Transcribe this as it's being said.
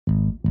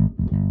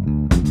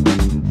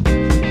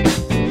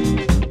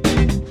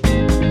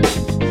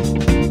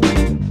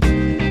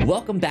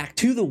Welcome back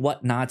to the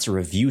Whatnauts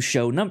review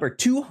show number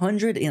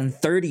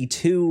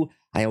 232.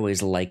 I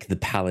always like the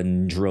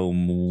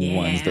palindrome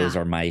ones. Those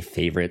are my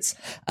favorites.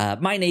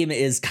 My name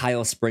is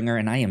Kyle Springer,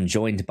 and I am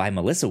joined by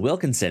Melissa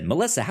Wilkinson.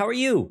 Melissa, how are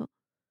you?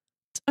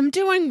 I'm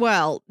doing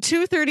well.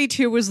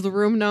 232 was the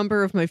room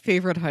number of my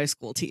favorite high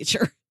school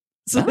teacher.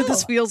 So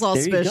this feels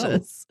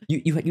auspicious.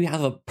 You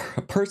have a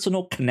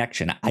personal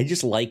connection. I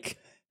just like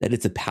that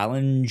it's a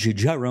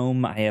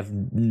palindrome. I have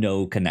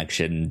no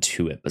connection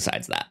to it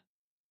besides that.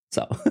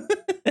 So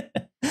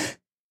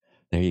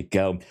there you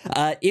go.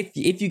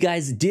 If you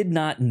guys did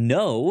not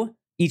know,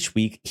 each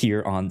week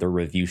here on the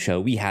review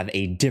show, we have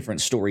a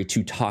different story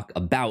to talk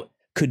about.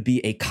 Could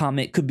be a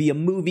comic, could be a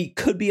movie,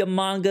 could be a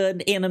manga,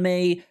 an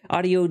anime,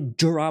 audio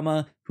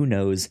drama. Who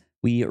knows?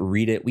 We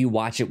read it, we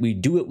watch it, we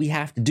do what we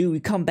have to do. We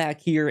come back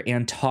here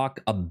and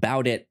talk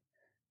about it.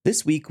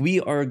 This week,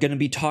 we are going to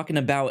be talking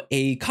about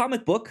a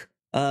comic book.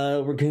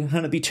 We're going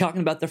to be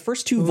talking about the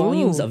first two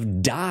volumes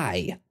of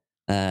Die.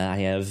 I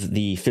have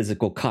the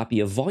physical copy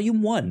of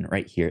Volume 1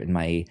 right here in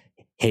my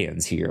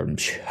hands here. I'm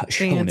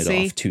showing it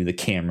off to the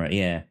camera.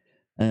 Yeah.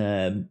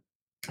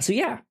 So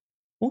yeah,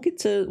 we'll get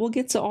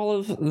to all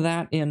of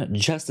that in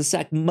just a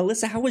sec.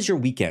 Melissa, how was your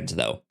weekend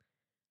though?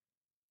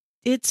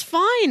 It's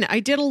fine. I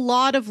did a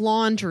lot of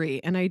laundry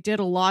and I did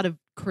a lot of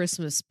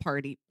Christmas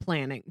party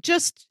planning.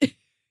 Just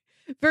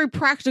very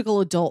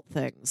practical adult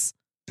things.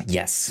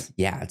 Yes.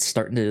 Yeah, it's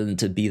starting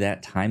to be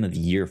that time of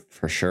year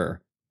for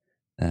sure.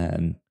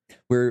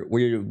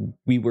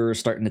 We were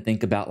starting to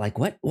think about like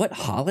what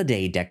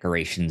holiday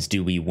decorations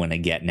do we want to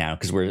get now,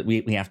 because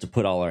we have to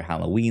put all our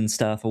Halloween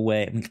stuff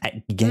away. I mean,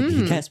 I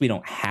guess we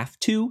don't have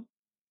to,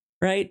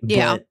 right?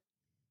 Yeah. But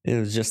it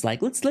was just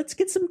like let's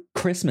get some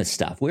Christmas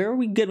stuff. Where are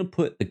we gonna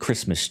put the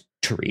Christmas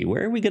tree?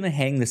 Where are we gonna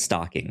hang the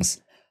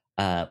stockings?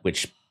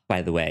 Which,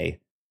 by the way,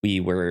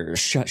 we were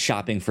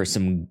shopping for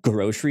some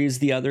groceries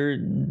the other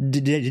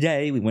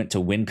day. We went to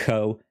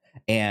Winco.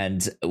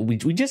 And we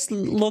just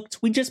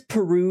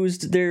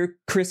perused their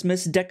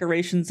Christmas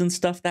decorations and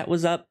stuff that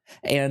was up.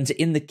 And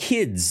in the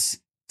kids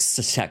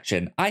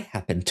section, I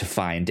happened to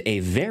find a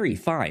very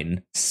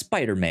fine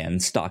Spider-Man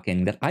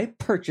stocking that I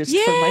purchased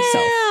for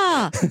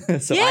myself.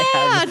 So I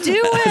have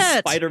a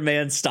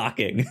Spider-Man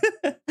stocking.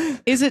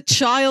 Is it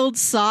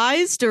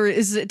child-sized, or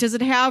does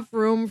it have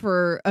room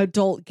for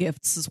adult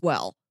gifts as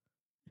well?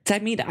 I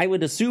mean, I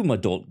would assume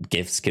adult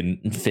gifts can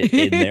fit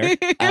in there.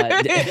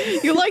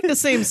 You like the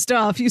same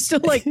stuff. You still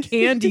like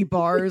candy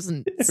bars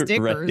and stickers.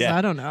 Right, yeah.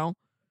 I don't know.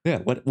 Yeah.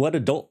 What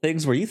adult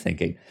things were you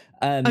thinking?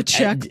 A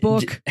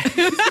checkbook.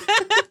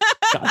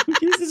 God, who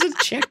uses a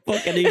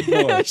checkbook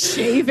anymore? A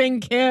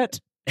shaving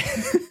kit.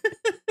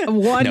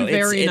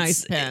 Very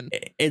nice pen.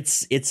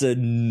 It's a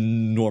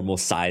normal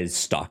size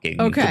stocking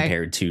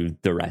compared to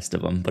the rest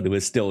of them, but it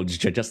was still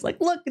just like,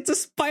 look, it's a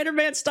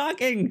Spider-Man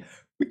stocking.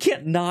 We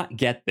can't not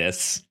get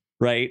this,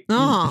 right? And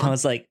I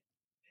was like,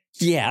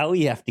 yeah,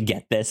 we have to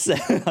get this.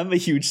 I'm a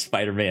huge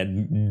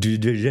Spider-Man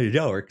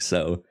dork,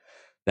 so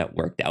that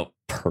worked out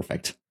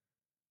perfect.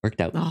 Worked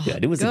out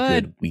good. It was a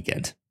good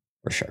weekend,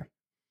 for sure.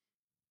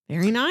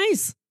 Very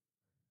nice.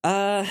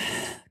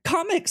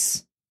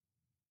 Comics.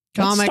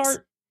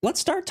 Let's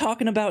start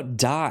talking about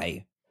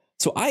Die.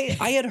 So I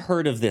had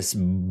heard of this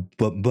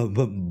book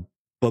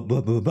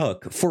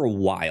for a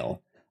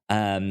while.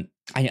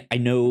 I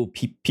know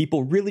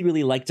people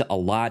really liked it a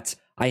lot.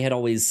 I had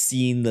always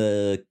seen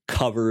the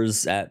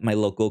covers at my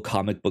local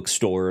comic book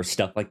store,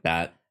 stuff like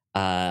that.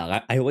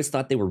 I always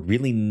thought they were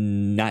really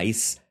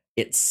nice.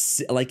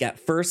 It's like at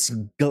first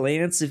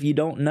glance, if you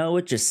don't know,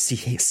 it just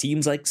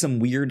seems like some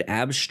weird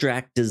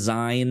abstract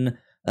design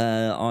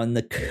on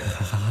the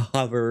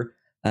cover.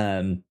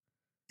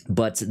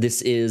 But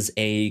this is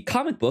a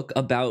comic book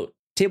about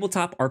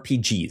tabletop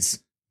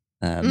RPGs,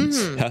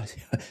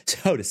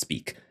 so to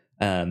speak.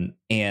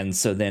 And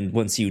so then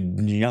once you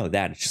know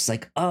that, it's just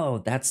like, oh,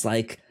 that's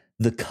like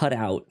the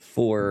cutout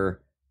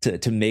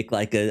to make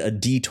like a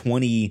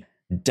D20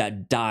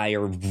 die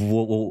or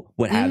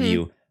what have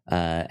you.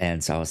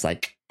 And so I was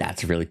like,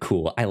 that's really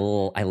cool. I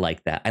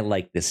like that. I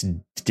like this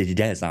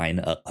design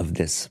of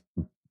this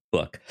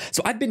book.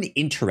 So I've been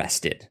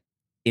interested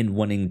in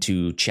wanting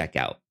to check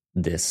out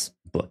this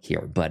book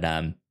here, but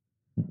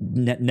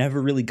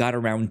never really got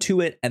around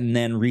to it. And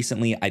then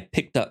recently I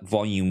picked up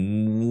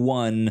Volume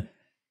 1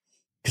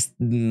 because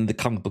the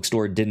comic book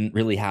store didn't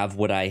really have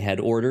what I had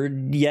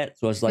ordered yet.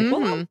 So I was like,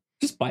 well, I'll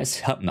just buy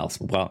something else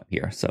while I'm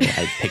here. So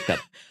I picked up.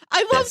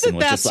 I love that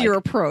that's your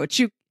approach.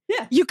 You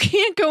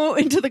can't go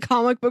into the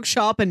comic book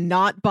shop and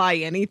not buy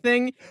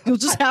anything. You'll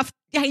just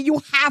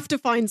you have to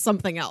find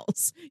something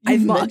else.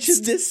 I've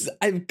mentioned this.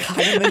 I've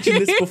kind of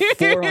mentioned this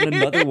before on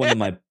another one of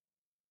my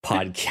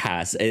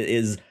podcasts.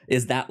 Is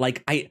that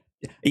like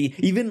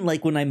even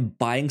like when I'm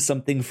buying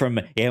something from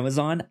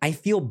Amazon, I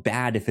feel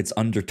bad if it's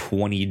under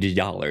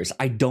 $20.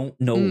 I don't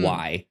know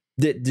why.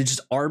 They're just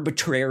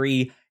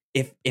arbitrary.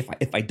 If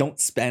I don't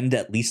spend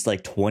at least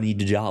like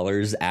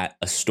 $20 at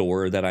a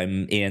store that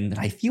I'm in, then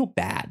I feel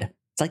bad.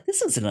 It's like,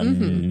 this isn't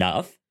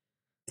enough.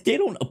 They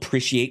don't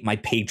appreciate my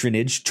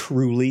patronage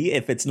truly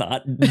if it's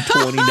not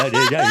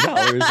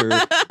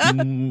 $29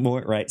 or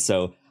more, right?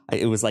 So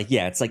it was like,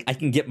 yeah, it's like I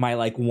can get my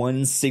like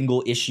one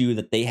single issue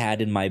that they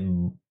had in my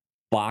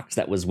box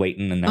that was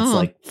waiting, and that's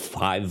like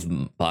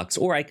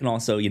 $5, or I can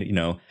also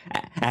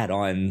add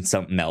on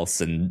something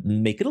else and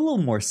make it a little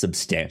more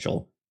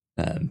substantial.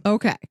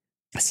 Okay.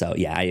 So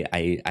yeah,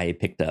 I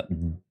picked up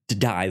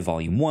Die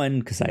Volume 1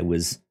 because I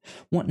was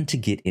wanting to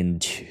get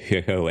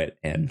into it,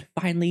 and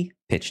finally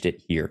pitched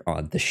it here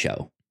on the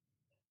show.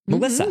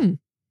 Melissa,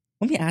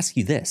 let me ask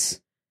you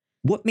this.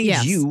 What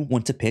made you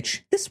want to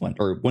pitch this one,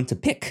 or want to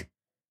pick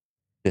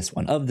this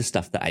one of the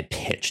stuff that I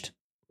pitched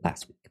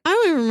last week? I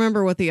don't even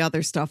remember what the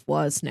other stuff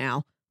was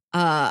now.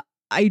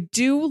 I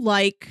do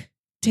like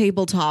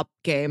tabletop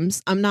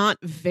games. I'm not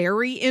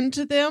very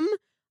into them.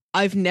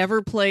 I've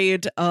never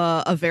played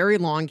a very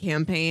long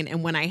campaign,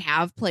 and when I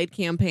have played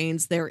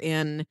campaigns, they're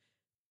in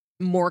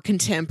more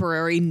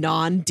contemporary,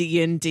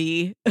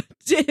 non-D&D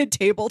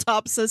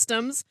tabletop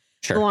systems.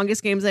 Sure. The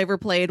longest games I ever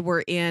played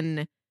were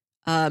in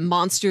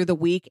Monster of the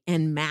Week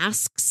and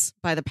Masks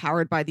by the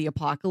Powered by the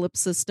Apocalypse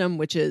system,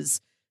 which is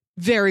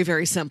very,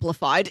 very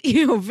simplified.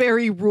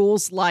 Very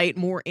rules light,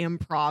 more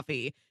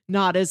improv-y,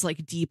 not as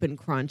like deep and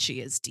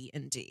crunchy as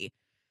D&D.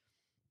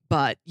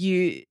 But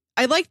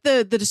I like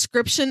the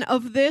description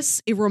of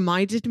this. It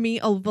reminded me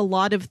of a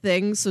lot of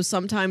things. So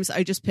sometimes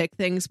I just pick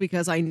things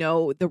because I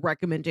know the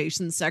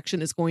recommendation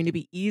section is going to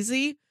be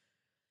easy.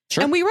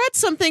 Sure. And we read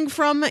something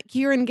from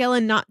Kieran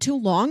Gillen not too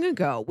long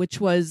ago, which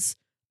was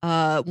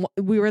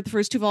we read the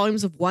first 2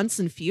 volumes of Once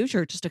and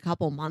Future just a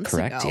couple months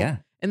ago. Correct, yeah.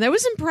 And that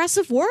was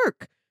impressive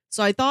work.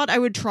 So I thought I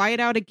would try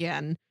it out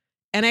again.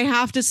 And I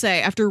have to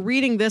say, after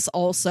reading this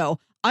also,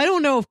 I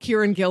don't know if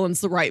Kieran Gillen's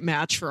the right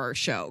match for our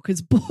show,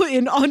 because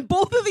on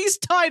both of these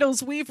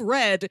titles we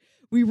read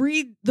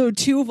the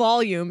 2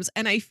 volumes,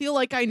 and I feel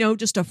like I know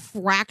just a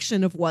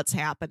fraction of what's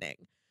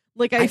happening.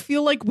 Like, I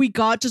feel like we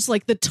got just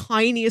like the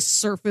tiniest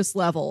surface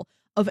level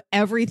of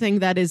everything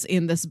that is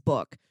in this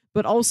book.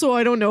 But also,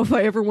 I don't know if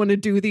I ever want to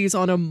do these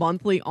on a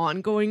monthly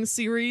ongoing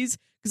series,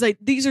 because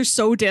these are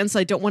so dense,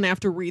 I don't want to have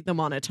to read them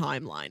on a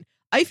timeline.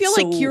 I feel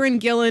like Kieran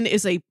Gillen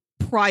is a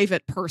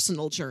private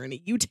personal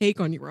journey you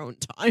take on your own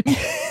time.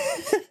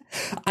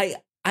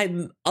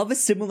 I'm of a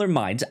similar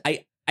mind.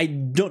 I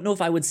don't know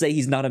if I would say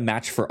he's not a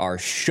match for our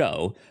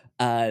show.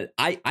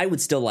 I would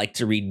still like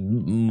to read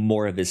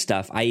more of his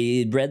stuff.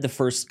 I read the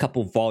first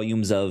couple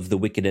volumes of The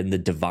Wicked and the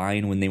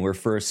Divine when they were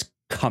first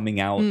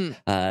coming out.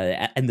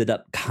 Ended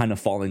up kind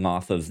of falling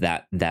off of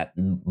that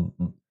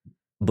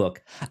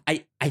book.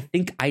 I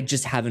think I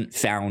just haven't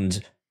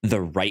found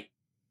the right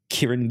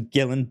Kieran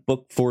Gillen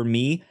book for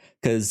me,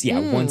 because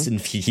Once in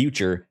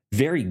Future,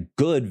 very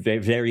good, very,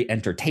 very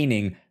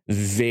entertaining,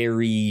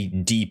 very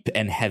deep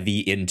and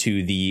heavy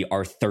into the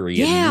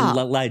Arthurian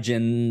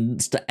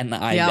legend, and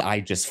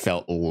I just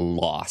felt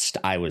lost.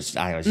 I was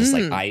just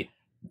like,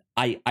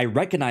 I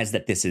recognize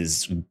that this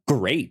is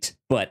great,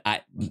 but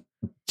I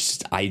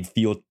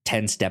feel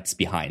 10 steps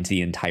behind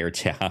the entire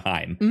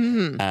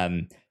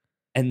time.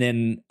 And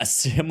then a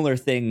similar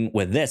thing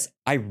with this,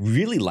 I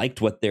really liked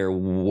what there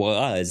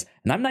was.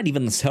 And I'm not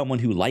even someone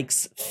who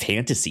likes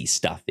fantasy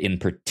stuff in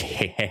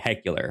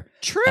particular.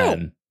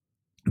 True.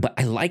 But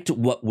I liked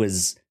what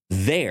was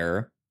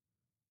there.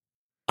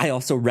 I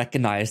also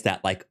recognized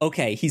that, like,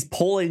 okay, he's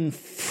pulling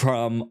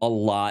from a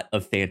lot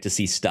of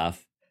fantasy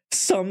stuff.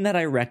 Some that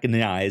I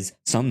recognize,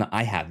 some that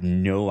I have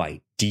no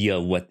idea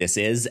what this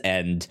is.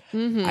 And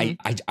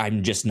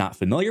I'm just not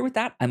familiar with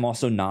that. I'm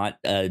also not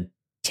a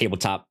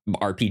tabletop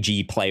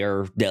RPG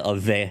player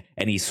of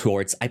any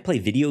sorts. I play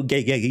video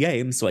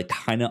games, so I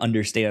kind of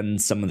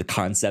understand some of the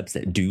concepts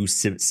that do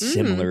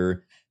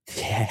similar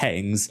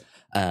things.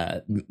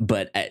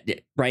 But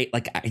right,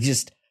 like I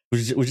just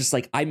was just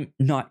like, I'm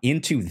not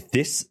into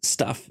this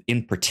stuff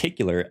in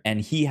particular, and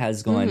he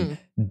has gone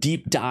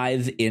deep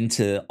dive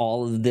into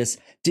all of this.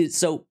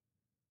 So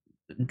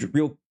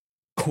real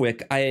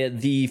quick,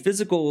 the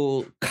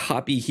physical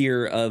copy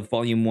here of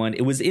Volume 1,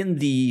 it was in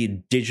the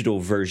digital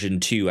version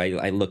too.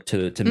 I looked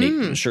to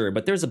make sure,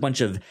 but there's a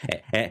bunch of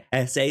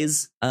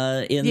essays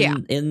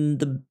in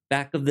the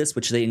back of this,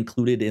 which they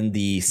included in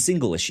the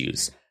single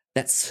issues.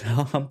 That's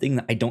something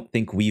that I don't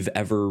think we've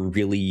ever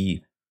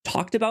really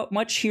talked about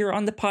much here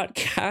on the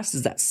podcast,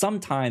 is that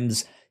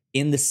sometimes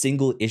in the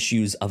single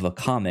issues of a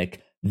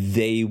comic,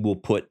 they will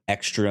put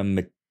extra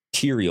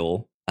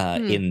material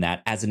in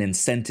that as an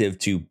incentive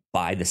to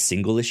buy the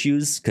single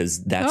issues,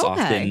 because that's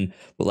often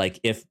like,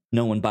 if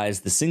no one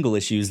buys the single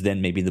issues,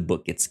 then maybe the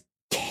book gets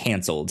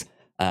canceled.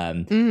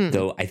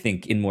 Though I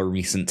think in more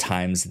recent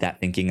times that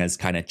thinking has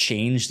kind of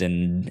changed,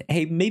 and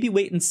hey, maybe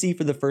wait and see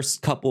for the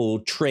first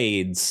couple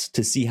trades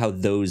to see how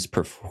those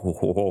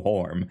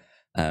perform,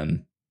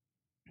 and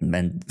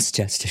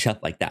just stuff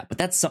like that. But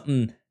that's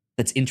something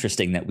that's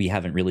interesting, that we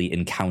haven't really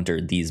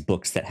encountered these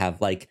books that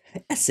have like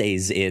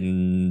essays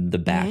in the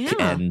back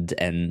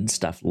and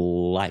stuff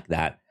like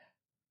that.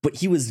 But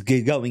he was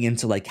going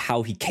into like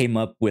how he came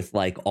up with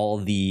like all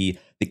the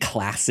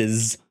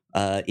classes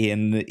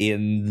in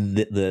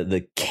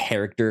the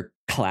character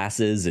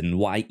classes and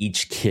why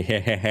each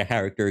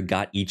character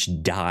got each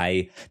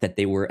die that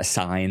they were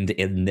assigned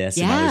in this.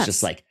 Yes. And I was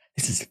just like,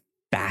 this is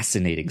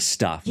fascinating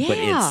stuff.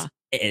 Yeah.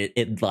 But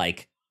it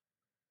like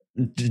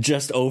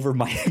just over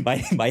my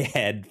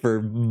head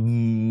for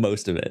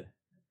most of it.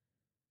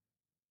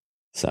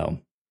 So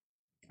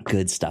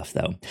good stuff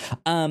though.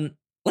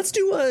 Let's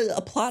do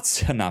a plot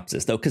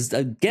synopsis though, because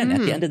again,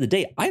 at the end of the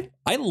day, I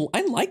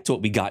liked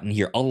what we got in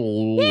here a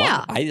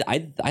lot.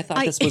 I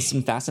thought this was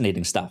some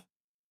fascinating stuff.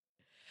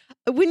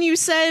 When you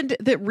said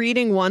that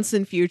reading Once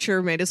and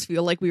Future made us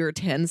feel like we were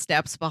 10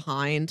 steps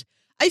behind,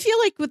 I feel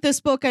like with this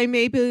book, I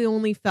maybe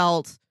only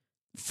felt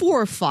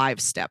 4 or 5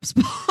 steps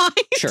behind.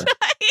 Sure.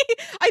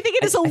 I think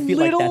it is I feel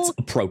little... like that's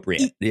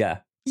appropriate. Yeah.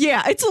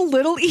 Yeah, it's a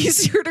little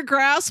easier to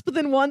grasp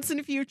than Once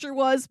and Future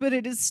was, but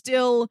it is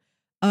still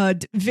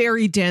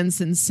very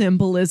dense in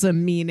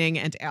symbolism, meaning,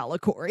 and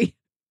allegory.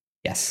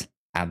 Yes,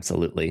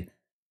 absolutely.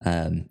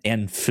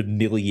 And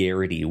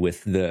familiarity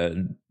with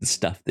the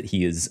stuff that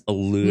he is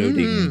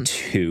alluding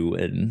to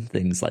and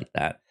things like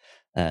that.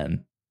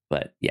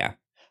 But yeah.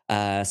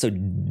 So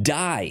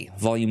Die,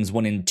 volumes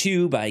 1 and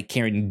 2 by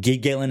Karen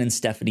Gillan and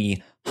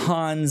Stephanie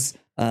Hans.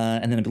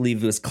 And then I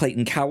believe it was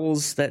Clayton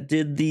Cowles that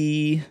did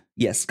the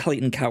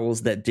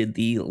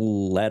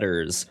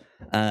letters.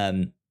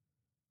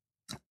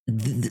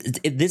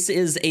 This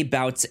is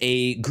about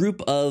a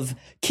group of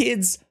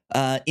kids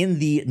in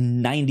the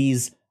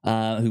 90s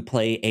who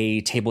play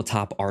a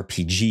tabletop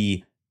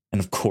RPG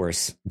and, of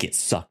course, get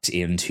sucked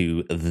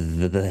into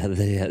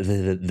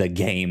the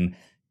game.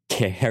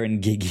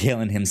 Karen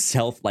Gillan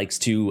himself likes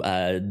to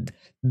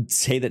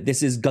say that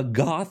this is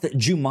goth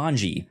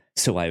Jumanji,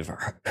 so I've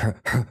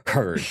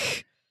heard.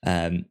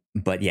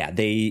 But yeah,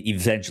 they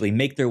eventually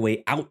make their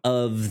way out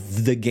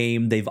of the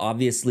game. They've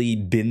obviously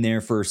been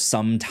there for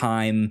some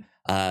time.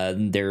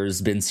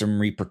 There's been some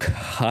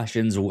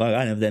repercussions.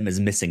 One of them is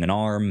missing an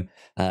arm,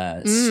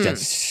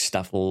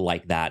 stuff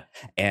like that.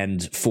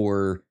 And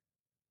for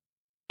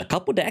a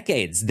couple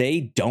decades, they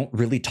don't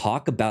really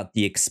talk about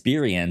the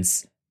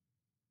experience.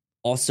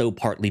 Also,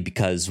 partly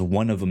because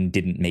one of them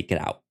didn't make it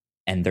out.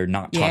 And they're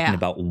not talking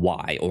about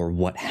why or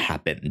what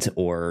happened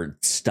or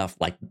stuff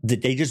like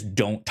that. They just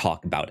don't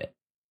talk about it.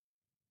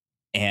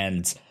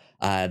 And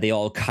they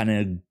all kind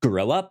of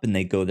grow up and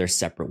they go their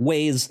separate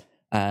ways.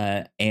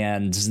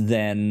 And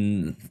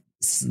then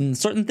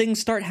certain things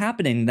start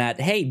happening that,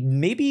 hey,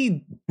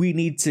 maybe we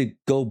need to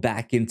go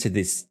back into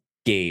this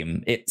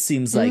game. It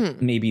seems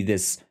like maybe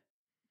this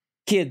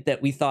kid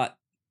that we thought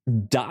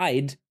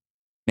died,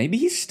 maybe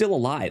he's still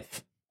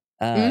alive.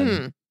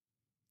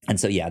 And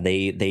so, yeah,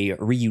 they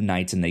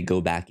reunite and they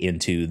go back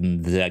into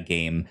the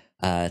game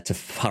to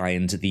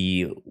find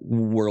the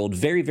world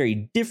very,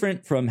 very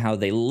different from how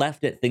they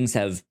left it. Things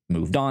have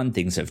moved on.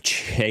 Things have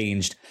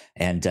changed.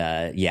 And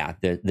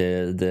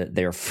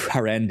their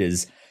friend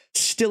is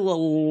still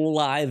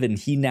alive. And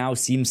he now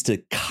seems to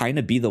kind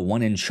of be the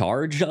one in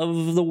charge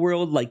of the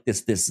world, like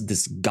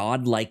this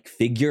godlike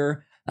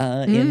figure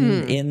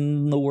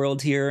in the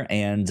world here,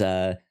 and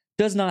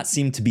does not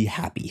seem to be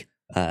happy.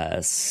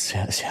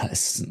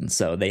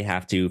 So they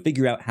have to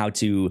figure out how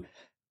to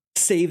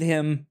save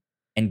him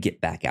and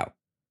get back out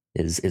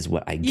is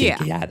what I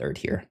gathered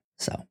here.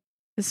 So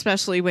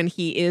especially when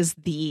he was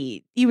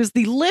the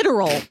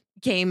literal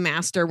game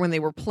master when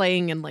they were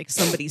playing in like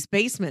somebody's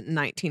basement in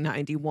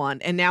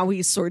 1991, and now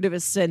he's sort of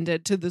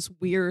ascended to this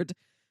weird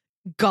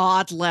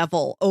god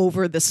level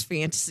over this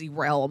fantasy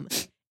realm,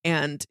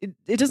 and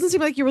it doesn't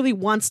seem like he really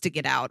wants to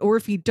get out, or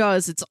if he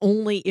does, it's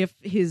only if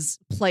his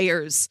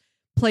players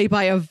play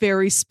by a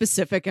very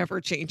specific,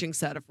 ever-changing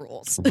set of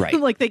rules. Right.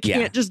 Like they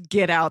can't just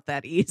get out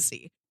that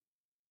easy.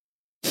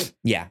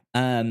 Yeah.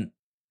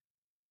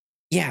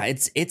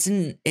 It's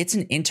an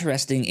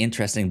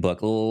interesting book.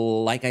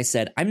 Like I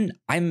said,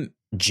 I'm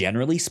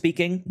generally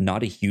speaking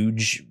not a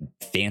huge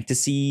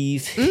fantasy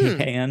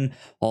fan.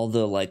 All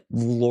the like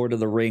Lord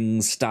of the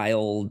Rings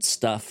style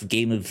stuff,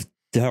 Game of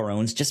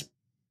Thrones just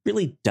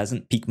really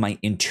doesn't pique my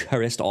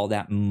interest all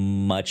that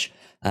much.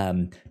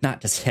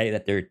 Not to say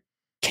that there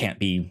can't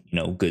be,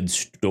 good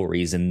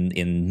stories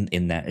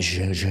in that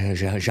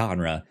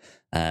genre,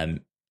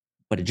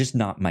 but it's just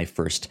not my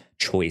first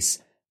choice.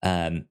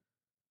 And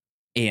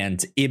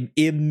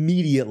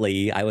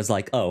immediately I was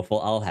like, oh,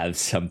 well, I'll have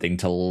something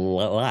to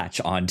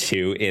latch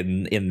onto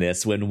in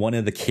this, when one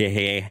of the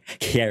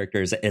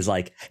characters is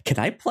like, can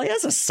I play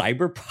as a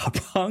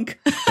cyberpunk?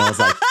 And I was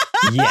like,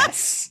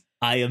 yes.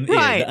 I am in.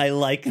 I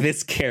like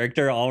this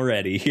character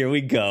already. Here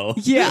we go.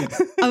 Yeah.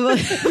 I'm like,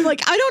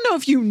 I don't know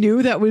if you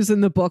knew that was in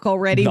the book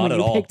already when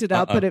you picked it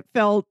up, but it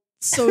felt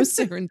so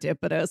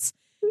serendipitous.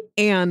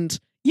 And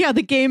yeah,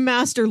 the game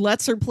master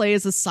lets her play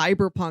as a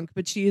cyberpunk,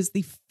 but she is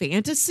the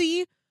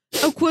fantasy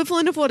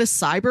equivalent of what a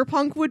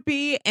cyberpunk would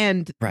be.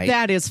 And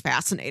that is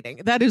fascinating.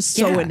 That is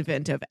so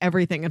inventive.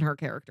 Everything in her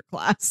character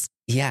class.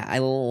 Yeah, I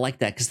like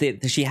that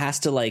because she has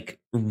to like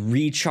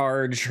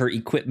recharge her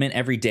equipment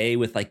every day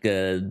with like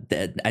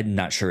I'm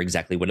not sure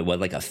exactly what it was,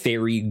 like a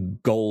fairy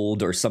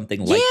gold or something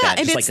like that. Yeah,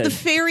 and just it's like the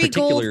fairy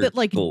gold that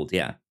like gold,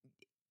 yeah.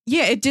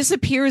 Yeah, it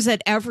disappears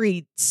at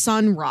every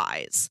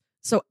sunrise.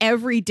 So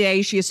every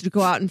day she has to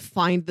go out and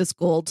find this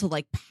gold to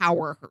like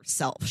power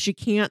herself. She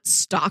can't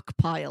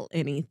stockpile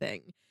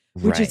anything,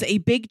 which is a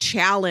big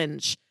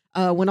challenge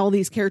when all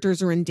these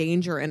characters are in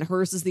danger, and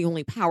hers is the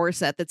only power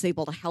set that's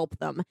able to help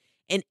them.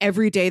 And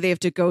every day they have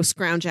to go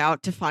scrounge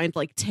out to find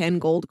like 10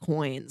 gold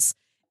coins.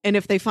 And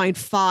if they find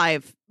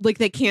 5, like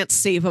they can't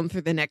save them for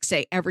the next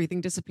day.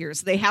 Everything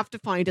disappears. They have to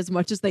find as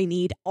much as they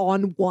need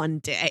on one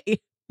day.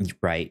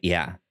 Right.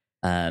 Yeah.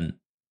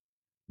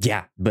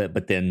 Yeah.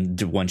 But then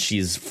once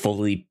she's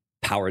fully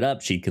powered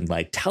up, she can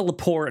like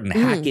teleport and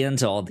hack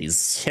into all these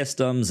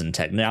systems and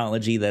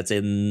technology that's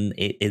in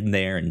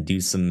there and do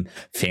some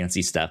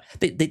fancy stuff.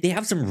 They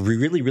have some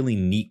really, really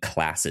neat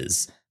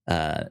classes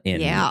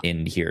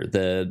in here.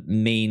 The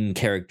main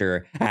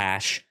character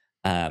Ash,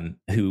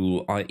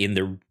 who in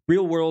the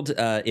real world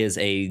is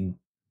a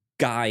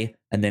guy,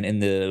 and then in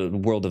the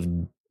world of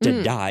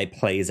Dai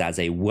plays as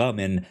a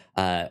woman.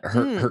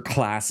 Her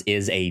class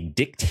is a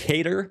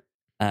dictator,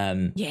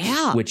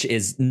 which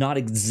is not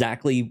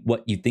exactly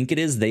what you think it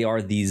is. They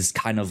are these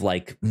kind of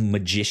like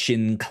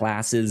magician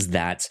classes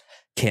that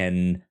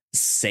can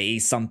say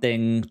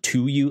something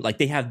to you, like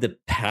they have the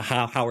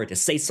power to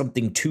say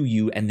something to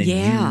you, and then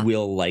you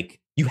will like,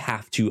 you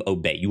have to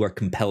obey. You are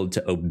compelled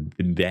to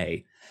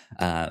obey.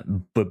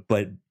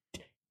 But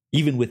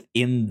even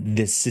within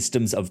the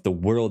systems of the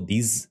world,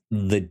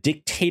 the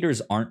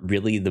dictators aren't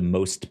really the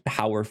most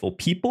powerful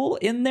people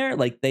in there.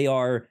 Like they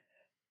are,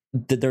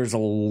 there's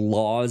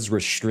laws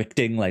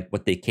restricting like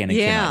what they can and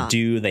cannot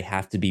do. They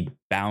have to be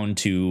bound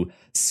to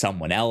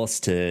someone else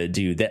to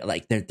do that.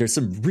 Like there's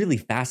some really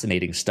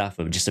fascinating stuff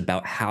of just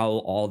about how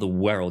all the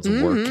worlds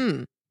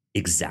work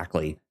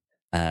exactly.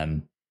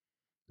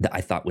 That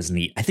I thought was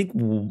neat. I think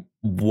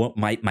what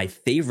my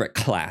favorite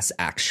class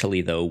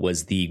actually though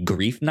was the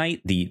grief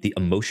knight, the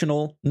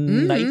emotional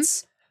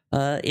knights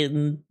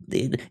in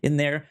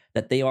there.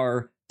 That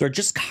they're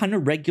just kind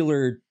of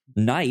regular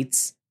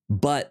knights.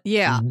 But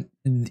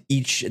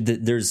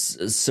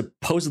there's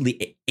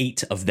supposedly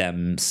 8 of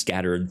them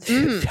scattered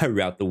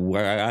throughout the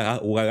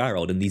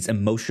world. And these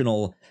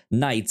emotional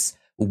knights,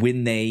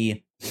 when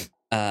they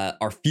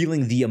are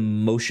feeling the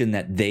emotion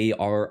that they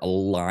are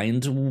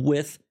aligned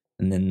with,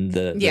 and then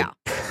the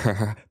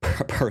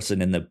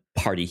person in the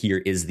party here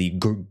is the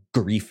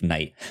grief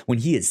knight. When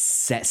he is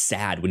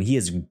sad, when he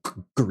is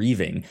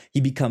grieving, he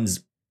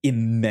becomes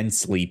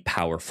immensely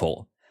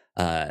powerful.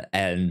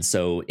 And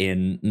so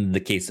in the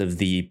case of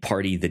the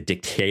party, the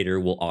dictator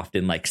will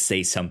often like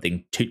say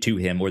something to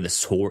him, or the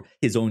sword,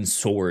 his own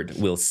sword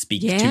will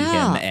speak to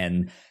him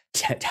and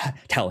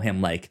tell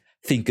him like,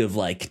 think of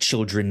like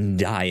children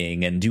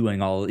dying and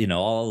doing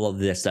all of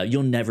this stuff.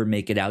 You'll never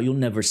make it out. You'll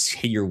never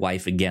see your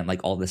wife again, like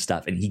all this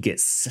stuff. And he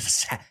gets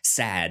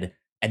sad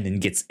and then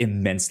gets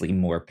immensely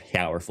more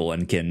powerful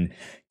and can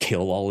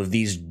kill all of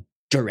these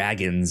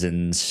dragons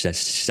and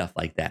stuff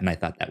like that. And I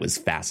thought that was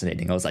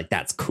fascinating. I was like,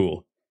 that's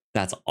cool.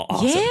 That's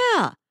awesome.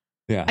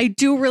 Yeah. I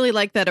do really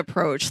like that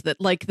approach,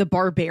 that like the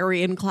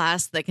barbarian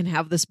class that can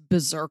have this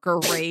berserker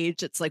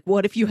rage. It's like,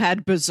 what if you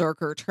had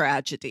berserker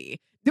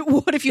tragedy?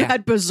 What if you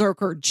had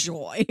berserker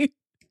joy?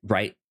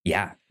 Right.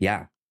 Yeah.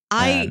 Yeah.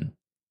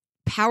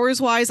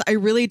 Powers wise, I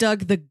really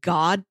dug the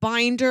God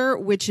Binder,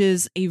 which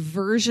is a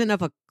version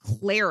of a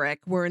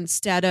cleric where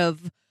instead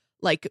of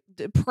like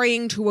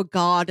praying to a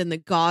god and the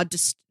god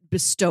just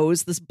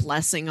bestows this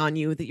blessing on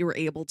you that you're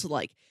able to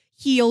like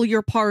heal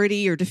your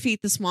party or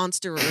defeat this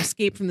monster or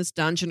escape from this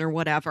dungeon or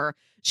whatever.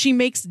 She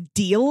makes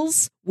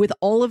deals with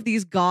all of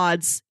these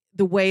gods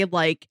the way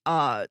like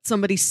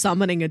somebody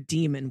summoning a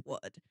demon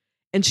would.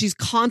 And she's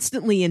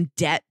constantly in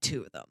debt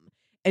to them.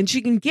 And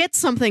she can get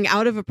something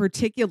out of a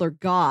particular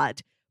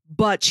god,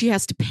 but she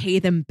has to pay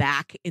them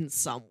back in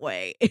some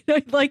way. And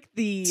I like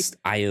the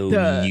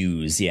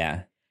IOUs,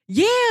 yeah.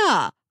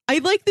 Yeah. I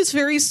like this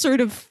very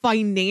sort of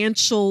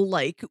financial,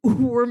 like,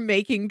 we're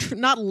making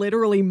not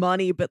literally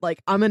money, but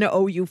like, I'm going to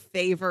owe you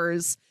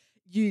favors.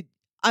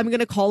 I'm going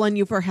to call on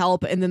you for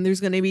help. And then there's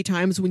going to be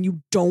times when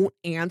you don't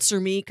answer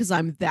me because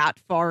I'm that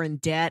far in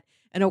debt.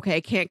 And okay,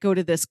 I can't go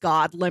to this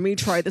god. Let me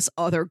try this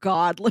other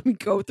god. Let me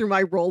go through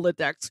my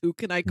Rolodex. Who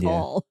can I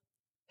call?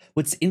 Yeah.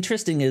 What's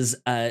interesting is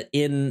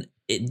in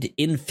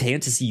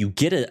fantasy, you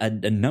get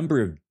a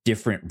number of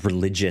different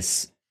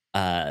religious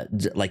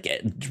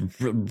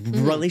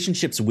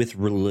relationships with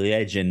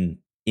religion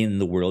in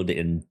the world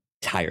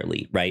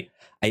entirely, right?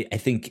 I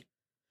think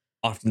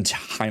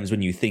oftentimes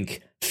when you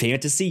think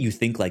fantasy, you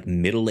think like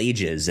Middle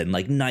Ages and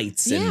like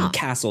knights and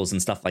castles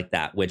and stuff like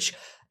that, which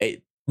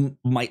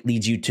might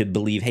lead you to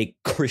believe, hey,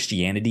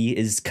 Christianity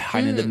is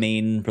kind of the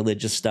main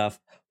religious stuff,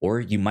 or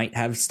you might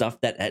have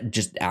stuff that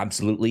just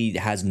absolutely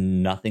has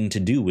nothing to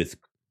do with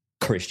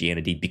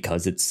Christianity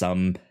because it's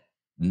some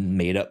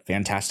made up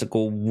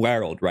fantastical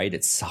world, right?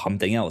 It's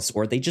something else.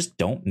 Or they just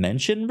don't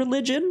mention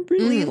religion,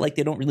 really. Like,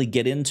 they don't really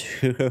get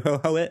into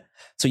it.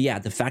 So yeah,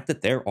 the fact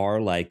that there are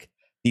like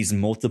these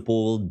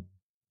multiple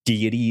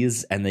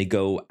deities and they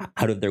go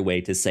out of their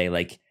way to say,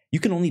 like, you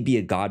can only be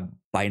a god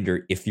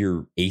binder if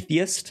you're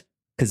atheist,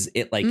 because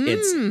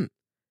it's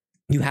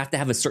you have to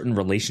have a certain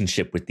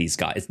relationship with these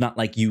guys. It's not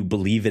like you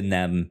believe in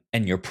them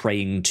and you're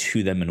praying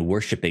to them and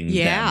worshiping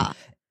them.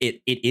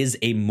 It is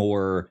a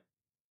more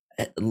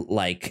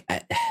like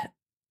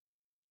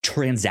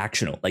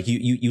transactional, like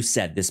you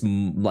said, this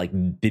like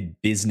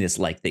business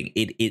like thing.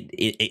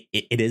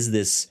 It is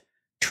this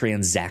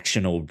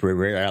transactional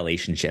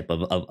relationship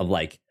of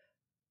like,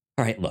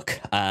 all right, look,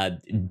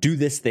 do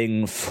this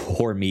thing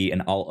for me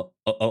and I'll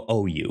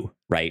owe you,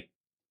 right?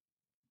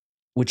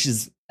 Which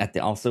is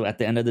also at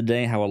the end of the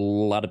day how a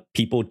lot of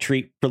people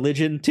treat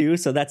religion too.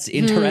 So that's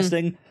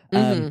interesting.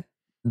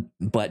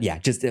 But yeah,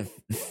 just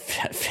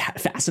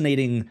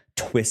fascinating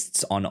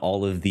twists on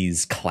all of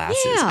these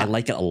classes. I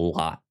like it a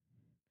lot.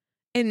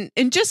 And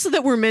just so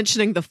that we're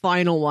mentioning the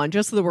final one,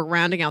 just so that we're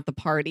rounding out the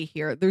party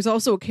here, there's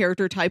also a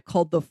character type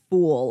called the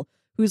Fool,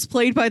 who's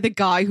played by the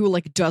guy who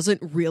like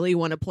doesn't really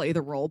want to play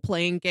the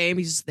role-playing game.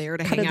 He's just there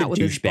to hang out with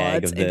his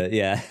buds. Or like, no,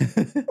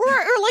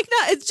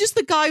 it's just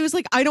the guy who's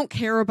like, I don't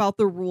care about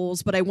the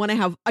rules, but I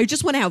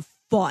just want to have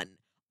fun.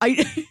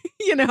 I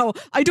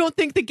don't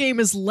think the game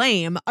is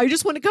lame. I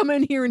just want to come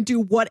in here and do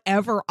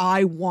whatever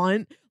I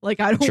want. Like,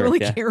 I don't really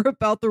care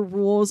about the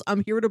rules.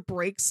 I'm here to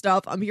break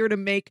stuff. I'm here to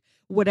make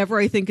whatever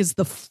I think is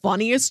the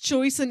funniest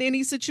choice in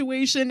any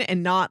situation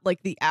and not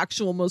like the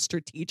actual most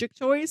strategic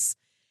choice.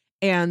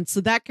 And so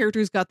that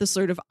character's got this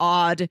sort of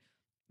odd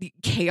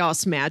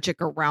chaos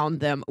magic around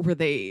them where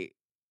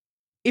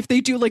if they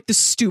do like the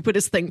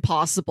stupidest thing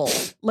possible,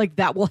 like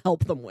that will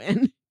help them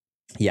win.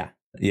 Yeah.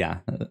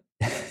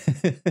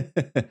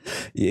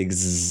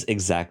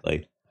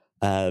 Exactly.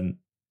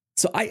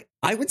 So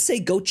I would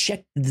say go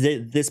check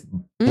this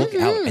book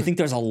out. I think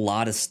there's a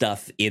lot of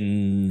stuff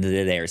in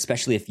there,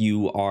 especially if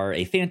you are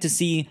a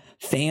fantasy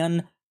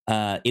fan.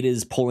 It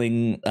is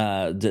pulling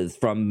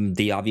from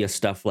the obvious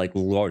stuff like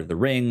Lord of the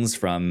Rings,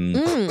 from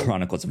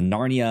Chronicles of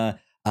Narnia,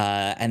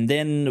 and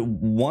then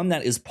one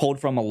that is pulled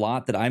from a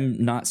lot that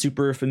I'm not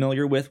super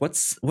familiar with.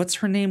 What's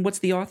her name? What's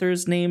the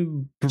author's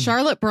name?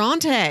 Charlotte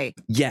Bronte.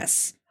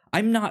 Yes.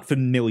 I'm not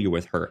familiar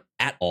with her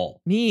at all.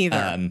 Me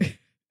either.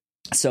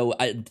 So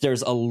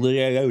there's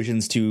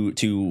allusions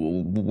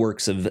to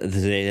works of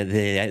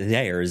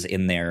theirs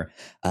in there.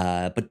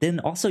 But then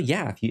also,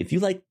 yeah, if you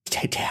like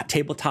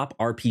tabletop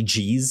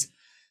RPGs,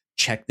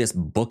 check this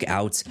book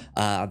out.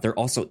 There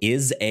also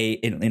is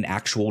an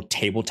actual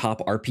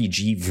tabletop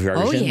RPG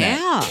version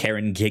that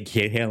Karen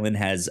Gillan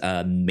has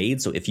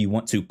made. So if you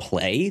want to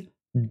play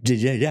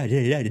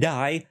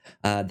that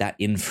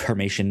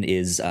information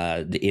is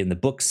in the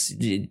books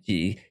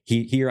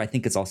here. I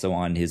think it's also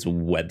on his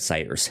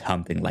website or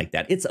something like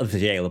that. It's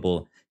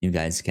available. You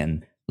guys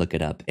can look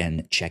it up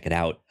and check it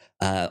out.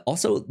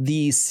 Also,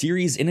 the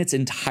series in its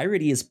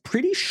entirety is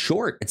pretty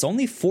short. It's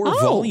only 4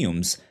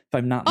 volumes, if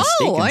I'm not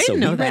mistaken. I didn't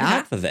know we read that.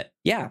 half of it.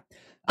 Yeah.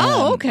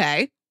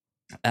 Okay.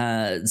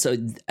 So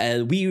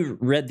we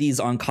read these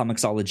on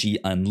Comixology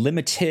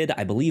Unlimited.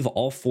 I believe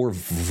all 4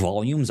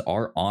 volumes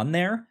are on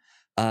there.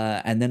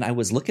 And then I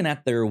was looking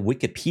at their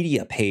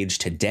Wikipedia page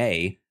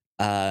today,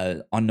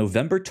 on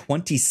November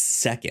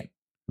 22nd,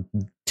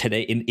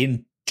 today,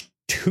 in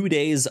 2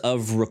 days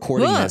of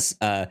recording this,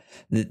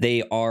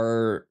 they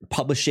are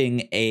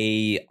publishing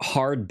a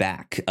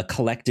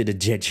collected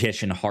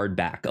edition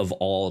hardback of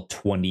all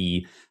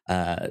 20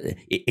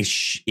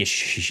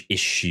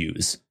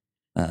 issues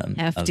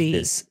of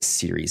this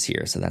series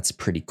here. So that's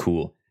pretty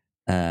cool.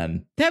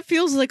 That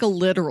feels like a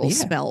literal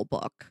spell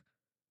book.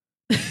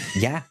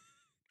 Yeah.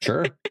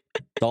 Sure.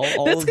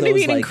 All that's going to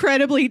be an like,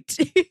 incredibly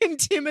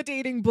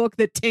intimidating book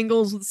that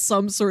tingles with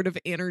some sort of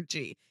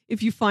energy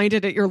if you find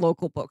it at your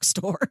local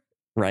bookstore.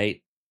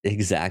 Right.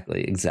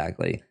 Exactly.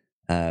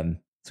 So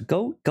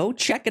go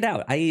check it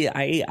out.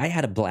 I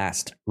had a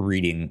blast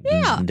reading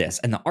this,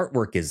 and the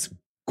artwork is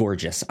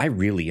gorgeous. I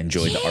really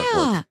enjoyed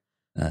the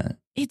artwork.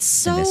 It's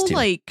so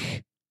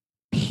like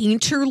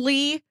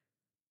painterly.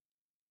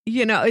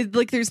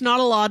 Like there's not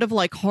a lot of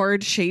like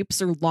hard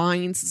shapes or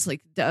lines. It's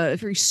like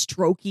very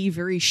strokey,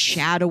 very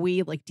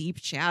shadowy, like deep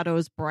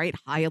shadows, bright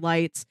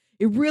highlights.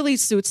 It really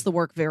suits the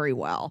work very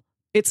well.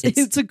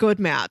 It's a good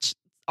match.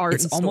 Art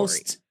and story. It's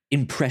almost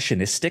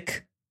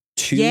impressionistic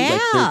too.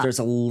 Like there's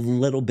a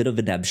little bit of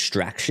an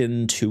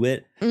abstraction to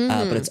it,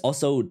 but it's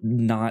also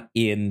not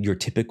in your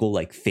typical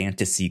like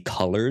fantasy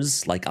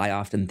colors. Like I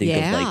often think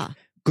of like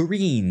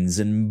greens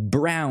and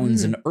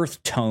browns and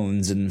earth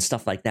tones and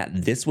stuff like that.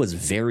 This was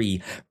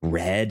very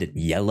red and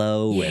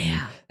yellow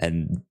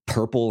and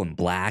purple and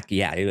black.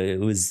 Yeah, it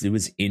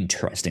was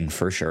interesting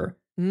for sure.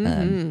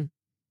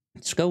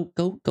 So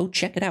go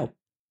check it out.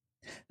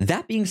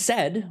 That being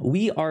said,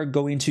 we are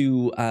going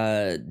to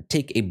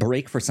take a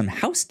break for some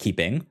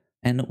housekeeping,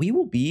 and we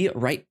will be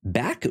right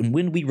back. And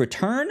when we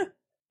return,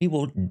 we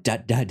will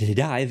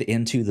dive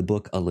into the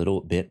book a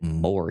little bit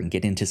more and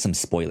get into some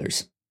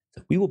spoilers.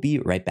 So we will be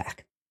right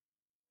back.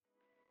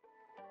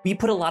 We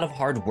put a lot of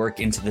hard work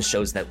into the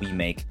shows that we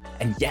make,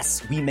 and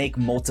yes, we make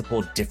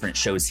multiple different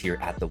shows here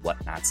at The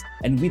Whatnauts,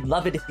 and we'd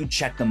love it if you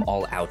check them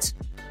all out.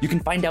 You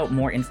can find out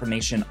more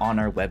information on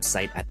our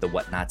website at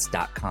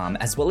thewhatnauts.com,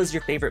 as well as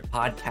your favorite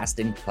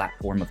podcasting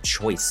platform of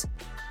choice.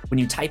 When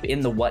you type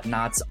in The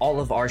Whatnauts, all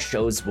of our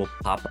shows will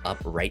pop up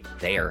right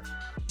there.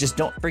 Just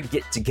don't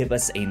forget to give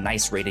us a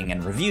nice rating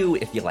and review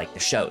if you like the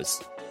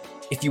shows.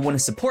 If you want to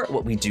support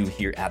what we do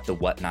here at The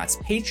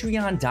Whatnauts,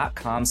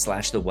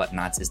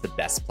 patreon.com/thewhatnauts is the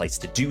best place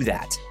to do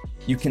that.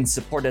 You can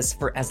support us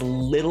for as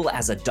little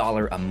as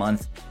 $1 a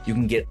month. You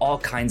can get all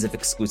kinds of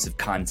exclusive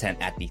content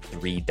at the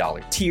 $3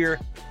 tier.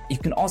 You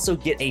can also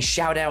get a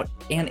shout out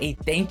and a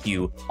thank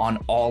you on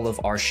all of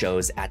our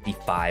shows at the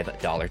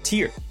 $5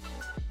 tier.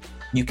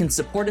 You can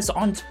support us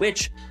on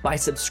Twitch by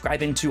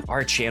subscribing to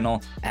our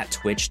channel at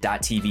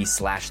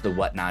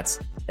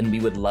twitch.tv/thewhatnauts, and we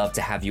would love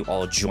to have you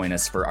all join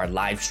us for our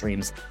live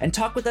streams and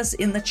talk with us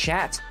in the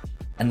chat.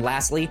 And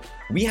lastly,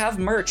 we have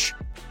merch.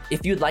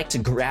 If you'd like to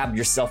grab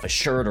yourself a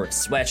shirt or a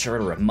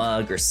sweatshirt or a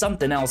mug or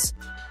something else,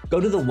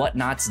 go to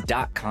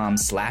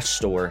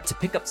thewhatnauts.com/store to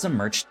pick up some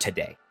merch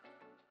today.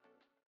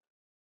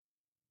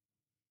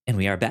 And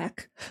we are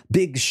back.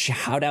 Big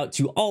shout out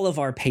to all of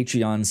our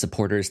Patreon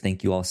supporters.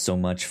 Thank you all so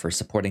much for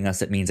supporting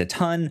us. It means a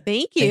ton.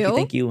 Thank you.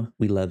 Thank you.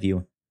 We love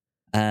you.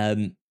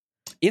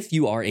 If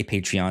you are a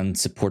Patreon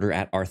supporter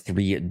at our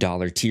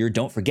 $3 tier,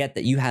 don't forget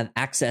that you have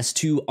access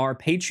to our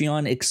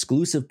Patreon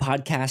exclusive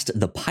podcast,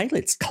 The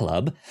Pilots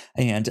Club.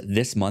 And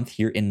this month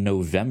here in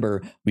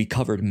November, we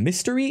covered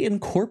Mystery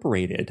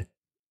Incorporated,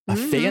 a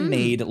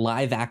fan-made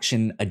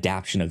live-action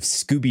adaptation of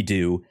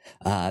Scooby-Doo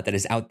that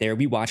is out there.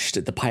 We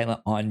watched the pilot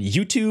on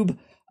YouTube.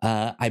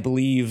 I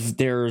believe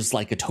there's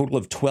like a total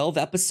of 12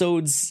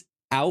 episodes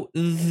out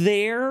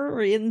there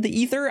in the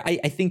ether.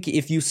 I think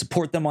if you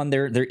support them on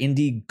their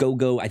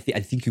Indiegogo, I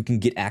think you can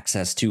get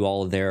access to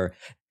all of their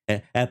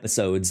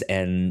episodes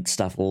and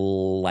stuff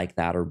like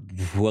that, or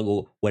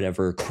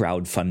whatever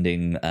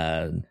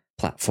crowdfunding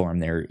platform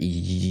they're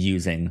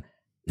using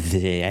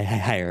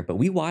there. But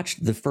we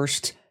watched the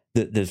first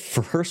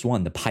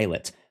one, the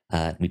pilot.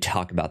 We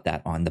talk about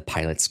that on the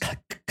Pilots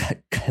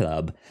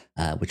Club,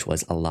 which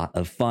was a lot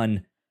of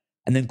fun.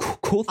 And then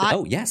cool thing.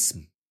 Oh, yes.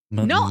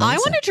 No, I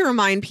wanted to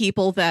remind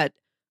people that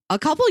a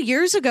couple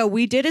years ago,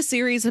 we did a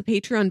series of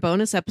Patreon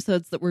bonus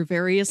episodes that were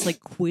various like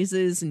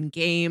quizzes and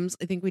games.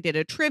 I think we did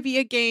a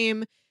trivia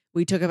game.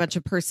 We took a bunch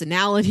of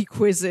personality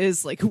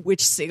quizzes, like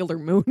which Sailor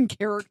Moon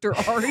character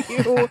are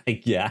you?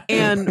 Yeah.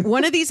 And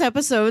one of these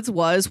episodes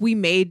was we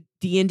made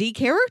D&D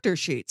character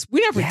sheets.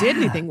 We never did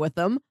anything with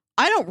them.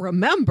 I don't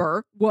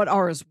remember what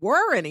ours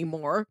were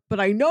anymore, but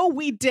I know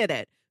we did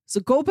it. So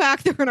go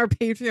back there in our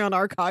Patreon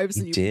archives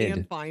and you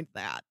can find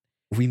that.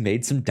 We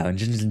made some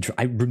dungeons, and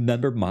I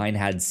remember mine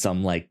had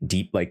some like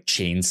deep, like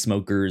chain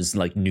smokers,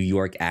 like New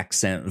York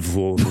accent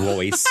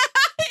voice.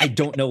 I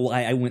don't know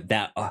why I went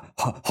that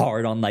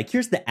hard on like,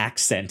 here's the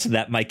accent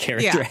that my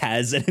character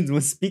has, and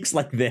it speaks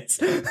like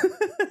this.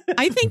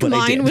 I think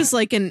mine was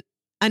like an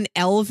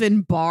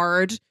elven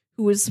bard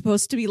who was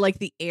supposed to be like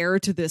the heir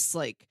to this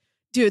like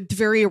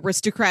very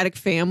aristocratic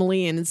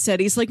family, and instead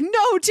he's like,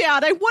 no,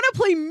 Dad, I want to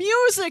play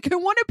music. I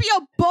want to be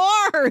a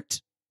bard.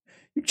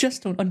 You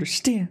just don't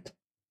understand.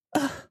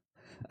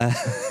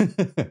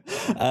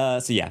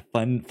 So yeah,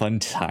 fun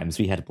times.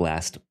 We had a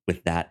blast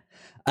with that.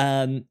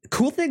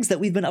 Cool things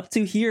that we've been up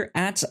to here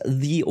at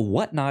the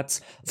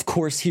Whatnauts. Of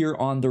course, here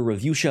on the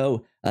review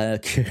show,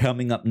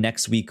 coming up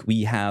next week,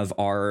 we have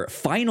our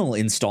final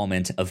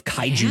installment of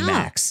Kaiju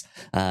Max,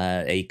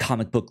 a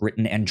comic book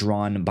written and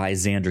drawn by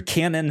Xander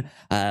Cannon.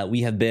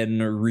 We have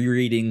been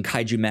rereading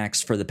Kaiju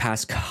Max for the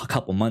past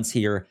couple months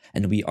here,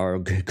 and we are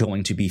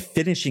going to be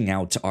finishing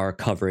out our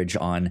coverage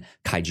on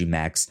Kaiju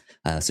Max.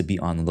 So be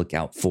on the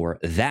lookout for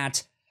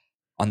that.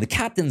 On the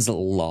Captain's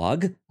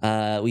Log,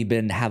 we've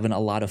been having a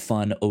lot of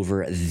fun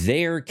over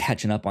there,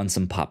 catching up on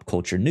some pop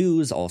culture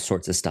news, all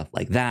sorts of stuff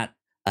like that.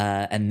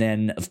 And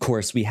then, of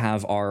course, we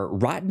have our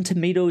Rotten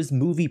Tomatoes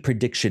movie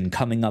prediction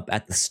coming up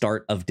at the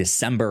start of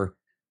December.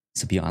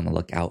 So be on the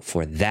lookout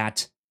for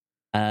that.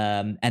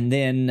 And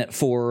then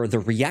for the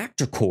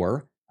Reactor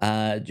Core,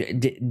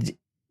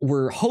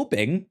 we're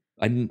hoping,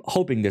 I'm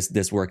hoping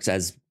this works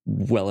as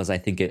well as I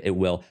think it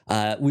will.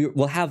 We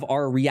will have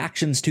our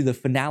reactions to the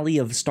finale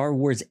of Star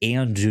Wars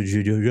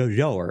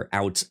Andor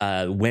out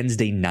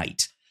Wednesday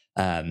night.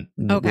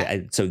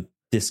 Okay. So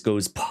this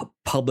goes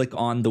public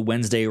on the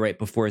Wednesday right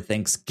before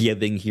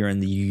Thanksgiving here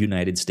in the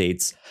United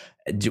States.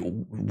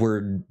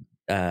 And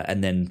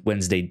then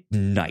Wednesday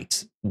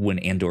night when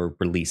Andor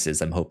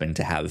releases, I'm hoping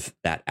to have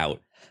that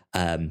out.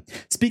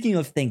 Speaking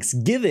of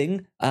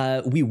Thanksgiving,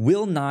 we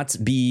will not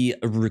be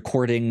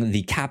recording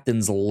the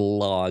Captain's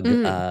Log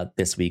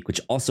this week,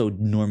 which also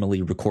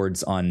normally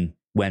records on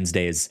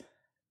Wednesdays.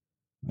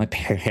 My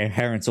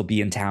parents will be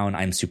in town.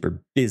 I'm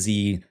super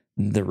busy.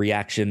 the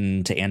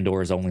reaction to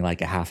Andor is only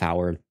like a half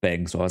hour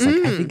thing. So I was like,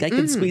 I think I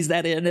can squeeze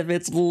that in if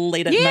it's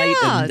late at night.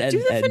 And do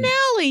the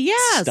finale,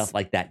 yes. Stuff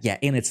like that. Yeah,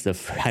 and it's the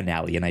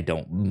finale, and I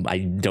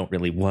don't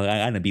really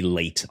want to be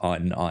late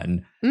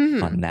on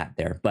that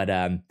there. But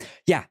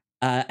yeah.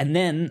 And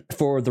then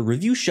for the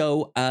review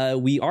show,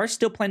 we are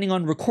still planning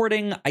on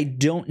recording. I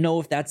don't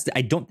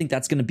think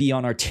that's going to be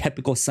on our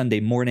typical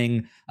Sunday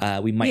morning.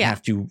 We might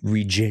have to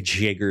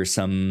rejigger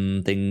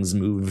some things,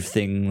 move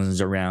things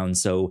around.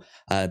 So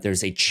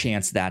there's a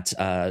chance that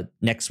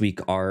next week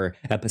our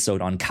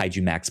episode on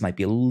Kaiju Max might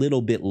be a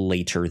little bit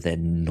later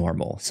than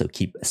normal. So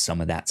keep some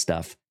of that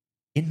stuff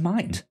in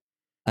mind.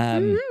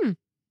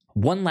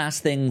 One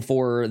last thing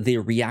for the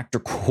Reactor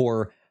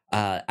Core.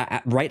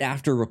 Right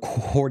after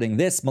recording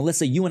this,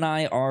 Melissa, you and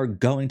I are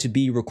going to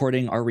be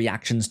recording our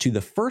reactions to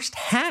the first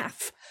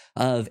half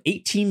of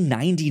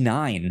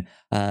 1899,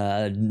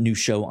 new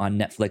show on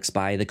Netflix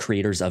by the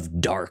creators of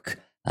Dark,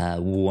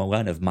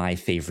 one of my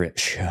favorite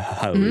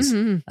shows.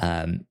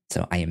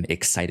 So I am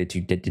excited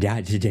to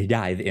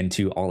dive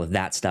into all of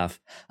that stuff.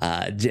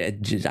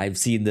 I've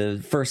seen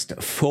the first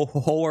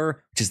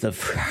 4, which is the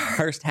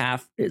first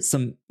half.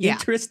 Some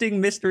interesting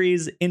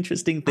mysteries,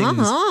 interesting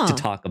things to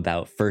talk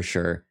about for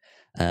sure.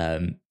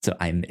 So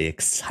I'm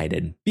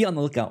excited. Be on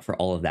the lookout for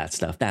all of that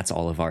stuff. That's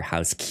all of our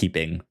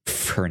housekeeping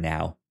for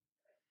now.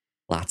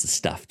 Lots of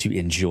stuff to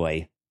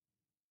enjoy.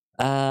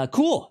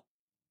 Cool.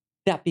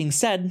 That being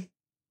said,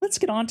 let's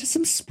get on to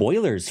some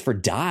spoilers for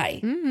Die.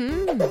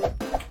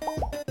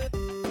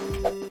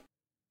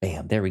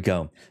 Bam, there we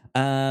go.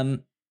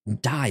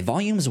 Die,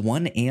 volumes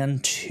 1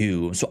 and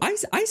 2. So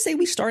I say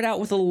we start out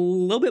with a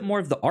little bit more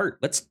of the art.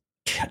 Let's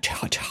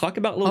talk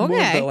about a little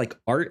more of the like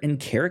art and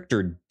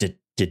character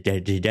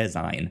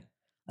design.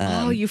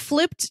 You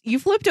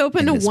flipped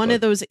open to one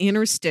of those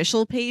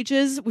interstitial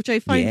pages, which I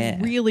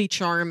find really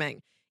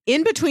charming.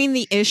 In between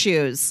the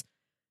issues,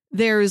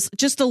 there's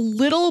just a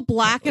little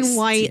black and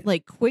white,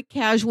 like quick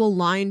casual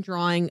line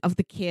drawing of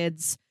the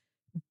kids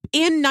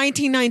in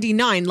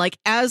 1999, like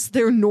as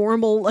their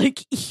normal,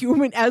 like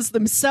human as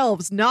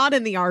themselves, not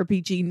in the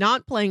RPG,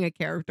 not playing a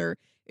character.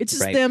 It's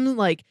just them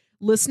like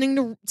listening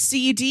to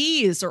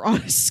CDs or on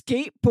a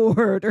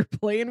skateboard or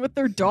playing with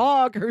their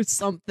dog or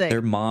something.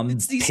 Their mom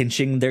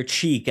pinching their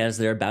cheek as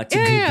they're about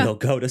to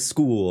go to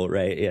school,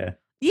 right? Yeah.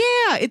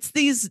 Yeah, it's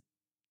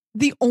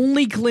the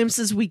only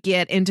glimpses we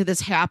get into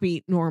this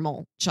happy,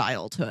 normal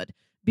childhood.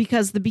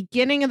 Because the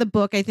beginning of the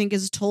book, I think,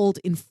 is told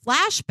in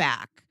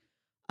flashback.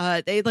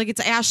 It's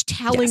Ash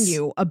telling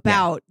you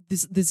about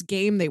this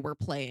game they were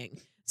playing.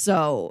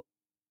 So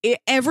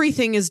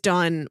everything is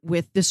done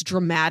with this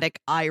dramatic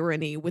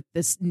irony, with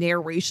this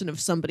narration of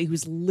somebody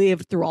who's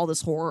lived through all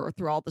this horror,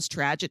 through all this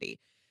tragedy.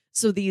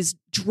 So these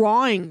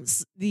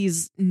drawings,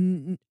 these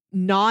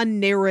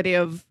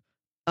non-narrative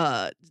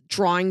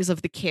drawings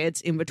of the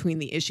kids in between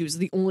the issues,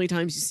 the only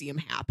times you see them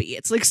happy.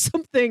 It's like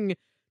something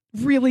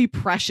really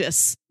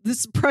precious,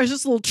 this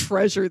precious little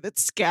treasure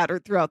that's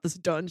scattered throughout this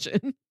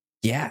dungeon.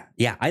 Yeah,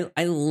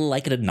 I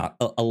like it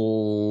a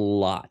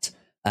lot.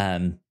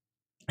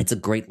 It's a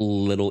great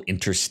little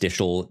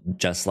interstitial,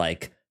 just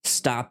like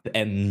stop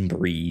and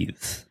breathe.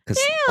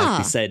 Because like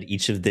we said,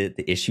 each of the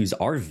issues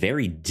are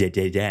very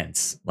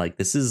dense. Like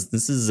this is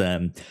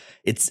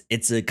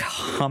it's a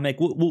comic,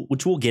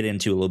 which we'll get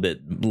into a little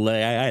bit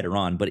later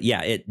on. But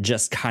yeah, it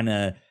just kind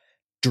of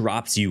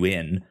drops you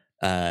in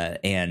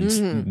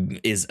and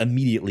is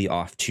immediately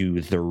off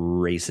to the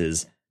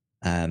races.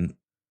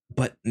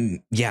 But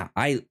yeah,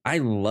 I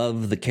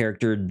love the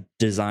character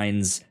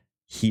designs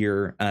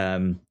here.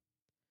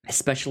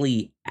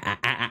 Especially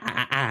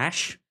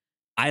Ash.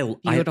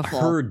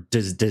 Her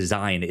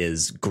design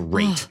is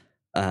great.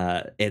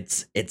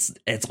 It's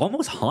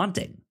almost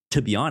haunting,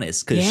 to be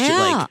honest, because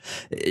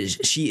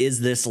she is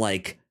this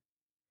like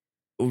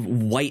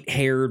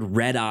white-haired,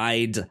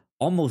 red-eyed,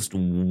 almost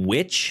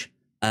witch.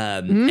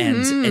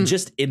 And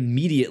just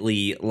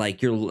immediately,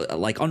 like, you're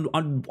like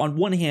on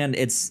one hand,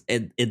 it's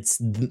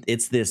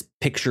this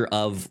picture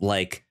of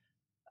like,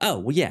 oh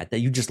well, yeah, that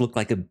you just look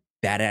like a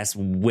badass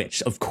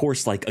witch. Of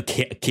course, like a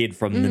kid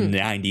from the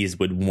 90s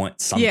would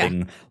want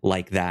something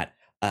like that.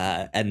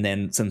 And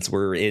then, since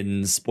we're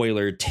in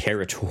spoiler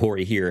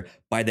territory here,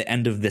 by the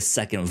end of this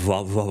second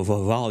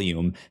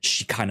volume,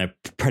 she kind of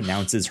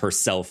pronounces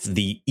herself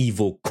the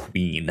evil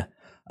queen.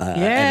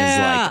 And is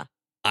like,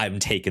 I'm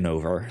taking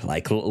over.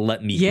 Like,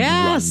 let me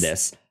run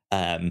this.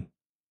 And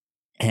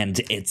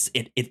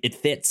it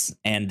fits.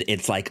 And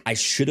it's like, I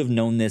should have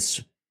known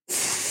this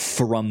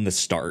from the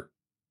start,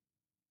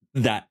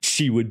 that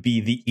she would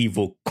be the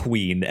evil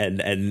queen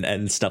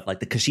and stuff like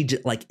that, because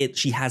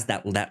she has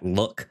that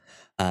look.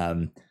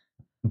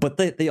 But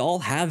they all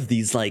have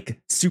these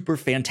like super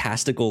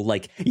fantastical,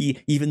 like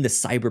even the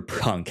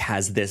cyberpunk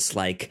has this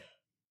like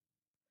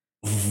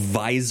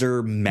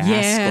visor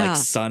mask, like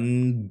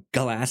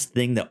sunglass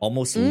thing that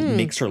almost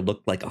makes her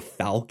look like a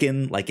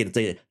falcon. Like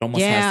it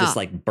almost has this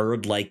like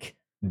bird like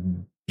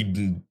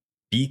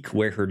beak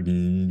where her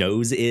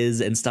nose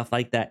is and stuff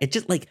like that. It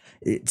just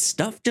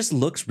stuff just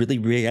looks really,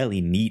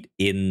 really neat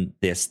in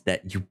this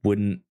that you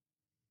wouldn't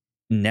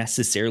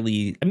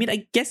necessarily, I mean,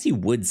 I guess you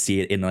would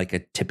see it in like a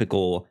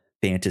typical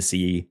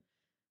fantasy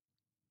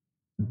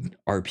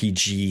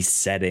RPG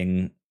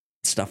setting,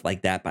 stuff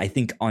like that. But I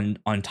think on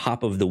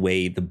top of the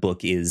way the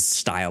book is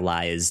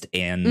stylized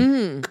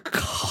and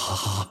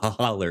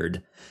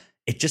colored,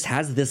 it just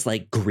has this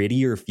like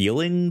grittier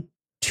feeling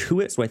to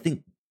it. So I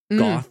think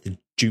goth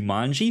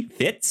Jumanji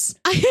fits.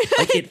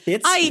 Like it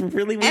fits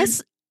really weird.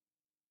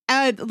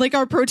 Like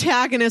our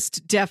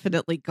protagonist,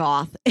 definitely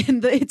goth,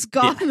 and it's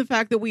goth in the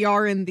fact that we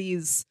are in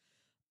these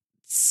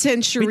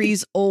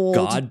centuries old.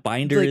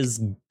 Godbinder is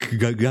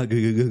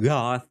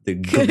goth. The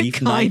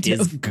Grief Knight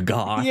is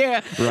goth.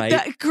 Yeah, right.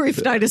 That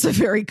Grief Knight is a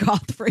very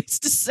goth phrase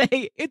to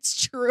say.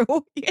 It's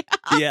true.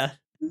 Yeah.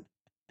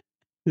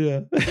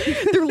 Yeah.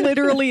 They're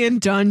literally in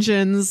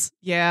dungeons.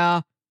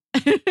 Yeah.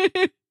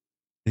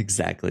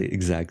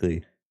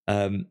 Exactly.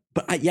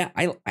 But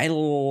I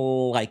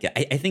like it.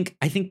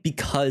 I think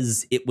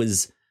because it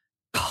was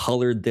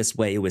colored this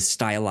way, it was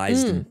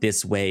stylized in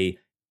this way,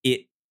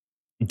 it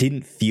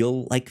didn't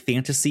feel like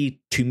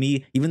fantasy to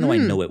me, even though I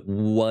know it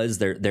was.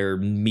 They're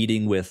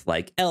meeting with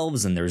like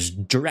elves, and there's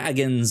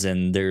dragons,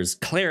 and there's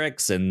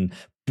clerics and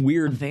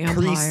weird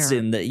priests,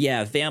 and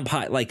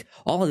vampire, like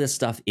all of this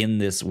stuff in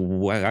this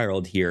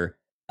world here.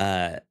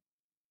 But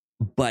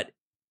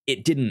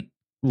it didn't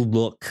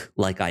look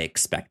like I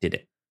expected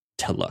it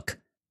to look.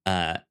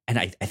 And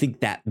I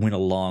think that went a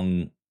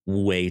long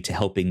way to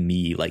helping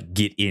me like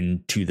get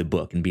into the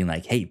book and being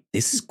like, hey,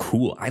 this is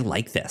cool. I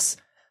like this.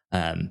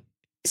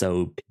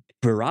 So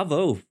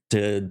bravo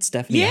to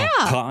Stephanie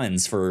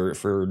Collins for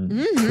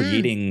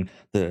creating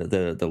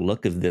the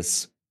look of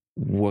this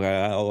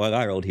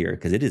world here,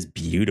 because it is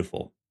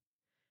beautiful.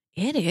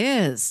 It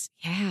is.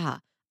 Yeah.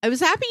 I was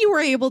happy you were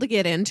able to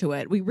get into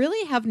it. We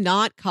really have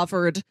not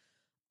covered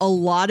a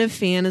lot of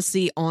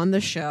fantasy on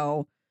the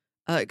show.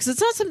 Because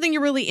it's not something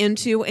you're really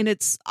into, and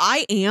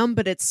I am,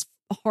 but it's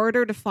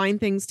harder to find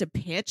things to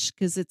pitch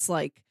because it's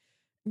like,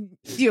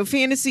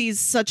 fantasy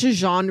is such a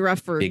genre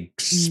for big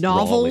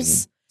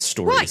novels.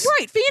 Stories.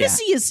 Right.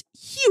 Fantasy is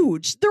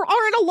huge. There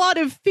aren't a lot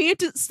of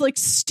like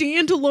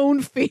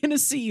standalone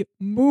fantasy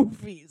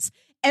movies.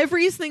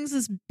 Everything's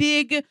this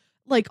big,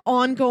 like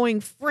ongoing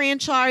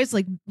franchise,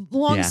 like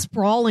long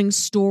sprawling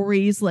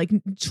stories, like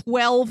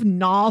 12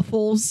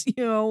 novels,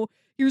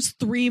 Here's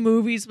 3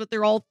 movies, but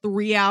they're all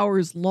 3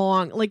 hours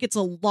long. Like, it's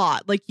a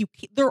lot. Like,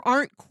 there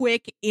aren't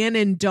quick in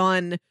and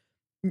done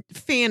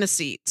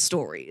fantasy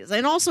stories.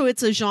 And also,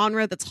 it's a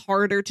genre that's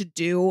harder to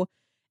do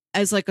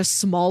as like a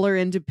smaller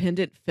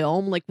independent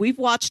film. Like, we've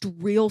watched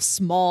real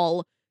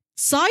small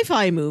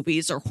sci-fi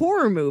movies or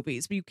horror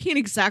movies, but you can't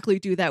exactly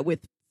do that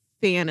with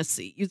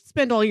fantasy. You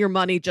spend all your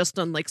money just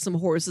on like some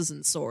horses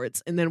and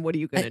swords, and then what are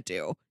you going to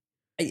do?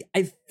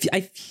 I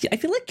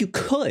feel like you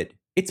could.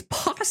 It's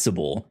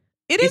possible.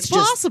 It's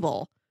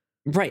possible.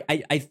 Right.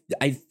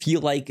 I feel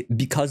like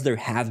because there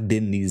have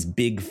been these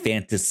big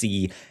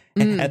fantasy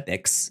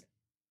epics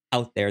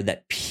out there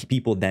that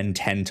people then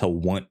tend to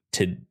want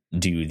to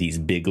do these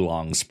big,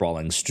 long,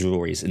 sprawling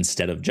stories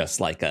instead of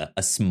just like a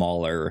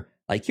smaller,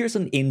 like, here's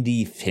an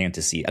indie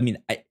fantasy. I mean,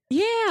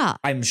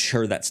 I'm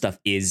sure that stuff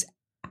is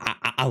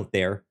out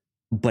there.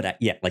 But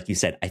like you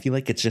said, I feel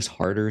like it's just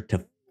harder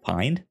to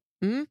find.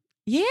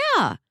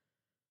 Yeah.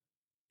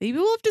 Maybe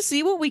we'll have to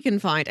see what we can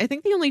find. I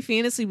think the only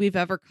fantasy we've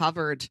ever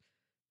covered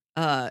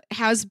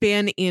has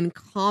been in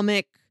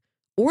comic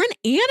or in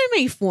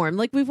anime form.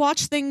 Like, we've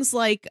watched things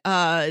like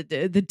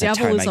The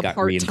Devil is a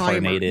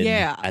Part-Timer.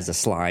 As a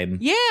slime.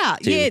 Yeah,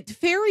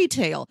 Fairy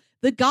Tale.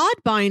 The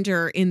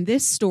Godbinder in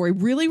this story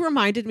really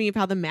reminded me of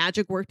how the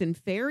magic worked in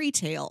Fairy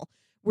Tale,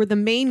 where the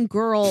main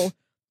girl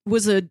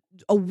was a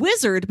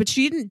wizard, but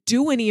she didn't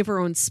do any of her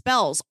own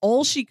spells.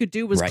 All she could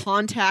do was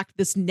contact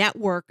this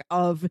network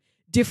of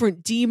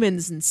different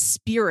demons and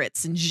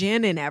spirits and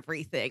jinn and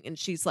everything. And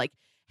she's like,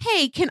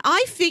 hey, can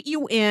I fit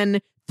you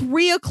in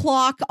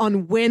 3:00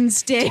 on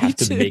Wednesday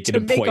to make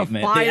a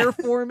fire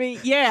for me?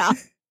 Yeah.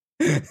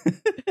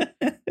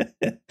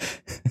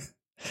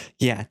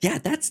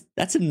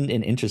 That's an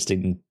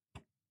interesting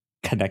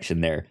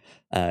connection there.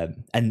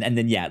 And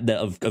then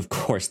of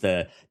course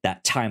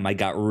that time I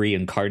got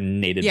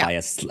reincarnated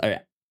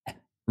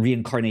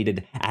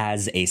reincarnated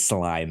as a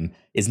slime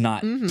is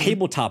not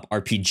tabletop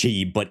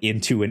RPG, but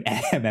into an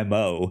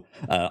MMO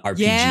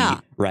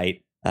RPG,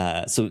 right?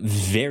 So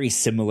very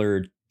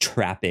similar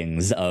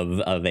trappings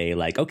of a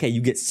like, okay,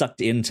 you get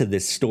sucked into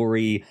this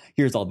story.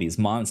 Here's all these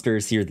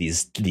monsters. Here are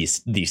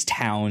these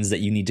towns that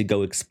you need to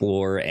go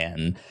explore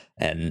and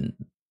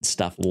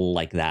stuff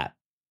like that.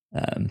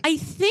 I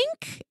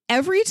think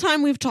every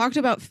time we've talked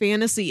about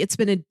fantasy, it's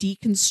been a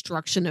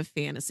deconstruction of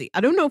fantasy.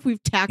 I don't know if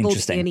we've tackled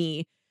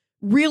any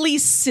really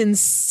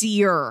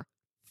sincere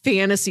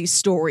fantasy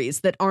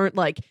stories that aren't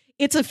like,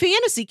 it's a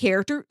fantasy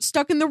character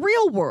stuck in the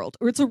real world,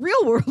 or it's a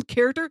real world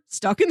character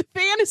stuck in the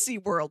fantasy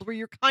world, where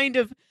you're kind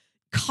of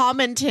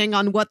commenting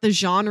on what the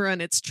genre and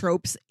its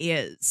tropes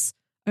is.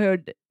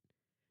 The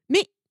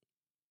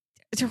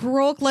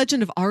Heroic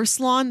Legend of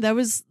Arslan, that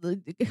was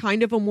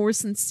kind of a more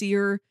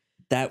sincere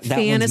that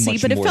fantasy, one's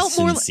much but it more felt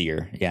more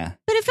sincere. Yeah.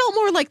 But it felt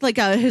more like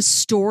a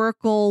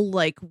historical,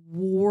 like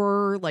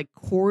war, like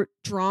court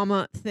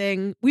drama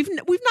thing. We've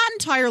not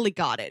entirely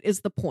got it.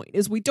 Is the point?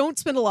 Is we don't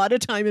spend a lot of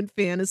time in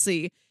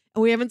fantasy,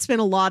 and we haven't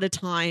spent a lot of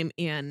time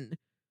in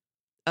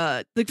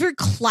like very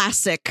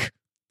classic,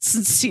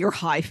 sincere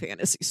high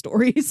fantasy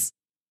stories.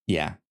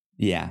 Yeah.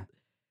 Yeah.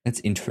 That's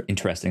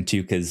interesting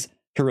too, because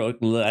Heroic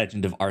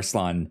Legend of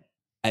Arslan,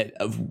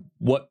 of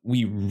what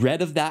we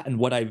read of that and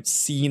what I've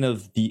seen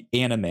of the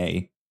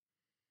anime,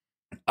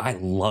 I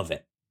love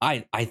it.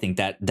 I think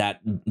that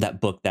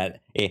book,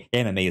 that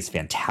anime, is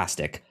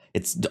fantastic.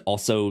 It's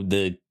also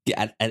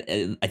I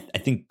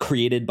think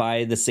created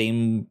by the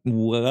same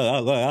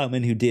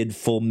woman who did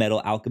Full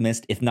Metal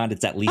Alchemist. If not,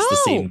 it's at least the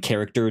same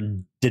character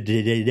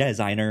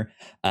designer.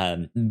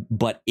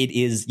 But it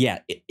is,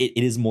 it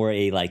is more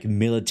a like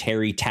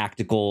military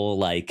tactical,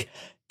 like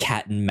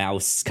cat and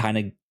mouse kind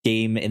of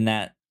game in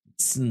that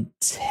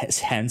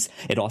sense.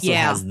 It also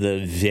has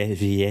the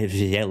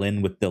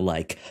villain with the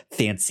like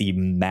fancy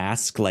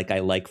mask, like I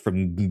like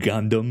from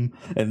Gundam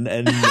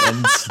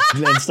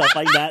and stuff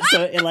like that.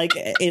 So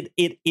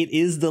it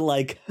is the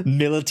like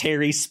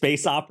military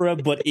space opera,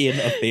 but in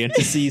a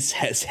fantasy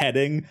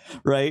setting,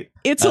 right?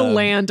 It's a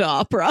land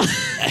opera.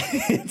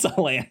 It's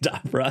a land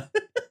opera.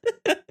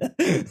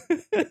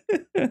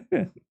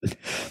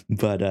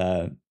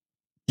 But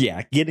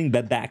yeah, getting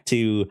back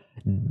to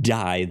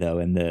Dai though,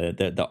 and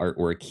the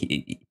artwork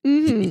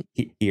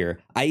here,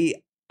 I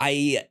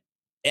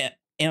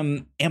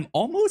am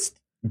almost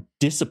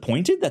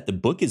disappointed that the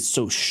book is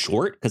so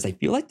short, because I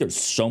feel like there's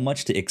so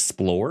much to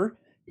explore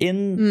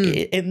in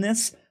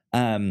this,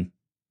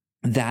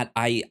 that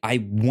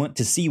I want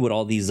to see what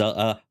all these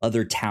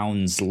other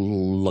towns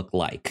look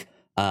like.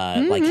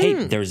 Like,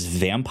 hey, there's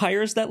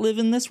vampires that live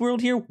in this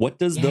world here. What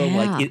does the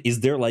like?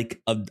 Is there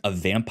like a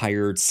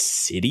vampire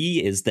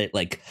city? Is that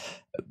like,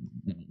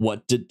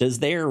 what does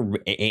their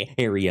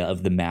area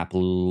of the map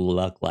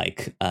look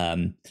like?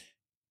 And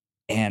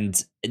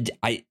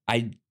I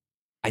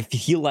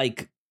feel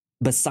like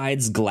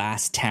besides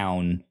Glass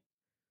Town,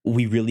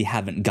 we really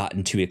haven't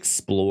gotten to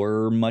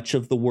explore much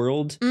of the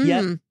world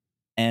yet.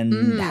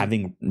 And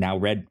having now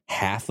read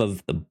half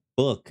of the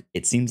book,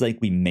 it seems like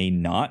we may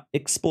not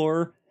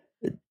explore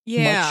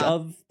much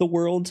of the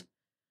world.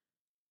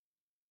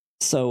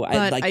 So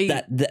I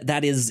like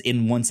that is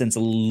in one sense a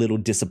little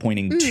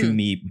disappointing to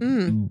me,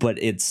 but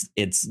it's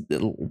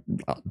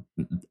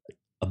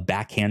a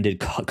backhanded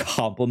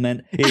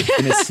compliment in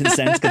a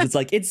sense, because it's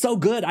like, it's so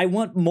good, I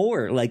want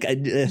more. Like,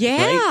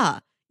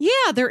 right?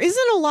 Yeah, there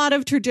isn't a lot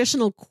of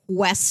traditional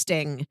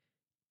questing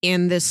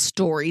in this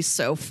story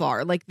so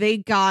far. Like, they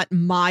got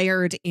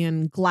mired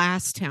in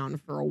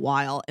Glasstown for a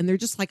while, and they're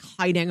just like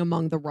hiding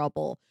among the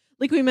rubble.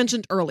 Like we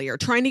mentioned earlier,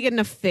 trying to get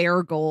enough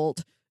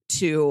Fairgold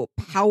to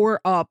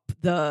power up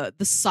the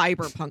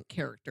cyberpunk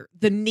character.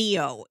 The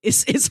Neo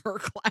is her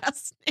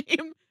class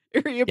name.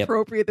 Very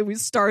appropriate that we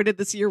started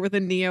this year with a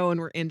Neo and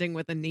we're ending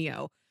with a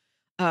Neo.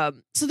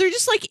 So they're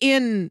just like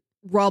in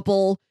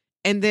rubble,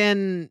 and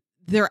then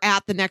they're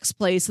at the next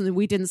place, and then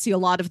we didn't see a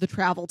lot of the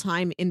travel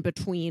time in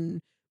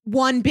between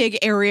one big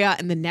area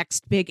and the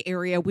next big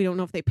area. We don't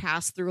know if they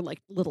pass through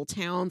like little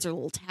towns or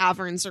little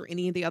taverns or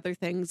any of the other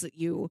things that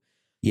you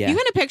kind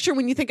of picture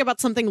when you think about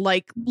something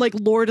like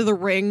Lord of the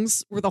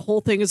Rings, where the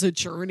whole thing is a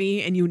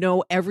journey and you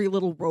know every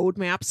little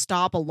roadmap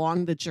stop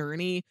along the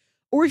journey.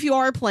 Or if you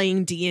are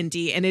playing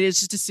D&D and it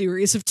is just a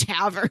series of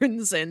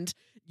taverns and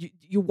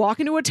you walk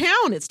into a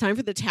town, it's time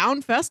for the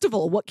town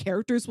festival. What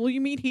characters will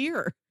you meet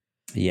here?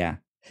 Yeah.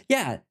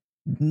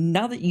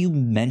 Now that you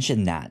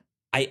mention that,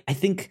 I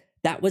think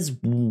that was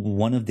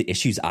one of the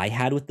issues I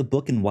had with the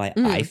book, and why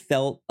I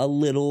felt a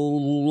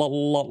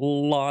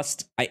little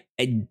lost. I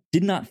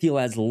did not feel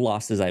as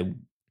lost as I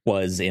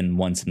was in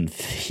Once and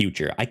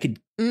Future. I could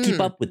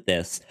keep up with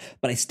this,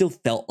 but I still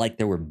felt like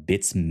there were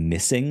bits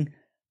missing,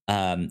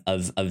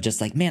 of just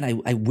like,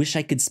 man, I wish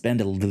I could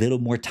spend a little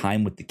more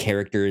time with the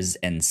characters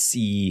and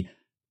see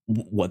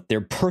what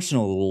their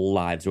personal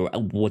lives were.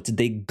 What did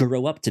they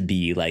grow up to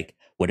be like?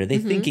 What are they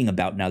thinking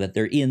about now that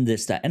they're in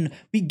this? And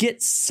we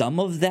get some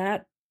of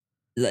that.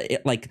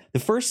 Like the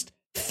first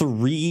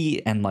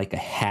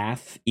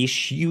 3.5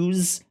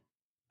 issues,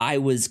 I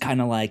was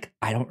kind of like,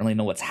 I don't really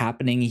know what's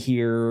happening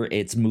here.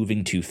 It's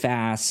moving too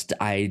fast.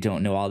 I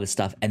don't know all this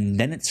stuff. And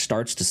then it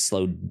starts to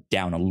slow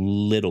down a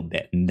little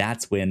bit. And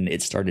that's when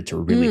it started to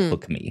really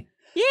hook me.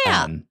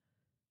 Yeah.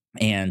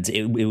 And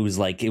it was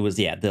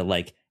the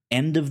like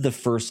end of the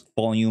first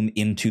volume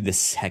into the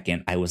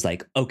second, I was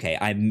like, okay,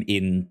 I'm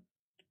in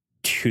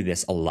to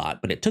this a lot,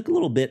 but it took a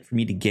little bit for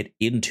me to get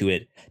into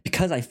it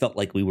because I felt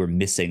like we were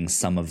missing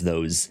some of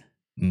those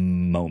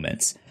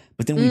moments.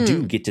 But then we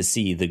do get to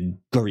see the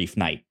Grief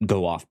Knight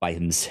go off by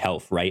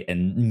himself, right?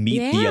 And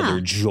meet the other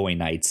Joy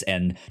Knights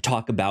and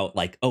talk about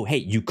like, oh, hey,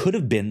 you could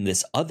have been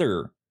this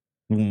other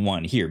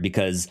one here,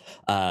 because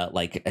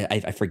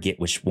I forget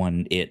which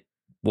one it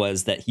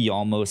was that he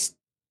almost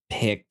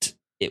picked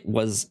it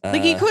was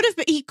like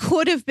he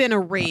could have been a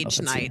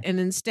rage knight, and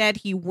instead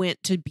he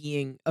went to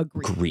being a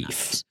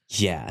grief.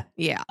 Yeah.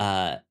 Yeah.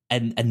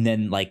 And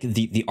then like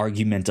the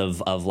argument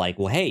of like,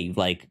 well, hey,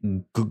 like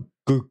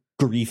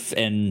grief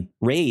and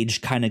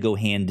rage kind of go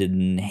hand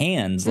in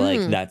hands.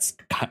 Like that's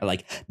kind of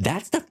like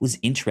that stuff was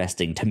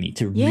interesting to me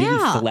to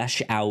really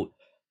flesh out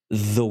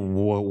the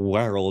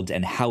world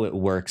and how it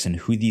works and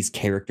who these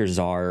characters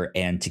are,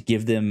 and to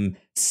give them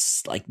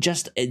like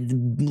just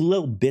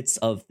little bits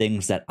of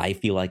things that I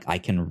feel like I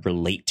can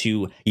relate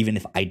to, even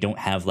if I don't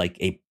have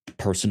like a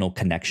personal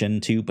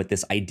connection to. But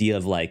this idea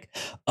of like,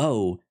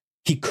 oh,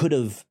 he could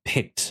have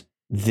picked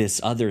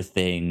this other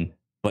thing,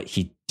 but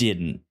he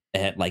didn't.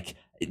 Like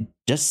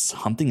just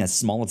something as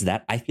small as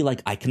that, I feel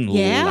like I can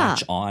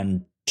latch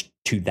on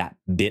to that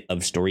bit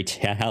of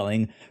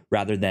storytelling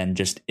rather than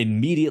just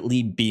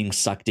immediately being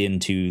sucked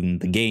into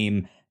the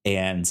game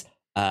and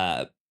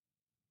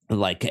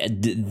like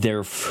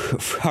their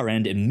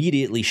friend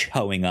immediately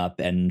showing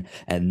up and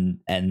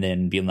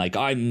then being like,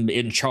 I'm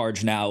in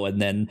charge now,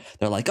 and then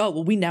they're like, oh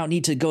well, we now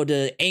need to go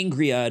to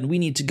Angria and we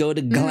need to go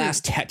to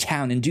Glass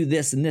Town and do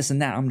this and this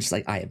and that. I'm just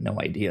like, I have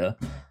no idea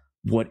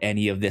what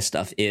any of this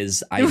stuff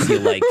is. I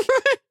feel like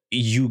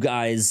you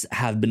guys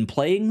have been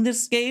playing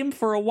this game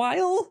for a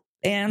while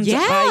and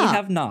I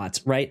have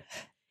not, right?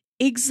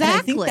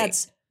 Exactly. And I think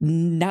that's,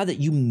 now that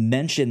you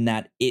mention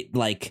that, it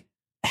like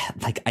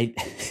I,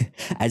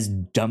 as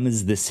dumb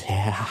as this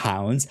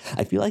sounds,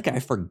 I feel like I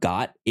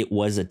forgot it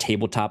was a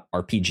tabletop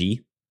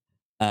RPG.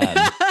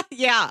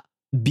 Yeah.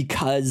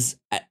 Because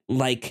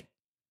like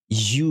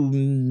you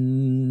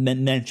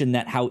mentioned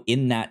that how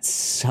in that,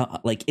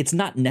 like, it's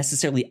not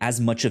necessarily as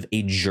much of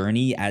a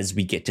journey as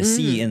we get to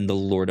see in the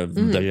Lord of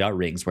the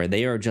Rings, where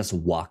they are just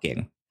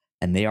walking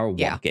and they are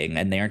walking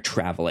and they are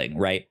traveling,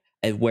 right?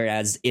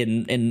 Whereas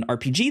in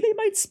RPG, they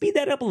might speed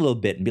that up a little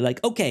bit and be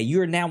like, okay,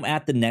 you're now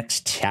at the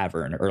next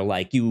tavern, or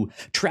like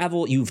you've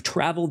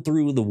traveled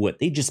through the wood.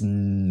 They just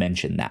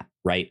mention that,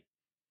 right?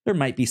 There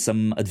might be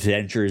some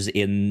adventures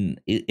in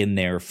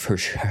there for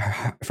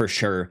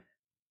sure.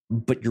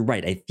 But you're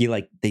right. I feel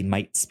like they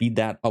might speed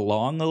that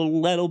along a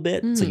little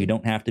bit. So you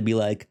don't have to be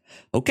like,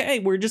 okay,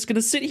 we're just going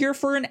to sit here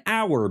for an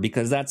hour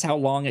because that's how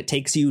long it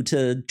takes you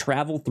to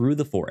travel through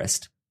the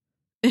forest.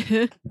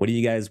 What do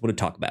you guys want to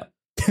talk about?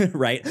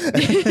 Right?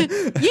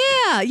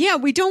 Yeah.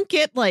 We don't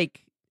get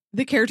like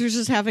the characters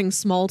just having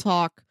small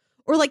talk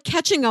or like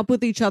catching up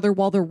with each other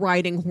while they're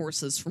riding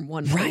horses from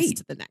one place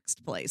to the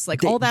next place.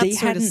 Like all that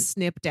sort of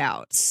snipped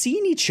out.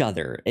 Seen each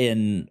other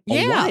in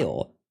a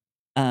while.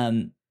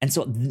 And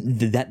so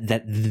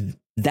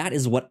that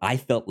is what I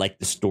felt like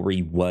the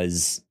story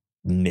was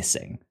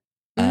missing.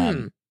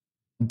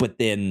 But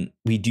then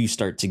we do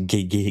start to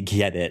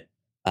get it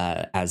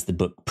as the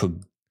book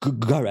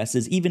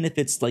progresses, even if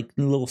it's like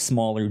a little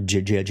smaller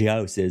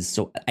doses.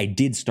 So I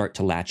did start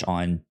to latch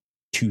on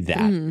to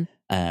that.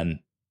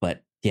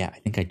 But yeah, I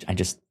think I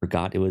just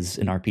forgot it was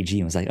an RPG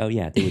and was like, oh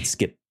yeah, they would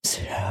skip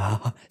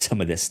some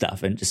of this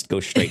stuff and just go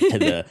straight to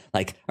the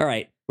like, all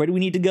right, where do we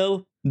need to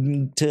go?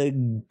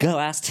 To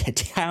Glass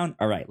Town.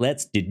 All right,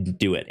 let's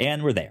do it.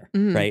 And we're there,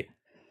 right?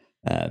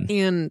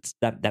 And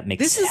that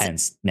makes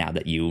sense now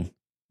that you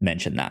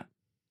mentioned that.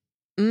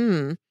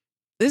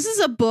 This is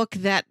a book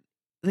that,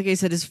 like I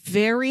said, is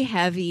very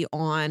heavy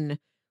on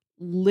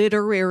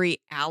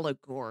literary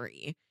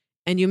allegory.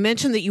 And you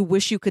mentioned that you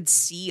wish you could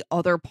see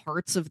other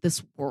parts of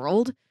this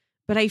world.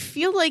 But I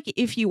feel like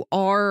if you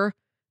are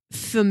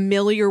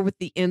familiar with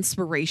the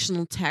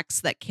inspirational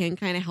texts that can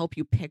kind of help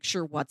you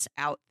picture what's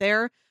out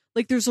there,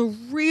 like there's a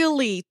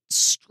really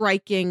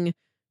striking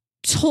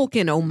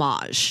Tolkien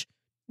homage.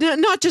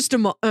 Not just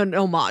an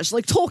homage,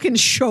 like Tolkien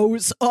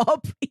shows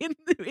up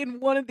in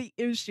one of the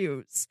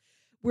issues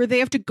where they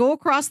have to go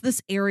across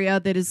this area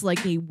that is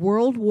like a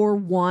World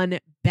War I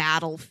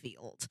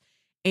battlefield.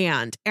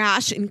 And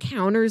Ash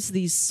encounters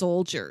these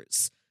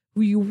soldiers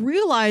who you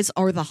realize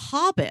are the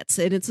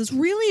hobbits. And it's this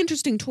really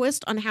interesting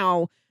twist on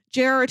how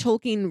J.R.R.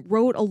 Tolkien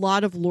wrote a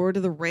lot of Lord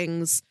of the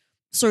Rings,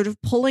 sort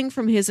of pulling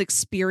from his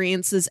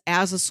experiences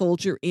as a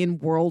soldier in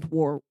World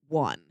War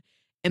I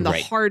and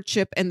the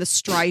hardship and the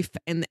strife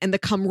and the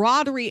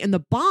camaraderie and the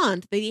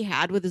bond that he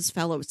had with his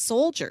fellow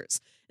soldiers.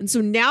 And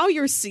so now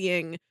you're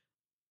seeing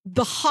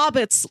the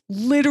hobbits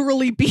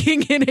literally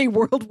being in a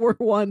World War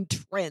I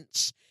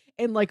trench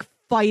and like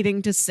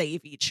fighting to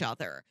save each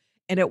other.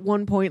 And at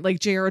one point, like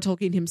J.R.R.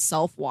 Tolkien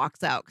himself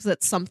walks out because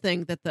that's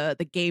something that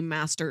the game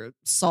master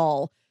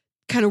Saul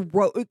kind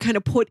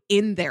of put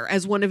in there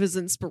as one of his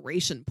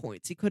inspiration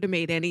points. He could have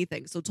made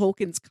anything. So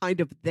Tolkien's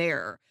kind of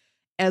there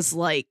as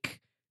like,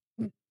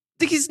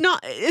 he's not,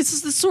 it's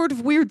just this sort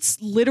of weird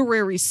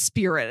literary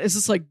spirit. It's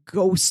this like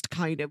ghost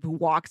kind of who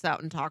walks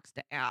out and talks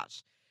to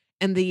Ash.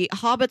 And the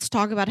hobbits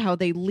talk about how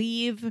they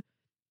leave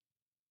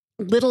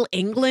Little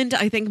England,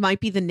 I think might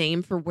be the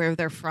name for where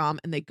they're from,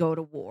 and they go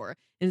to war.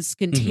 And it's a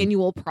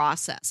continual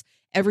process.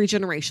 Every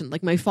generation,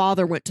 like my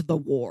father went to the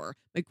war.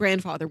 My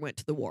grandfather went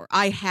to the war.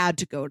 I had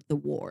to go to the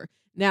war.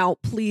 Now,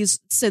 please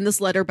send this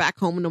letter back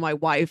home to my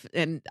wife,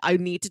 and I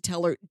need to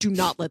tell her, do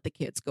not let the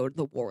kids go to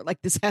the war.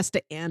 Like, this has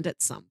to end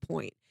at some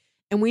point.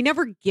 And we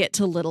never get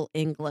to Little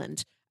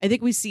England. I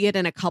think we see it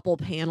in a couple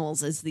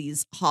panels as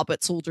these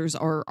Hobbit soldiers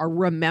are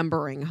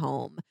remembering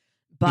home.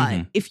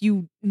 But if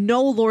you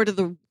know Lord of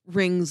the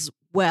Rings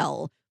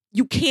well,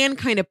 you can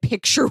kind of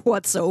picture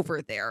what's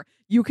over there.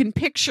 You can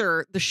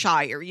picture the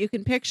Shire. You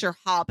can picture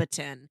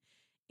Hobbiton.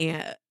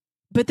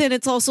 But then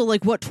it's also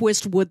like, what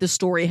twist would the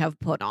story have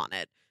put on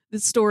it? The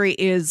story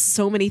is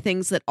so many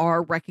things that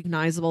are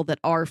recognizable, that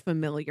are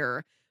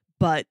familiar,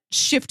 but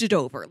shifted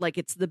over. Like,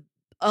 it's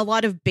a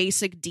lot of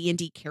basic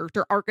D&D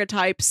character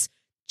archetypes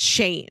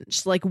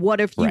changed. Like,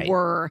 what if you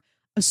were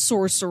a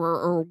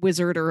sorcerer or a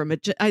wizard or a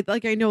magician?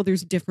 I know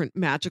there's different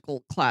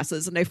magical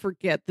classes, and I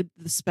forget the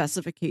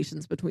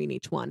specifications between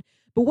each one.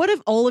 But what if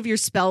all of your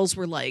spells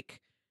were like,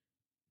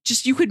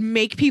 just you could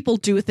make people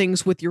do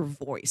things with your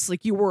voice,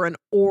 like you were an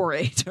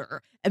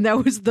orator, and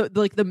that was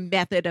the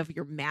method of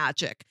your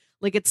magic.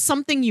 Like, it's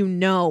something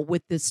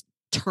with this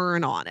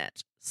turn on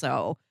it.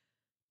 So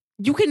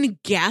you can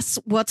guess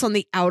what's on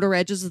the outer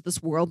edges of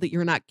this world that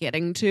you're not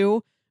getting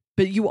to,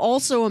 but you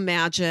also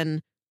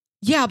imagine,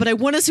 yeah, but I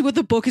want to see what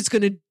the book is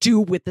going to do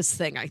with this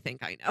thing. I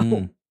think I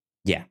know.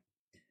 Yeah.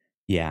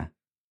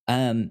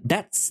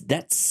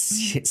 That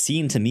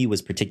scene to me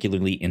was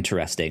particularly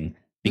interesting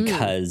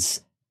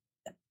because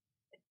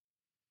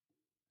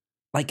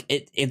like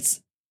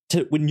it's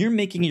when you're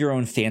making your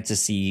own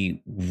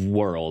fantasy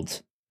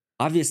world,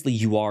 obviously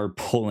you are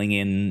pulling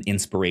in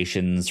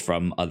inspirations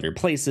from other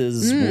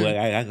places,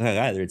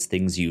 whether it's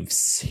things you've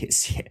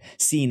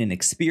seen and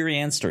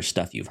experienced or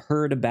stuff you've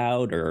heard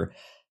about, or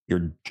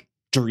you're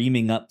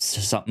dreaming up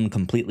something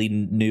completely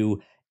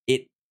new.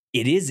 It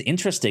is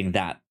interesting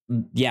that,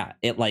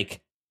 it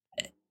like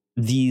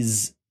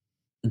this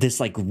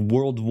like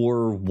World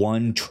War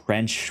I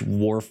trench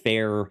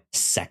warfare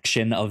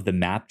section of the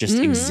map just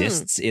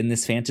exists in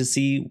this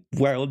fantasy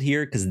world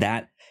here, because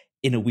that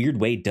in a weird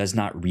way does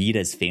not read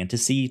as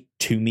fantasy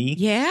to me.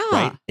 Yeah.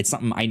 Right. It's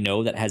something I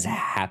know that has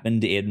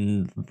happened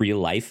in real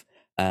life.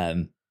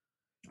 And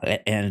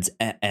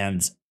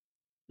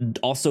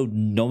also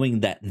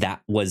knowing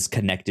that was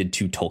connected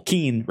to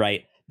Tolkien,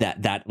 right?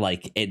 That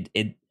like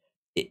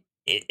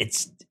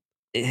it's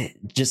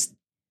just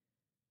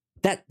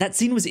that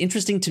scene was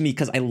interesting to me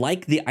because I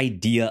like the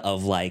idea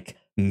of like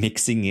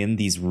mixing in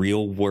these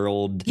real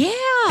world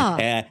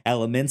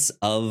elements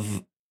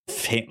of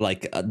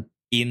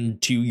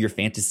into your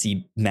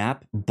fantasy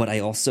map, but I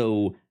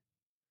also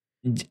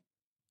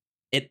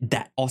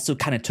that also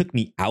kind of took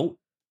me out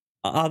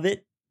of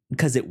it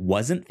because it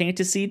wasn't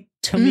fantasy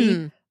to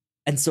me.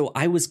 And so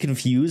I was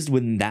confused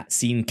when that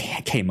scene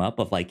came up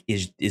of like,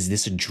 is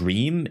this a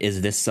dream?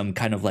 Is this some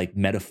kind of like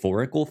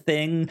metaphorical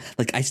thing?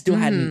 Like, I still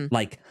hadn't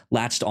like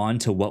latched on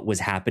to what was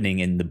happening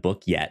in the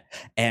book yet.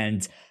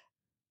 And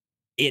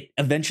it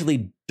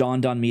eventually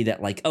dawned on me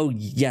that like, oh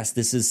yes,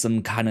 this is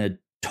some kind of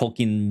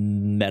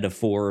Tolkien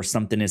metaphor, or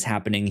something is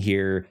happening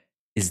here.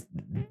 Is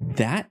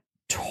that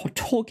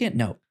Tolkien?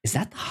 No. Is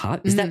that the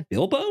Hobbit? Is that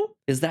Bilbo?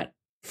 Is that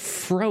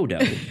Frodo?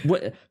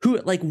 What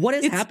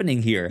is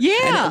happening here?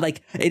 Yeah. And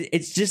like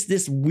it's just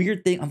this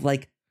weird thing of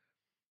like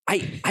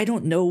I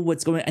don't know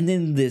what's going on. And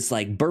then this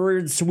like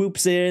bird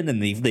swoops in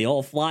and they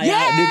all fly out,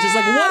 and it's just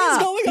like, what is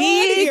going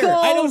on here?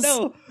 I don't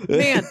know.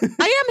 Man,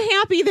 I am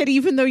happy that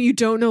even though you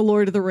don't know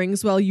Lord of the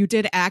Rings well, you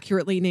did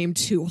accurately name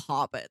 2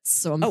 hobbits.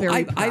 So I'm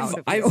very proud of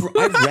you. I've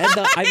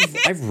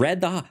read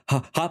the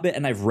Hobbit,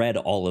 and I've read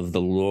all of the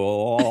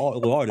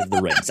Lord of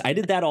the Rings. I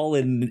did that all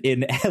in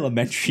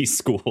elementary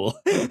school.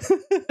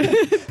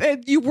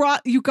 And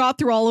you got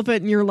through all of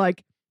it, and you're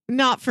like,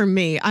 not for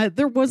me.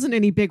 There wasn't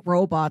any big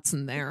robots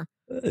in there.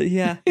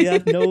 Yeah,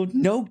 no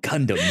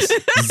Gundams.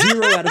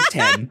 0 out of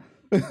 10.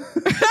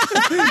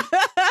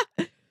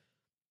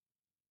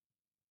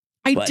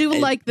 I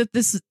like that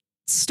this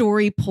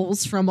story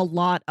pulls from a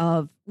lot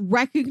of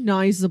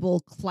recognizable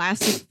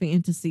classic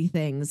fantasy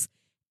things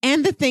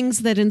and the things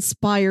that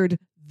inspired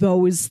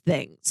those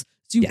things.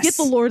 So you get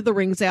the Lord of the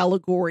Rings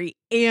allegory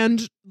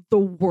and the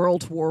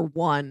World War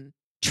I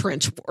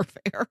trench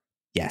warfare.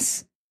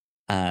 Yes.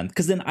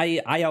 Because then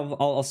I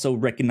also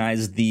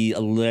recognize the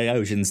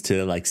allusions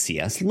to like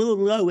C.S.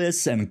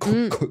 Lewis and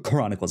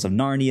Chronicles of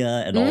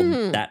Narnia and all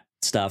that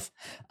stuff,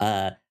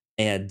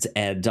 and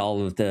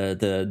all of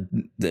the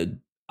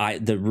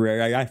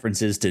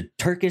references to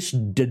Turkish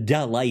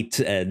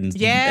delight and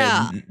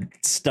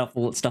stuff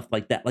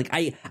like that. Like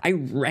I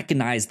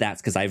recognize that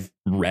because I've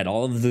read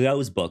all of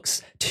those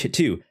books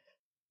too.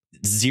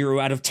 0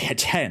 out of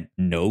 10,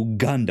 no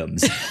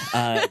Gundams,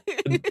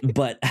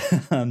 but.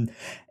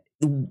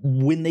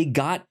 When it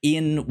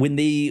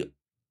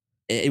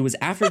was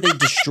after they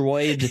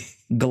destroyed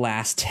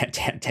Glass,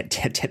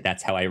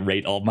 that's how I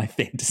rate all my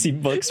fantasy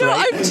books,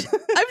 right?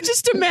 I'm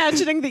just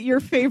imagining that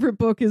your favorite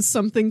book is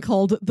something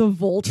called The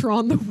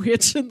Voltron, the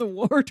Witch, and the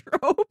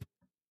Wardrobe.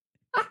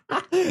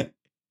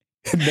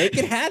 Make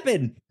it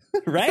happen,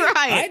 right?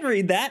 I'd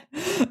read that.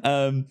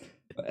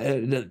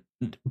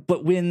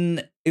 But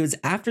when it was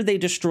after they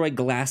destroyed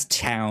Glass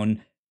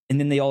Town, and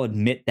then they all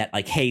admit that,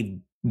 like, hey,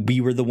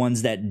 we were the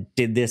ones that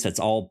did this. It's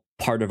all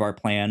part of our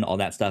plan, all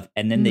that stuff.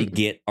 And then they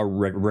get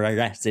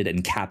arrested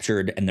and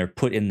captured, and they're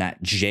put in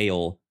that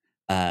jail.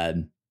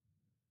 That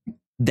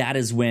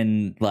is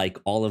when, like,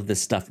 all of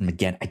this stuff. And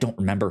again, I don't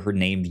remember her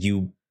name.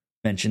 You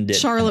mentioned it.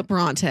 Charlotte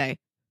Bronte.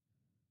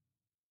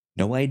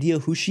 No idea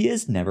who she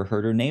is. Never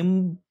heard her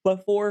name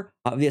before.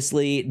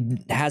 Obviously,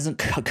 hasn't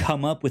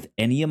come up with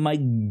any of my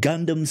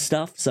Gundam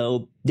stuff.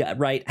 So yeah,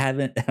 right.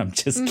 Haven't. I'm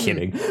just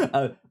kidding.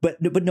 But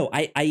no,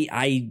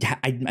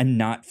 I'm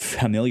not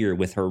familiar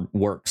with her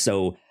work.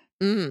 So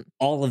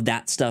all of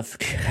that stuff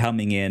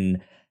coming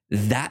in,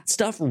 that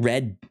stuff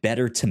read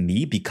better to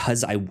me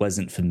because I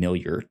wasn't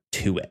familiar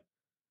to it.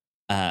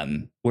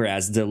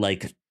 Whereas the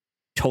like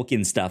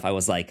Tolkien stuff, I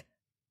was like,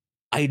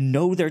 I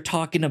know they're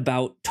talking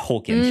about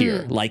Tolkien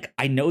here. Like,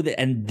 I know that,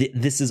 and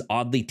this is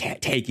oddly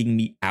taking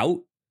me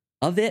out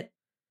of it.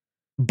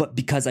 But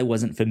because I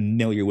wasn't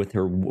familiar with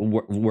her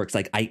works,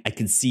 like, I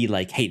can see,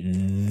 like, hey,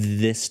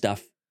 this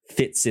stuff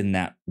fits in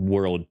that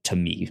world to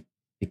me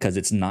because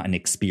it's not an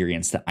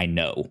experience that I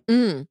know.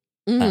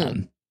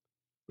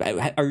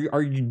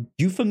 Are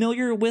you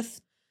familiar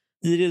with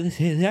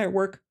that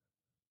work?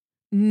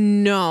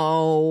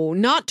 No,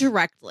 not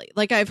directly.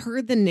 Like, I've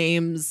heard the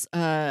names.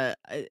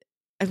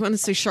 I want to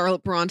say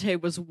Charlotte Bronte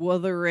was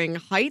Wuthering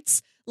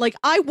Heights. Like,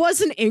 I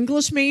was an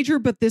English major,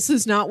 but this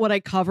is not what I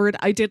covered.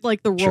 I did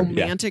like the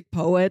romantic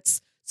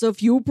poets. So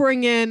if you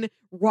bring in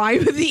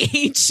Rime of the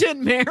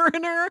Ancient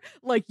Mariner,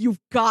 like, you've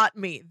got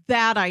me.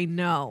 That I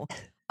know.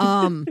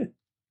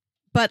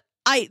 But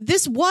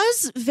this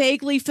was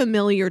vaguely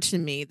familiar to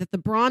me that the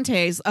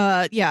Brontes,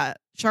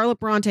 Charlotte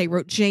Bronte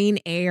wrote Jane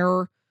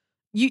Eyre.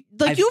 You've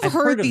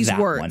heard these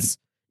words.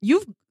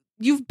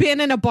 You've been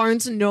in a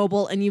Barnes and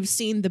Noble and you've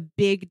seen the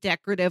big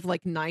decorative,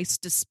 like, nice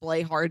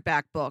display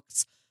hardback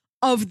books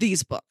of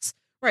these books.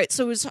 Right.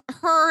 So it was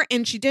her,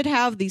 and she did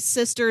have these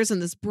sisters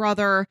and this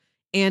brother,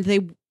 and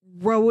they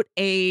wrote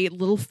a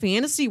little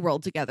fantasy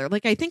world together.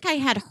 Like, I think I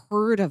had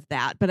heard of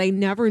that, but I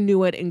never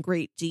knew it in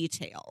great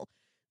detail.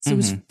 So it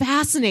was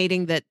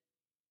fascinating that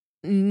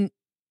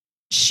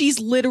she's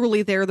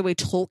literally there the way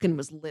Tolkien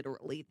was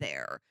literally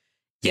there.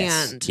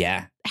 Yes.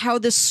 And how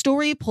this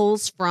story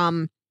pulls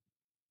from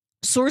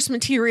source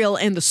material,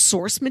 and the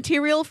source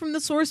material from the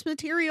source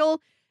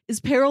material is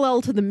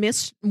parallel to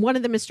one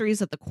of the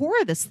mysteries at the core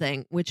of this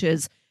thing, which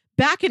is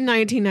back in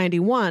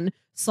 1991,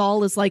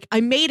 Saul is like, I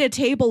made a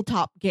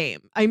tabletop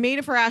game. I made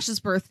it for Ash's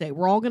birthday.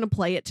 We're all going to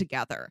play it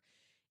together.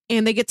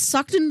 And they get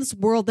sucked into this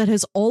world that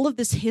has all of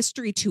this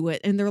history to it.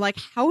 And they're like,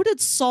 how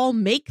did Saul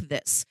make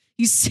this?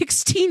 He's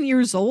 16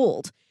 years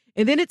old.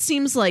 And then it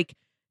seems like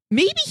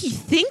maybe he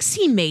thinks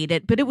he made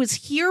it, but it was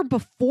here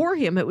before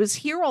him. It was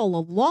here all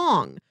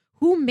along.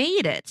 Who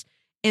made it?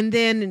 And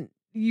then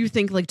you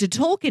think, like, did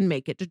Tolkien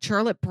make it? Did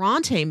Charlotte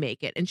Bronte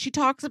make it? And she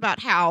talks about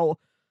how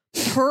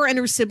her and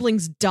her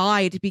siblings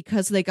died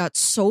because they got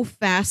so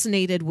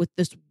fascinated with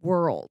this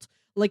world.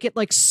 Like, it,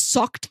 like,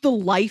 sucked the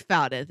life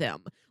out of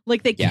them.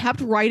 Like, they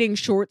kept writing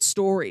short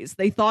stories.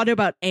 They thought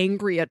about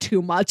Angria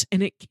too much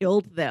and it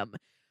killed them.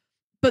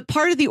 But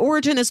part of the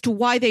origin as to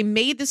why they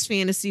made this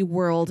fantasy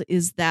world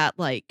is that,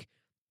 like,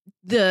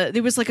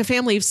 there was like a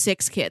family of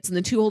 6 kids, and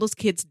the 2 oldest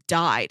kids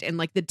died, and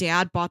like the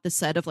dad bought the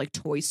set of like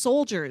toy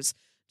soldiers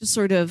to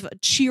sort of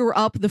cheer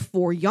up the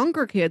 4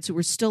 younger kids who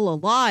were still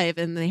alive.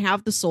 And they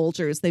have the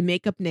soldiers, they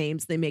make up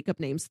names of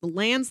the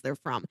lands they're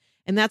from,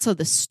 and that's how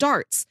this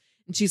starts.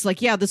 And she's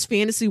like, yeah, this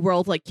fantasy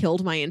world like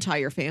killed my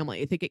entire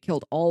family. I think it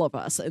killed all of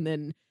us. And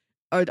then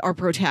our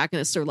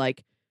protagonists are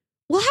like,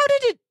 well, how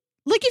did it,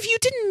 like, if you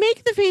didn't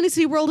make the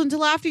fantasy world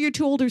until after your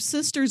 2 older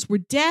sisters were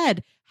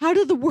dead, how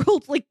did the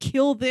world, like,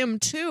 kill them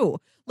too?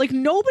 Like,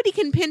 nobody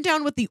can pin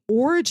down what the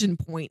origin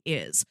point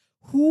is.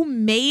 Who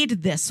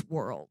made this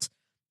world?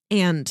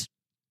 And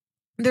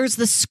there's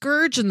the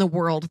scourge in the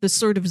world, this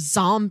sort of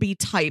zombie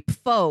type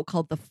foe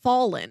called the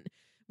Fallen,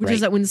 which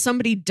is that when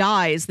somebody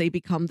dies, they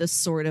become this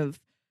sort of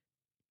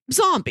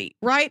zombie,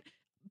 right?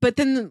 But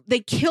then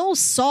they kill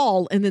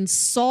Saul, and then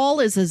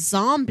Saul is a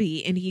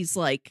zombie, and he's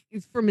like,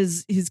 from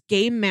his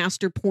game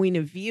master point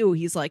of view,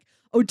 he's like,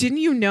 oh, didn't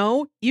you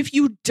know? If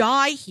you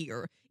die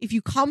here, if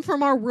you come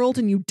from our world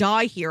and you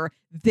die here,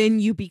 then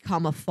you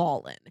become a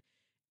fallen.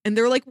 And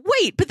they're like,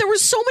 wait, but there were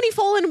so many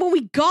fallen when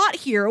we got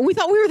here, and we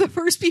thought we were the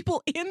first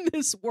people in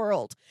this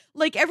world.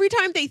 Like, every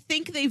time they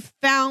think they've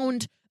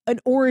found an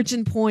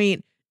origin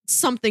point,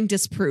 something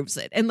disproves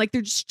it. And like,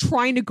 they're just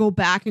trying to go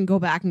back and go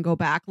back and go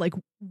back. Like,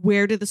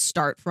 where did this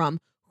start from?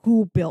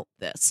 Who built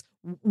this?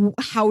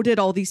 How did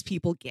all these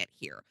people get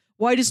here?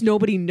 Why does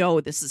nobody know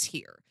this is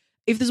here?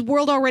 If this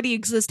world already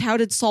exists, how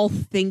did Saul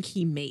think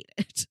he made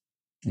it?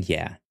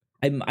 Yeah.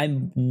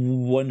 I'm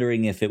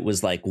wondering if it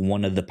was like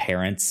one of the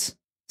parents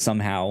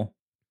somehow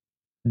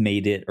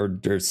made it or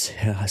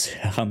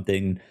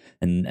something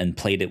and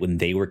played it when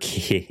they were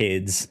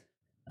kids.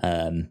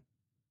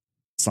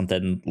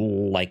 something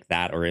like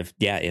that, or if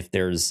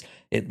there's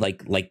it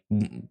like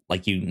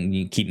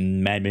you keep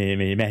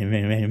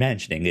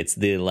mentioning, it's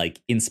the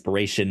like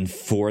inspiration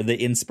for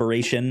the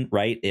inspiration,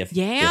 right? If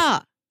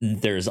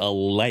there's a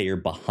layer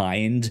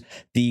behind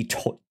the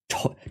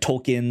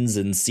Tolkien's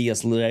and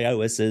C.S.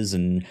 Lewis's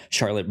and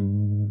Charlotte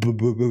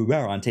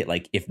Bronte,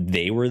 like if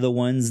they were the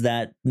ones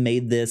that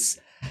made this,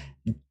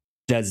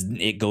 does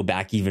it go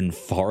back even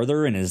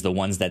farther and is the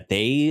ones that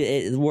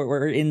they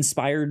were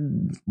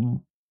inspired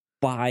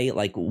by?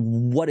 Like,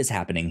 what is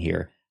happening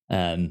here?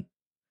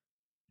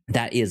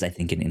 That is, I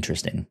think, an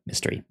interesting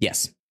mystery.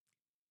 Yes.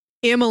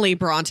 Emily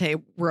Bronte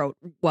wrote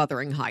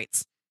Wuthering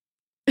Heights.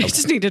 I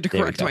just needed to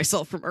correct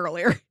myself from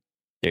earlier.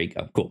 There you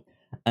go. Cool.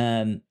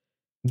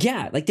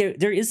 Yeah, like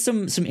there is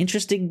some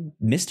interesting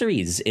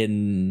mysteries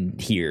in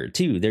here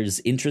too. There's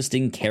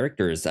interesting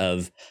characters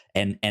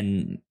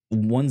and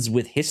ones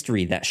with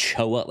history that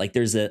show up. Like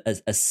there's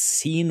a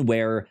scene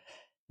where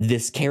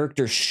this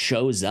character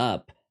shows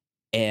up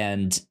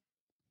and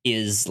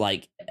is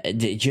like,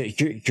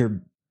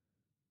 you're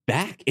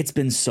back. It's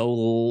been so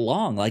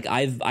long. Like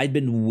I've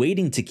been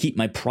waiting to keep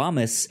my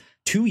promise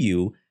to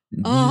you.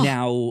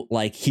 Now,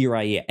 like here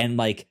I am. And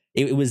like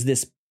it was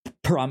this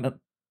promise.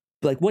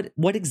 Like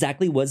what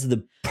exactly was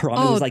the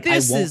promise? It was like, I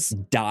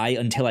won't die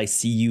until I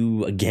see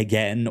you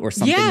again, or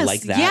something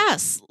like that.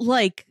 Yes,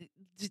 like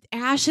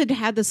Ash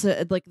had this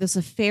this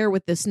affair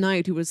with this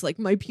knight who was like,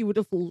 my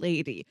beautiful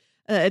lady,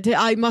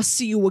 I must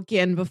see you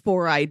again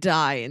before I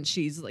die. And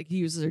she's like,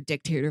 uses her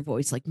dictator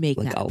voice, like, make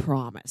that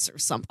promise or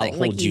something. I'll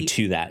hold you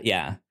to that.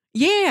 Yeah.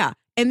 Yeah.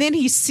 And then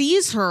he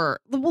sees her.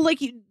 Well, like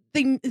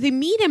they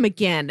meet him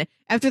again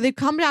after they've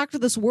come back to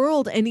this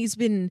world, and he's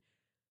been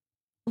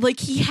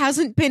like, he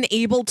hasn't been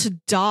able to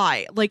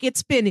die. Like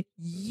it's been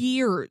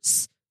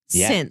years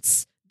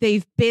since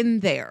they've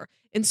been there.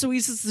 And so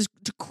he's this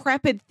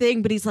decrepit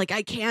thing, but he's like,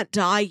 I can't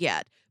die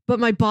yet. But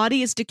my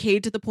body is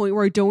decayed to the point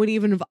where I don't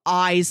even have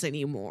eyes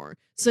anymore.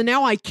 So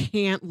now I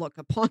can't look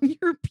upon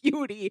your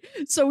beauty.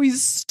 So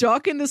he's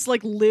stuck in this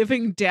like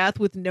living death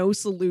with no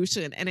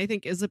solution. And I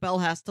think Isabel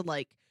has to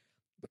like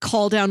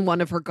call down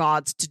one of her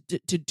gods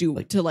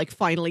to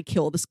finally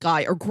kill this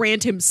guy, or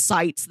grant him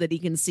sight so that he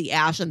can see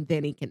Ash and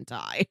then he can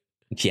die.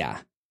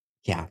 Yeah,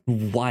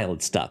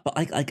 wild stuff. But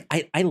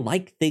I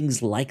like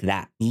things like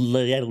that,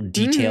 little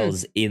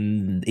details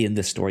in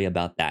the story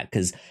about that,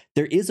 because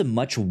there is a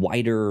much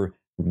wider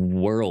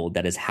world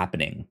that is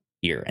happening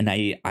here, and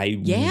I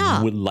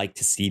would like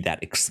to see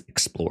that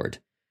explored.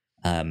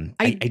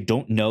 I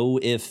don't know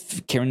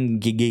if Karen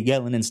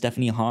Gillan and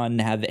Stephanie Hahn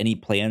have any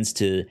plans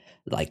to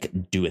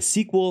like do a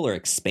sequel or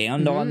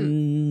expand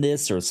on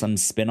this or some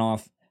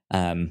spinoff.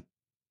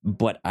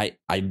 But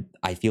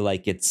I feel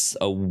like it's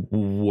a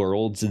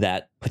world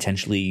that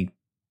potentially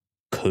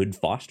could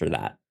foster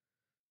that.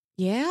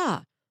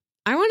 Yeah.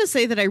 I want to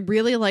say that I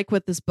really like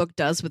what this book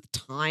does with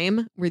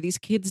time, where these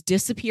kids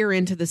disappear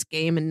into this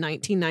game in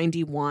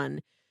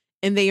 1991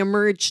 and they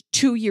emerge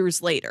 2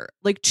 years later.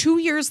 Like 2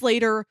 years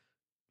later,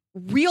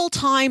 real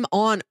time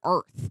on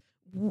Earth.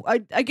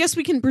 I guess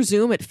we can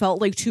presume it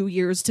felt like 2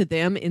 years to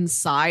them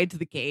inside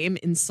the game,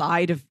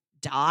 inside of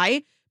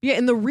Die. Yeah,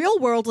 in the real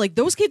world, like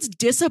those kids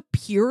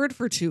disappeared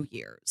for 2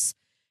 years.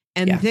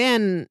 And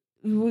then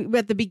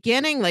at the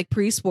beginning, like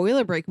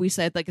pre-spoiler break, we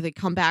said like they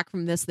come back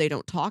from this, they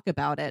don't talk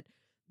about it.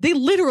 They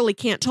literally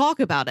can't talk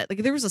about it.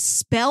 Like there was a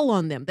spell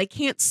on them. They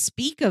can't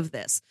speak of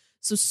this.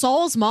 So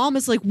Saul's mom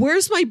is like,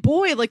 where's my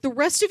boy? Like the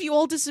rest of you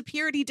all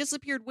disappeared. He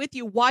disappeared with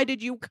you. Why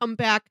did you come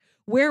back?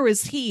 Where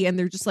is he? And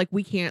they're just like,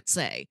 we can't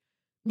say.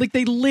 Like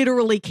they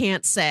literally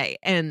can't say.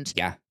 And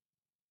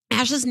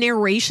Ash's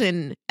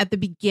narration at the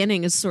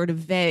beginning is sort of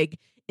vague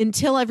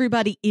until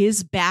everybody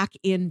is back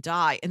in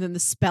Die, and then the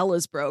spell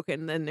is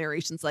broken. And the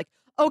narration's like,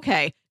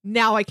 okay,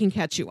 now I can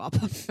catch you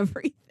up on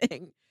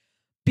everything.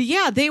 But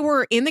yeah, they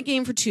were in the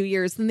game for 2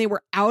 years, then they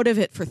were out of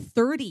it for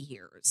 30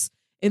 years.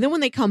 And then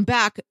when they come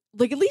back,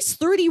 like at least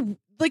 30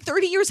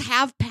 years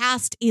have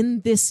passed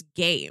in this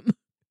game.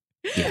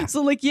 Yeah.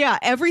 So like, yeah,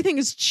 everything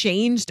has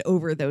changed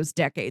over those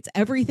decades.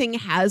 Everything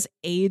has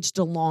aged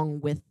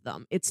along with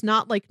them. It's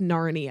not like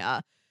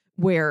Narnia,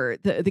 where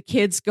the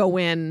kids go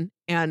in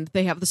and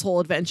they have this whole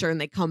adventure and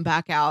they come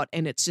back out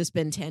and it's just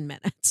been 10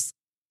 minutes.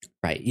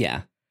 Right.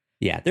 Yeah.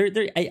 Yeah.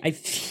 I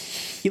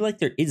feel like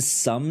there is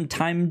some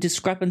time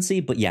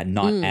discrepancy, but yeah,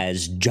 not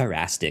as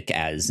drastic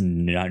as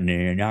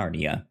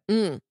Narnia.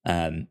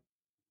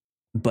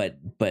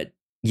 But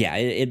yeah,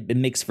 it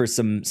makes for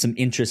some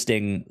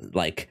interesting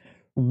like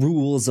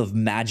rules of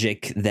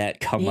magic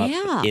that come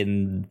up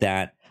in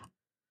that.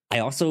 I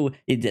also,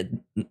 it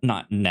did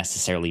not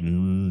necessarily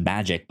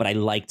magic, but I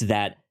liked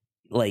that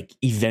like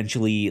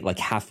eventually like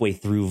halfway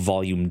through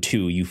volume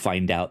 2, you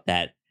find out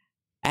that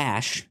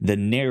Ash, the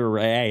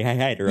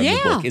narrator of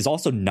the book, is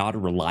also not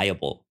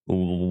reliable.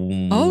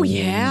 Oh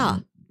yeah.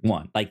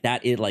 One like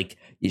that, it like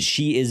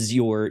she is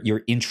your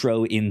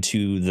intro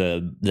into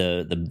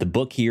the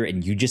book here,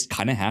 and you just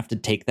kind of have to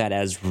take that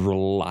as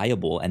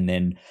reliable, and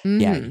then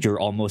you're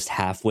almost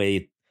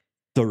halfway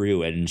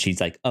through and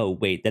she's like, oh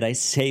wait, did I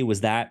say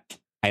was that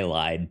I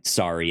lied.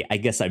 Sorry. I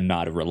guess I'm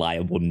not a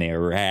reliable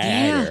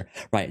narrator.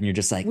 Right. And you're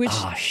just like,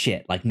 oh,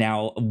 shit. Like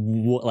now,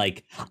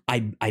 like,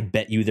 I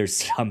bet you there's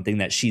something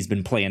that she's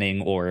been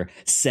planning or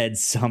said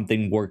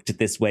something worked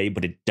this way,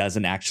 but it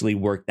doesn't actually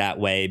work that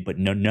way. But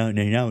no one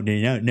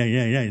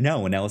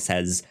else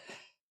has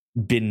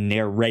been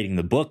narrating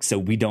the book. So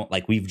we don't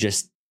like, we've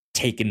just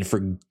taken for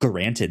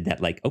granted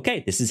that like,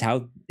 okay, this is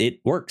how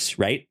it works.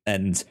 Right.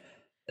 And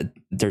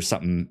there's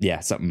something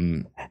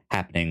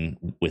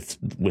happening with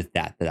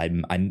that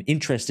I'm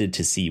interested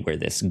to see where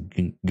this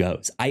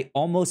goes. I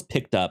almost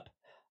picked up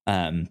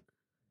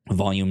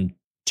volume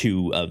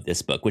 2 of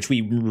this book, which we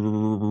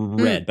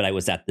read, but I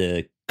was at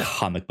the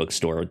comic book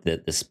store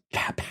this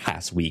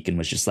past week and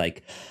was just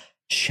like,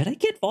 should I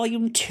get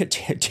volume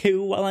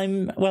 2 while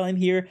I'm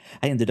here?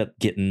 I ended up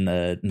getting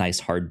a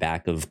nice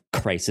hardback of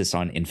Crisis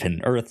on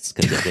Infinite Earths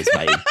because it was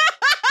my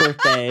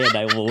birthday and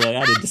I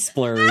wanted to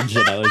splurge,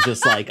 and I was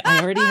just like,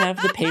 I already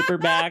have the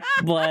paperback,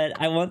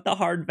 but I want the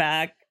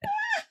hardback,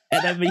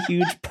 and I'm a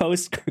huge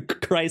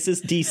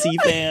post-Crisis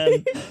DC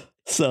fan,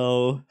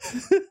 so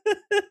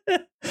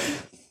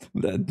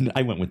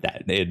I went with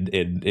that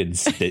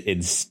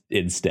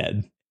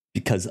instead,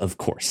 because of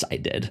course I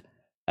did.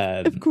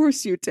 Of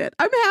course you did.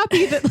 I'm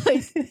happy that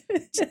like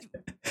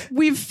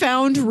we've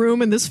found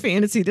room in this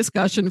fantasy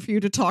discussion for you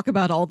to talk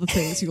about all the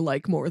things you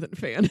like more than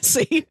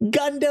fantasy.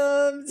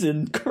 Gundams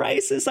and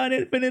Crisis on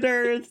Infinite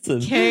Earths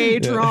and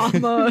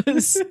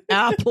K-dramas,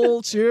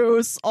 apple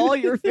juice, all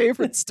your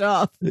favorite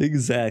stuff.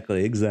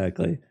 Exactly.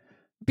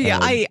 But yeah,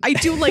 I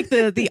do like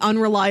the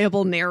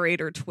unreliable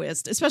narrator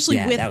twist,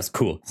 especially with that was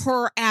cool.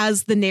 Her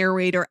as the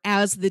narrator,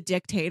 as the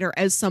dictator,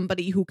 as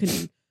somebody who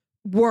can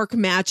work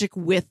magic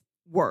with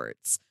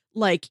words.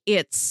 Like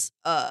it's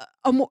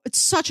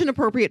such an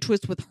appropriate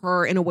twist with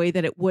her in a way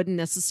that it wouldn't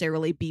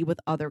necessarily be with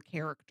other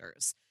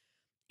characters.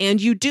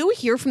 And you do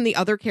hear from the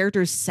other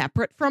characters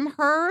separate from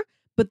her,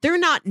 but they're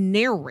not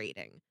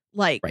narrating.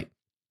 Like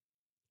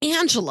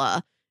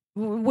Angela,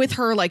 with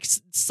her like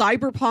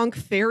cyberpunk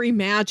fairy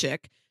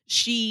magic,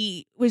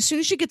 as soon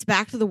as she gets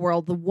back to the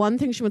world, the one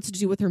thing she wants to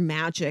do with her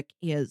magic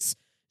is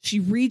she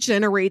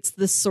regenerates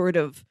this sort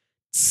of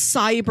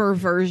cyber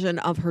version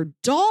of her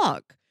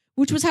dog,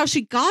 which was how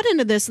she got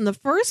into this in the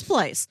first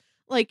place.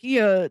 Like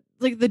the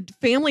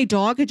family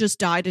dog had just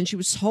died and she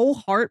was so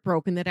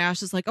heartbroken that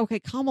Ash is like, okay,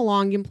 come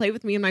along, you can play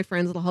with me and my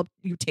friends. It'll help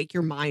you take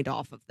your mind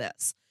off of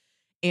this.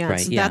 And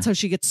that's how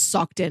she gets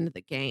sucked into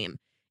the game.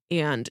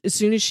 And as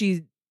soon as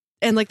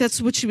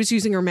that's what she was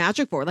using her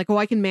magic for. Like, oh,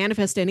 I can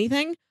manifest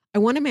anything. I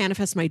want to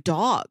manifest my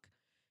dog.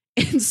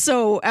 And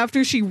so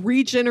after she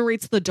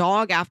regenerates the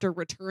dog after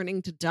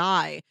returning to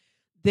die,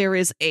 there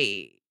is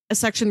a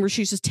section where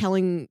she's just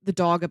telling the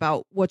dog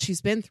about what she's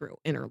been through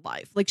in her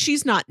life. Like,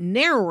 she's not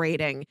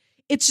narrating.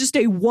 It's just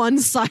a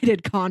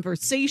one-sided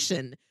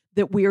conversation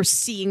that we are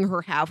seeing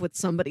her have with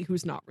somebody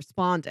who's not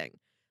responding.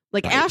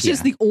 Like, Ash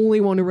is the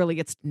only one who really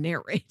gets to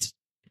narrate.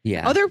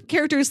 Yeah. Other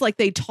characters, like,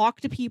 they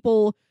talk to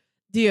people,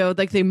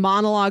 like they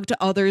monologue to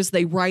others,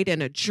 they write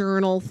in a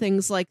journal,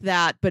 things like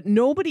that. But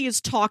nobody is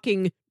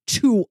talking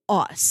to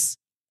us.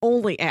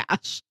 Only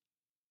Ash.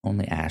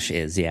 Only Ash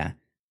is, yeah.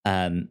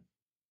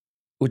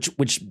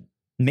 Which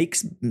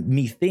makes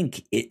me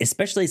think,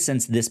 especially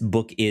since this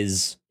book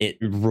it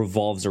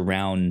revolves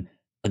around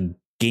a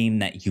game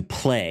that you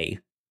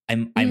play.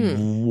 I'm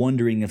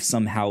wondering if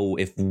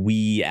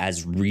we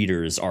as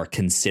readers are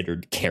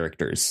considered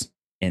characters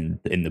in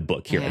the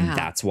book here, and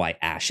that's why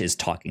Ash is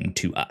talking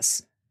to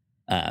us.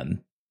 I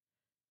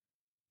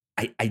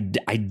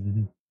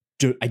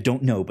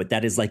don't know, but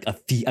that is like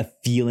a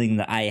feeling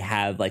that I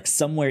have. Like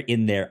somewhere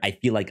in there, I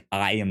feel like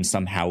I am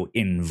somehow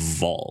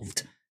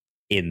involved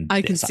in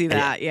I can see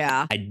that.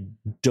 Yeah. I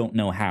don't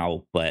know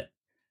how, but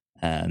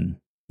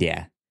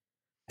yeah.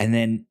 And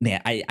then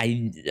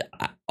I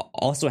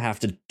also have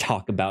to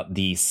talk about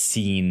the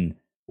scene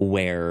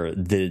where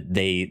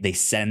they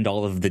send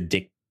all of the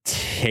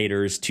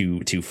dictators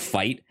to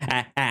fight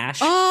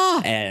Ash,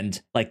 and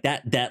like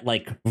that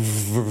like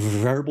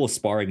verbal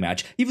sparring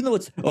match, even though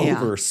it's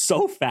over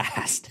so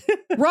fast,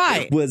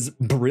 right, was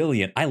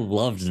brilliant. I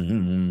loved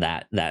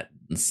that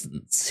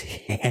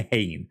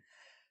scene.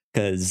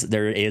 Because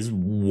there is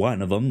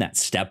one of them that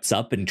steps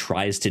up and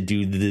tries to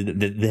do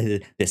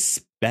the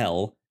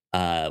spell,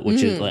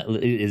 which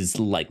is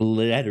like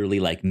literally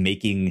like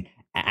making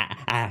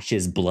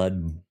Ash's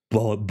blood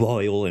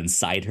boil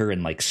inside her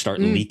and like start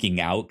leaking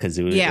out, because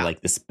it was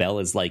like the spell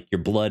is like your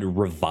blood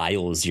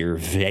reviles your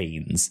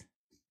veins,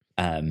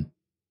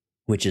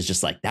 which is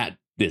just like, that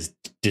is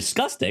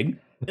disgusting.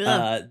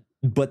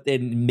 But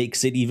then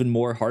makes it even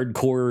more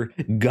hardcore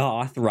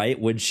goth, right?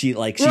 When she's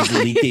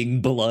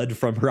leaking blood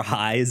from her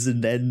eyes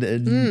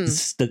and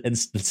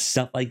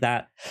stuff like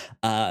that.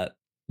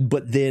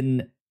 But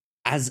then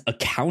as a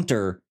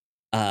counter,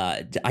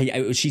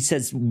 she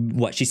says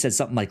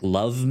something like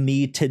 "love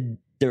me to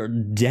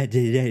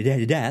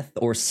death"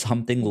 or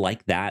something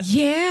like that.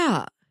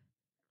 Yeah.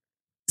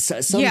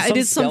 It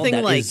is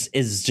something like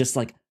is just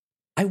like,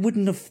 I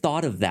wouldn't have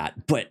thought of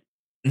that, but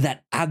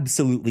that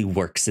absolutely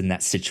works in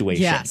that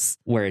situation. Yes.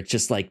 Where it's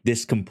just like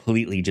this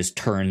completely just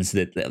turns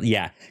that.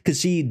 Yeah. Because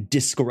she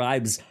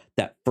describes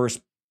that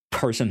first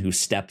person who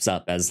steps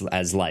up as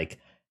like,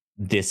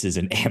 this is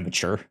an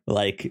amateur.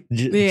 Like,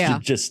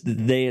 just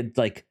they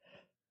like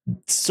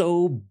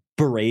so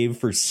brave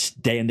for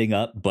standing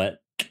up,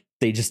 but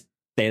they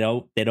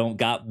don't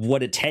got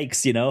what it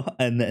takes, you know?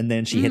 And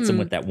then she hits him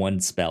with that one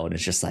spell, and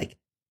it's just like,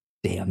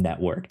 damn, that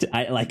worked.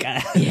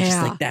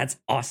 Just like, that's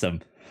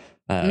awesome.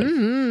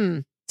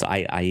 So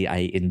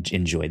I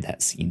enjoyed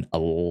that scene a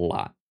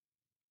lot.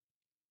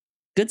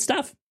 Good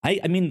stuff.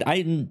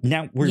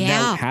 We're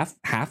now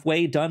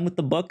halfway done with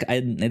the book,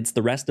 and it's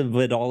the rest of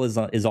it all is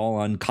all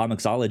on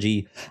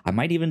Comixology. I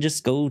might even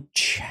just go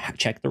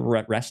check the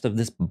rest of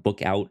this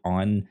book out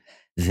on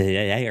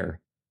there.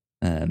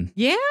 I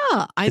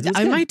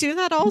might do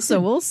that also.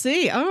 We'll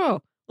see.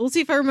 We'll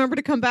see if I remember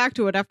to come back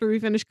to it after we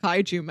finish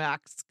Kaiju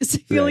Max, because I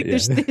feel like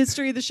the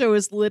history of the show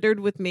is littered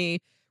with me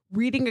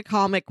reading a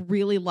comic,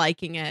 really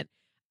liking it,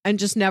 and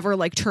just never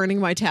like turning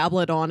my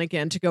tablet on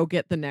again to go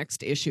get the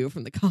next issue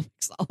from the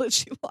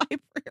Comixology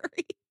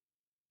library.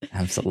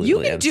 Absolutely.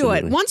 You can do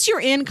it. Once you're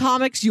in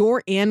comics,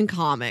 you're in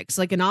comics.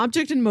 Like an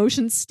object in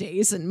motion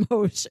stays in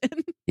motion.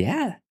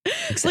 Yeah.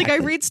 Exactly. Like I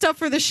read stuff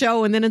for the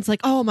show and then it's like,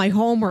 oh, my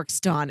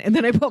homework's done. And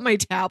then I put my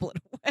tablet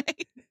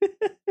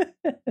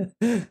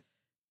away.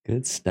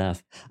 Good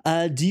stuff.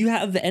 Do you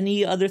have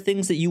any other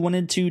things that you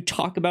wanted to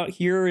talk about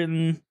here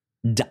in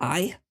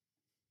Die?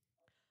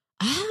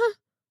 I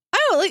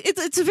don't know, like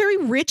it's a very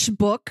rich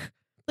book.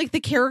 Like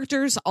the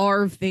characters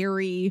are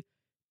very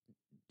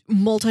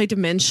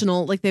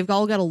multidimensional. Like they've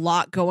all got a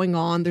lot going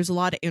on. There's a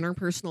lot of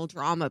interpersonal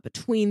drama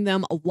between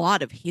them. A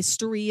lot of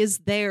history is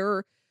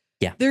there.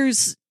 Yeah.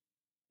 There's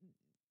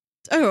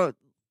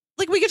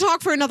like we could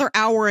talk for another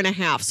hour and a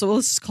half, so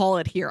let's just call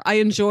it here. I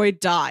enjoyed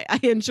Die. I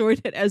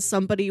enjoyed it as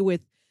somebody with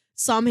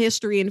some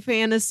history in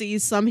fantasy,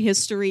 some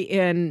history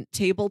in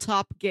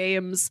tabletop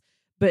games,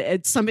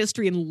 but some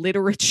history in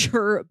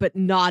literature, but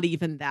not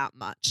even that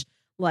much.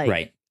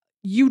 Like,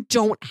 you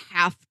don't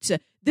have to.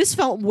 This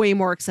felt way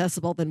more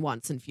accessible than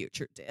Once and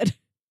Future did.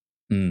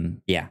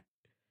 Yeah.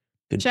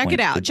 Check it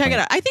out.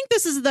 I think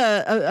this is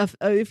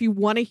if you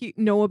want to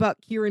know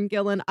about Kieran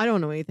Gillen, I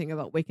don't know anything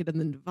about Wicked and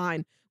the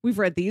Divine. We've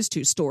read these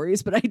two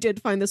stories, but I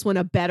did find this one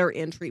a better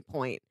entry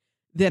point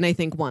than I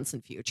think Once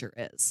and Future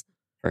is.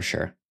 For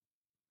sure.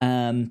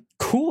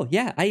 Cool.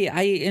 Yeah,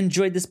 I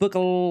enjoyed this book a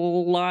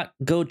lot.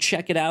 Go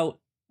check it out.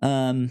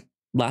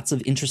 Lots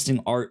of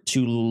interesting art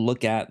to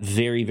look at.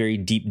 Very, very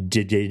deep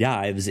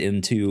dives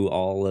into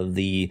all of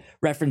the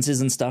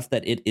references and stuff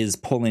that it is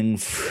pulling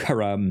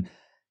from.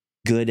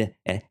 Good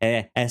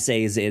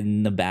essays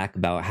in the back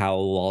about how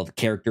all the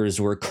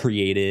characters were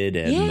created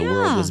and the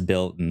world was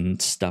built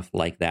and stuff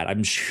like that.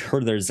 I'm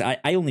sure there's. I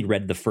only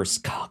read the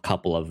first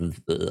couple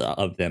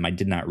of them. I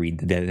did not read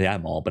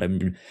them all, but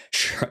I'm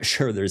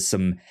sure there's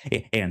some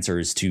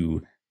answers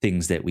to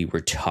things that we were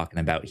talking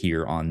about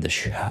here on the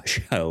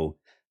show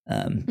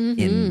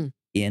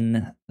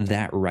in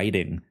that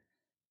writing.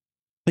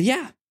 But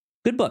yeah,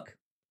 good book.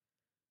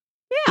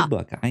 Yeah, good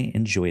book. I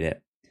enjoyed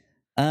it.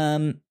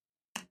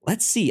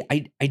 Let's see.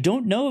 I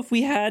don't know if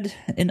we had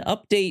an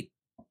update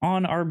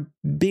on our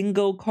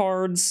bingo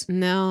cards.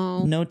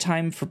 No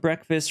Time for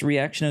Breakfast,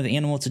 reaction of the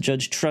animal to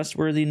judge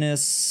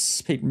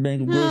trustworthiness, paper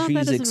bingo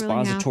groceries,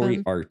 expository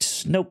really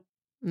art. Nope.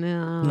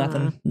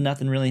 No.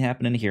 Nothing really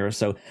happening here.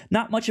 So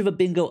not much of a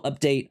bingo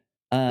update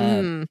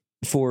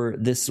for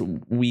this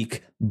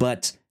week.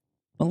 But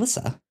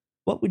Melissa,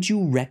 what would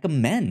you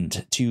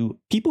recommend to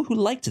people who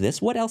liked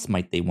this? What else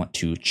might they want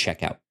to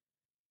check out?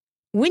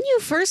 When you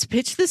first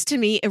pitched this to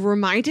me, it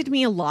reminded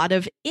me a lot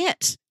of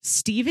It,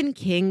 Stephen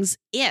King's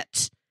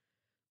It,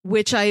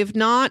 which I have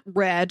not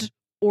read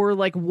or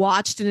like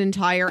watched an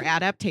entire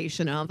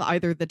adaptation of,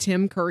 either the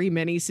Tim Curry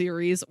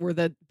miniseries or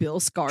the Bill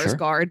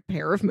Skarsgård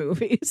pair of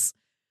movies.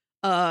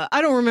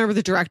 I don't remember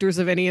the directors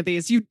of any of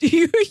these. You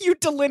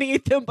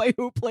delineate them by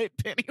who played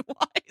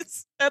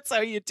Pennywise. That's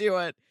how you do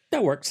it.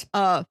 That works.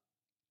 But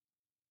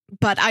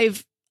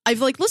I've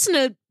like listened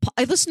to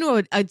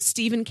a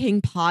Stephen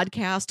King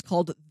podcast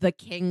called The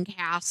King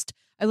Cast.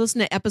 I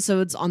listened to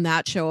episodes on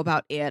that show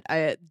about it.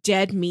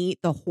 Dead Meat,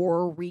 the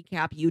horror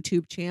recap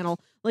YouTube channel.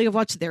 Like I've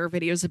watched their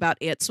videos about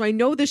it. So I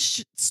know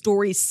this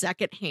story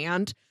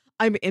secondhand.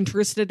 I'm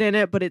interested in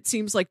it, but it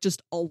seems like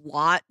just a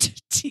lot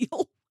to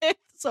deal with.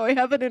 So I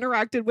haven't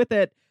interacted with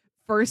it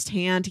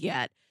firsthand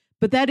yet.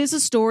 But that is a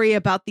story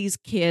about these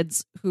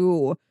kids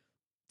who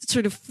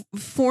sort of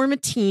form a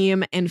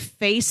team and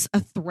face a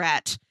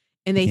threat.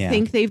 And they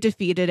think they've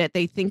defeated it.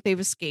 They think they've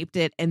escaped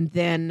it. And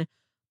then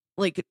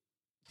like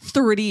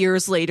 30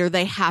 years later,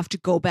 they have to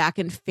go back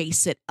and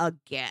face it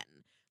again.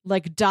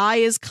 Like Die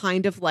is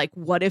kind of like,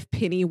 what if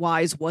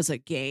Pennywise was a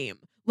game?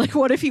 Like,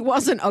 what if he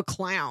wasn't a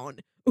clown?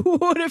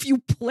 What if you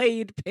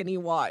played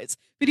Pennywise?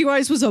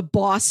 Pennywise was a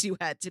boss you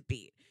had to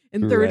beat.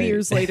 And 30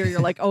 years later,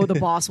 you're like, oh, the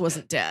boss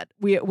wasn't dead.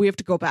 We have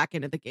to go back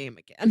into the game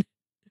again.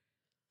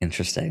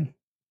 Interesting.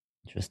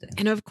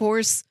 And of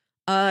course,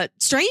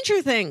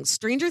 Stranger Things,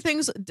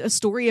 a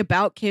story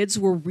about kids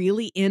who are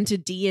really into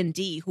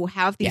D&D, who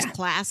have these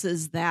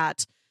classes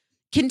that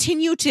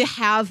continue to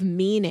have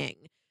meaning.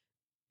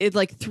 It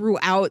like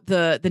throughout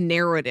the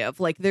narrative.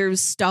 Like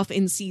there's stuff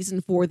in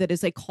season 4 that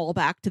is a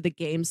callback to the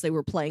games they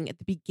were playing at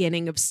the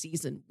beginning of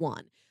season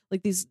 1.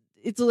 Like these,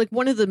 it's like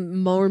one of the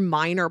more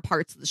minor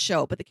parts of the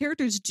show, but the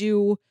characters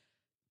do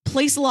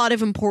place a lot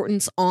of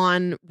importance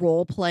on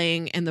role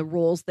playing and the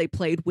roles they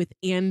played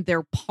within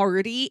their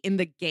party in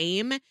the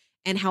game,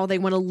 and how they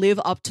want to live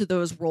up to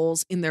those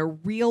roles in their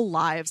real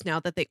lives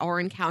now that they are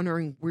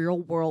encountering real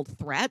world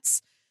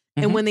threats.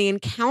 Mm-hmm. And when they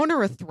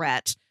encounter a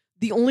threat,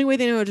 the only way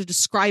they know how to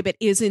describe it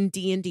is in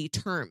D&D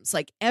terms.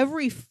 Like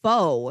every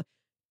foe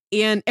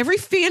and every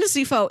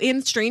fantasy foe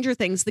in Stranger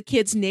Things, the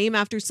kids name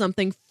after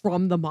something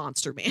from the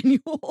monster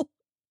manual.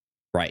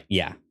 Right.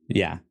 Yeah.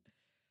 Yeah.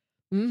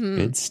 Mm-hmm.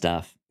 Good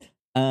stuff.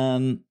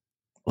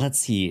 Let's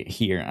see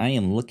here. I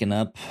am looking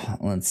up,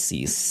 let's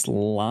see,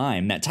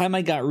 slime. That time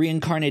I got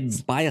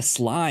reincarnated by a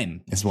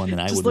slime is one that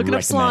I would recommend.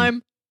 Up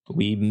slime.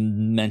 We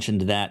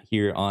mentioned that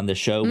here on the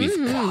show.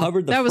 We've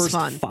covered the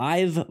first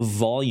 5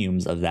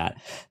 volumes of that.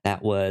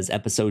 That was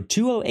episode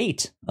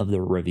 208 of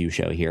the review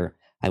show here.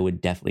 I would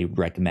definitely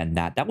recommend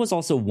that. That was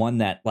also one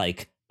that,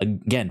 like,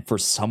 again, for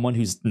someone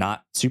who's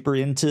not super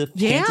into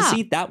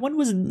fantasy, that one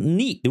was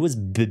neat. It was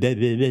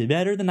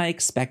better than I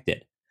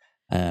expected.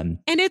 And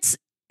it's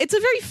a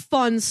very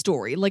fun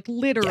story, like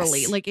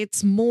literally, like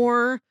it's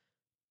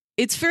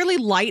fairly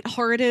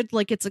lighthearted.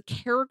 Like it's a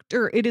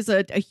character. It is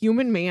a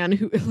human man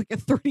who, like a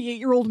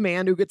 38-year-old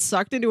man who gets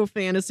sucked into a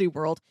fantasy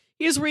world.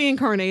 He is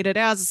reincarnated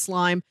as a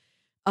slime.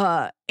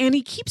 And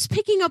he keeps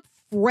picking up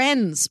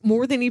friends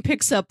more than he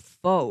picks up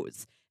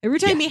foes. Every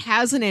time he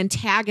has an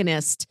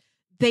antagonist,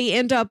 they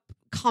end up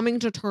coming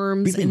to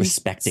terms really and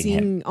respecting seeing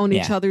him on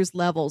each other's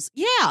levels.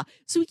 Yeah.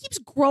 So he keeps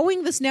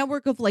growing this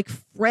network of like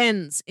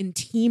friends and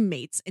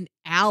teammates and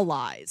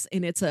allies.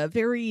 And it's a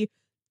very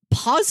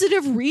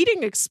positive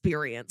reading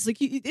experience. Like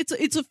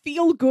it's a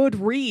feel good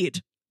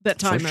read. That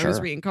time I was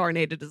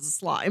reincarnated as a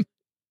slime.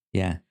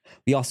 Yeah.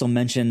 We also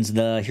mentioned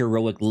the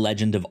heroic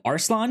legend of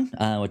Arslan,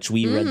 which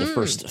we read the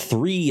first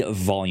 3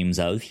 volumes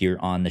of here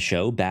on the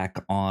show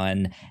back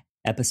on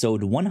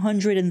episode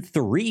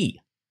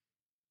 103.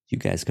 You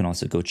guys can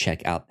also go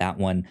check out that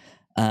one.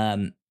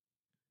 Other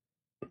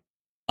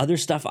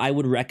stuff I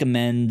would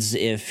recommend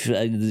if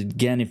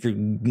you're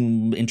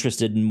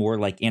interested in more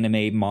like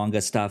anime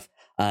manga stuff,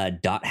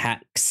 Dot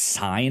Hack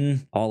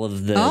Sign, all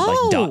of the like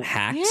Dot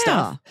Hack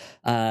stuff,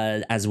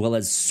 as well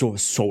as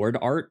Sword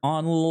Art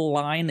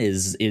Online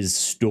is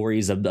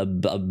stories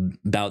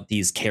about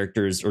these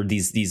characters or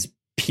these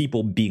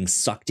people being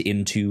sucked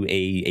into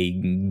a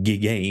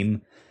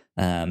game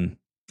and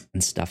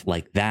stuff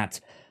like that.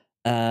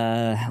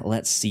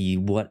 Let's see,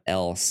 what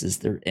else? Is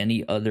there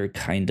any other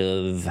kind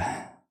of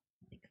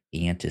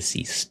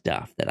fantasy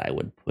stuff that I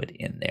would put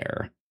in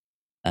there?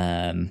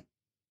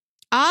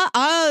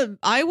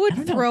 I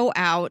would throw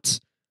out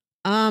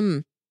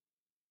the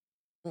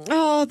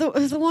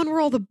one where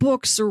all the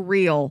books are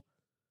real.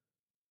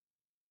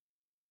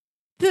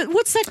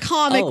 What's that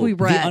comic we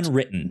read? The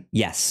Unwritten.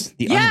 Yes,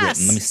 the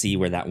Unwritten. Let me see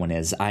where that one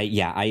is.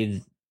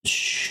 I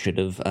should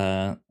have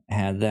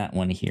had that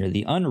one here.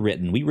 The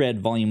Unwritten. We read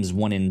volumes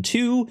 1 and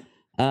 2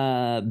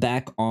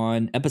 back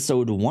on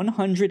episode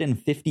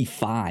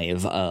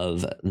 155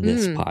 of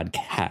this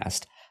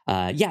podcast.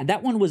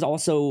 That one was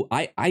also,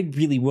 I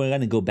really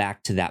want to go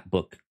back to that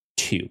book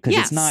too, because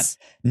it's not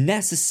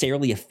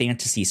necessarily a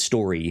fantasy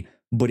story,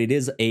 but it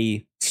is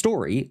a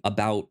story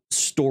about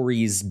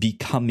stories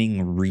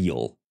becoming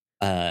real.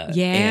 And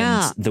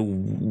the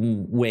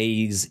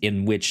ways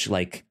in which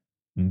like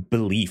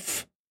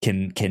belief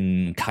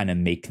can kind of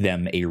make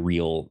them a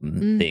real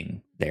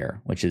thing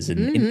there, which is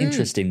an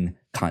interesting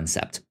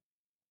concept.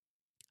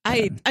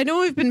 I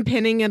know I've been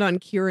pinning it on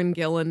Kieran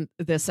Gillen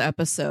this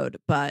episode,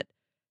 but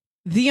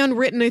The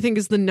Unwritten, I think,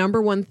 is the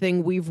number one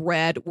thing we've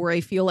read where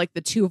I feel like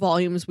the 2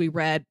 volumes we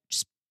read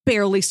just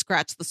barely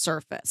scratched the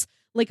surface.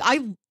 Like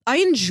I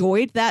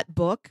enjoyed that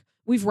book.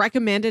 We've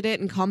recommended it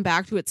and come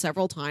back to it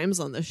several times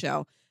on the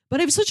show. But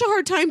I have such a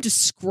hard time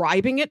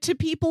describing it to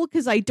people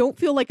because I don't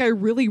feel like I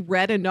really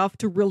read enough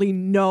to really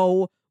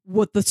know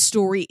what the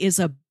story is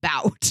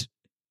about.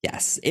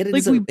 Yes, it is.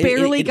 Like we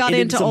barely got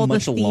into all the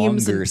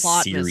themes and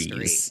plot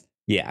mystery.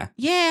 Yeah.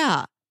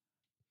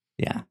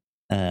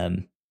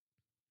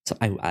 So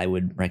I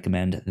would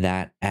recommend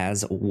that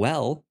as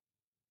well.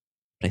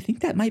 But I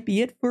think that might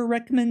be it for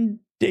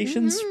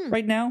recommendations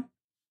right now.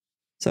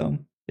 So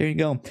there you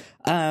go.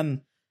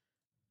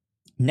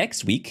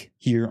 Next week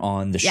here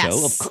on the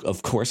show,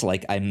 of course,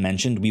 like I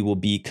mentioned, we will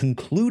be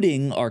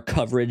concluding our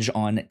coverage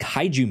on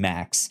Kaiju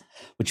Max,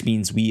 which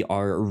means we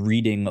are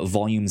reading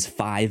volumes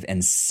 5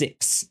 and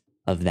 6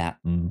 of that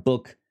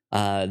book.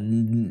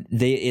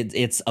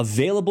 It's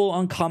available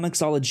on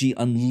Comixology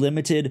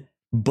Unlimited,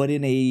 but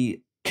in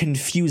a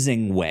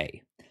confusing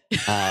way.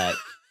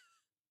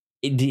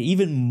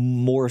 Even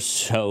more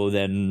so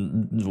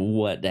than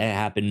what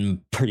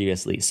happened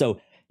previously.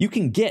 So you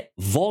can get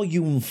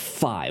volume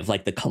 5,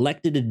 like the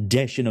collected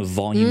edition of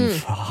volume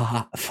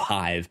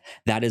 5.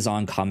 That is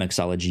on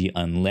Comixology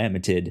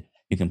Unlimited.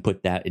 You can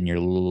put that in your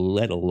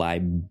little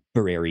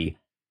library.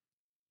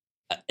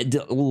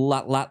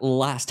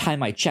 Last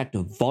time I checked,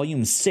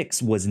 volume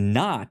 6 was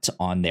not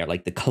on there.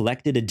 Like the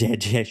collected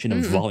edition of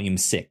volume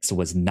 6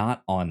 was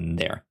not on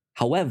there.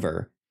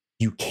 However,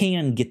 you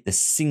can get the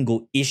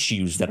single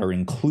issues that are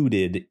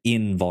included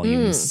in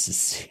volume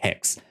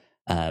 6.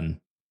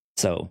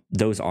 So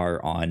those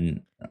are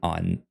on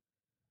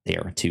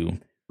there to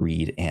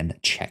read and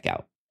check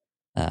out.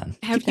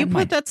 Have you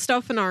put that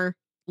stuff in our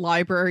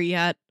library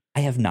yet?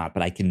 I have not,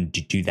 but I can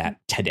do that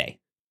today.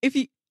 If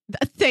you,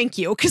 thank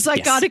you, because I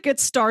got to get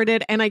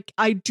started, and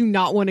I do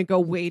not want to go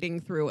wading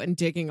through and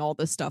digging all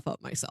this stuff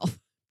up myself.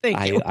 Thank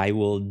you. I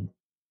will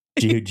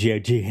do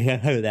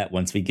that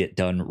once we get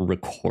done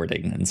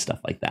recording and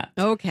stuff like that.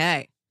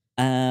 Okay.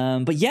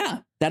 But yeah,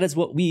 that is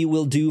what we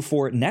will do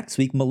for next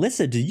week.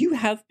 Melissa, do you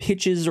have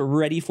pitches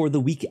ready for the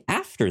week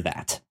after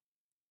that?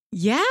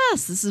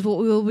 Yes, this is what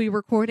we will be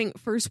recording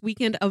first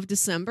weekend of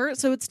December.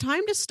 So it's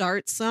time to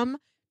start some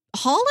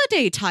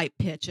holiday type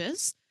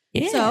pitches.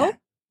 Yeah. So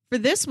for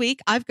this week,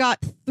 I've got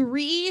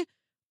 3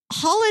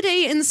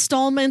 holiday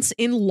installments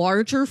in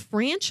larger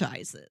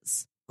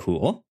franchises.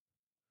 Cool.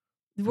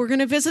 We're going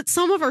to visit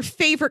some of our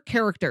favorite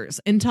characters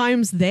and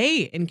times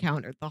they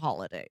encountered the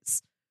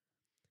holidays.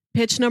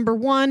 Pitch number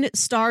 1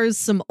 stars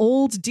some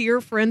old dear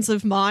friends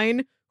of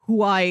mine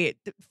who I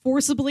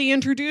forcibly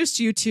introduced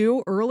you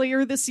to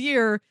earlier this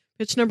year.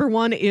 Pitch number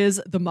 1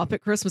 is The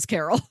Muppet Christmas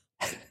Carol.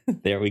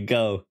 There we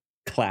go.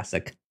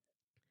 Classic.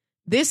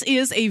 This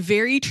is a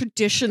very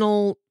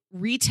traditional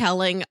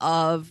retelling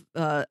of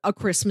A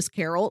Christmas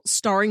Carol,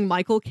 starring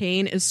Michael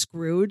Caine as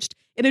Scrooged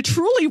in a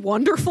truly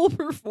wonderful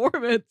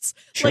performance.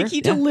 Sure, like he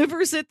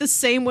delivers it the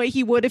same way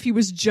he would if he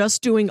was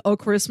just doing A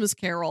Christmas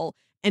Carol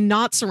and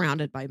not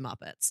surrounded by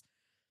Muppets.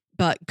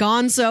 But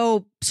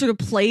Gonzo sort of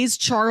plays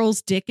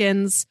Charles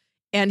Dickens,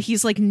 and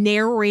he's like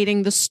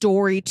narrating the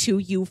story to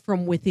you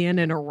from within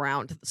and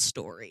around the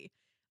story.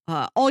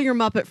 All your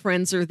Muppet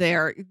friends are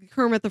there.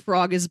 Kermit the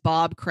Frog is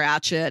Bob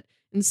Cratchit.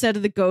 Instead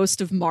of the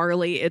ghost of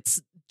Marley,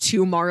 it's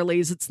 2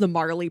 Marleys. It's the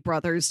Marley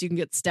brothers. You can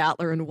get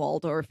Statler and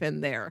Waldorf in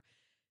there.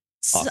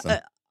 Awesome. So,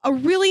 a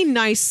really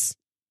nice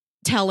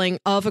telling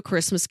of A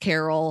Christmas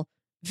Carol.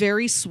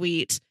 Very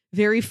sweet,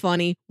 very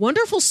funny,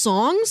 wonderful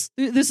songs.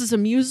 This is a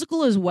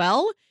musical as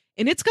well,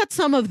 and it's got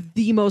some of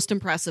the most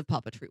impressive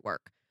puppetry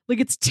work. Like,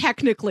 it's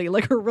technically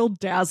like a real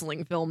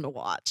dazzling film to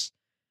watch.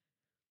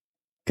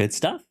 Good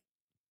stuff.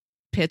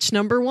 Pitch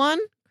number 1,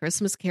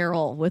 Christmas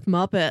Carol with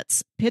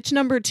Muppets. Pitch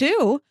number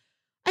 2,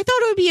 I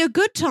thought it would be a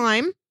good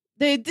time.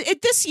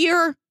 This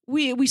year,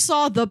 we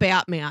saw The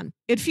Batman.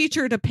 It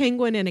featured a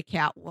penguin and a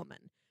Catwoman.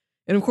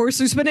 And of course,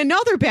 there's been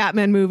another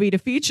Batman movie to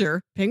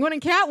feature Penguin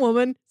and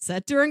Catwoman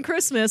set during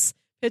Christmas.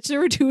 Pitch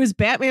number 2 is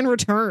Batman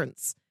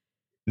Returns.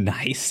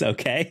 Nice.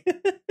 Okay.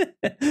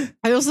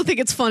 I also think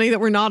it's funny that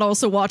we're not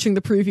also watching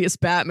the previous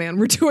Batman.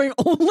 We're doing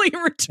only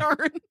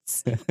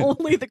Returns,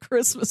 only the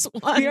Christmas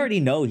one. We already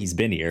know he's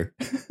been here.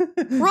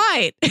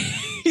 Right.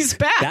 He's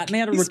back.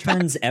 Batman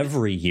returns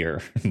every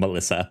year,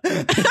 Melissa.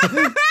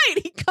 Right.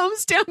 He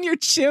comes down your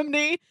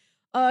chimney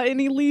and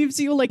he leaves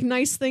you like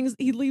nice things.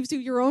 He leaves you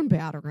your own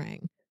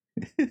Batarang.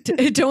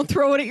 Don't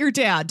throw it at your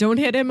dad. Don't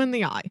hit him in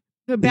the eye.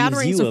 The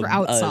Batarangs are for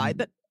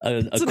outside.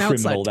 A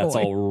criminal that's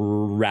all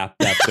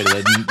wrapped up in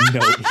a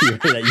note here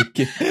that you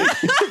can.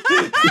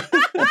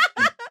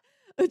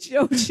 A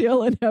Joe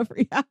Chill in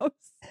every house.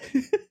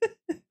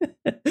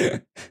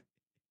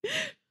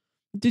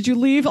 Did you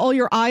leave all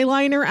your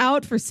eyeliner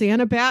out for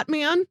Santa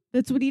Batman?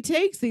 That's what he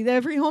takes.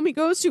 Every home he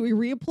goes to, he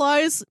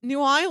reapplies new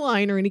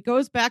eyeliner and he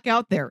goes back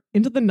out there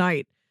into the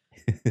night.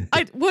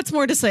 What's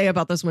more to say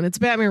about this one? It's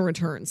Batman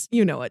Returns.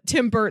 You know it.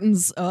 Tim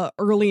Burton's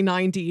early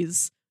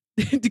 90s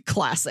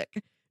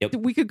classic. Yep.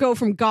 We could go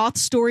from goth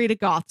story to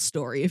goth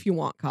story if you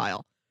want,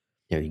 Kyle.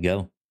 There you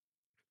go.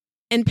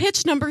 And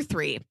pitch number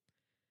 3.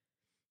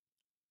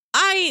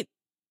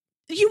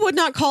 You would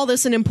not call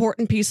this an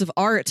important piece of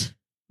art,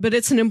 but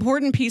it's an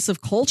important piece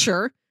of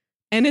culture,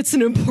 and it's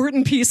an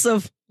important piece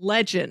of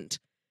legend.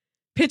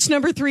 Pitch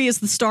number 3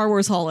 is the Star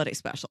Wars Holiday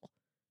Special.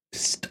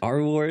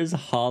 Star Wars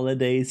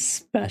Holiday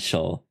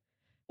Special.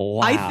 Wow.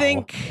 I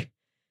think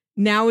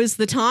now is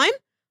the time.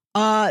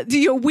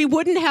 We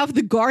wouldn't have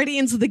the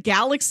Guardians of the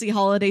Galaxy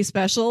Holiday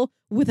Special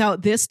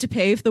without this to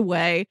pave the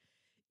way.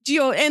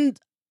 And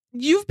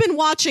you've been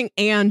watching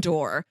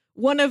Andor,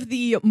 one of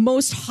the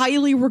most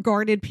highly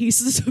regarded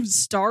pieces of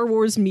Star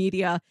Wars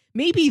media,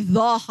 maybe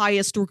the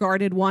highest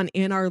regarded one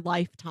in our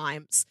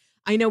lifetimes.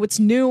 I know it's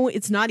new,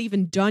 it's not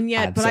even done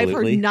yet, Absolutely, but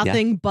I've heard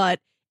nothing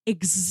but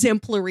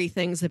exemplary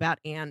things about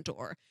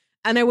Andor.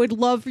 And I would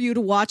love for you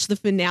to watch the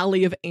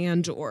finale of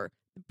Andor,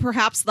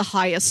 perhaps the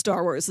highest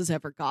Star Wars has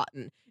ever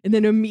gotten, and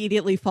then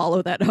immediately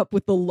follow that up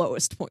with the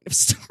lowest point of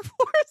Star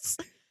Wars.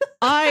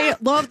 I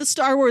love the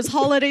Star Wars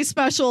Holiday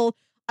Special.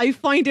 I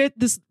find it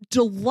this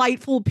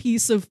delightful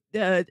piece of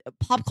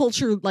pop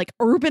culture, like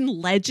urban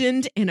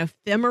legend and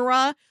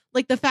ephemera.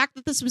 Like the fact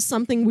that this was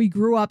something we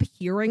grew up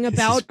hearing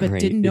about, but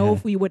great, didn't know yeah.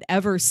 if we would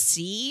ever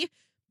see.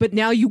 But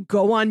now you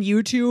go on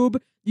YouTube,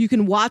 you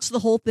can watch the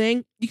whole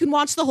thing. You can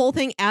watch the whole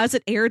thing as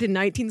it aired in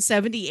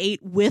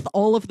 1978 with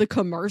all of the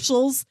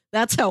commercials.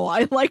 That's how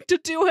I like to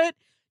do it.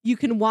 You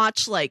can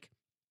watch like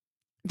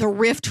the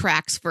Riff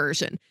Tracks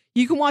version.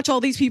 You can watch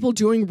all these people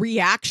doing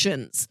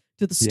reactions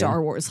to the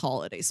Star Wars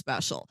Holiday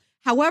Special.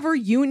 However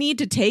you need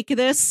to take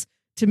this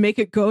to make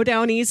it go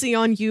down easy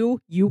on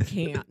you, you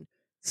can.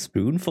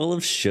 Spoonful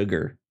of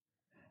sugar.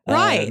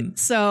 Right.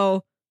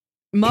 So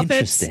Muppets,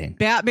 Interesting.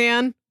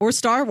 Batman, or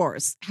Star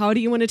Wars. How do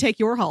you want to take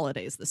your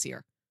holidays this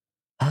year?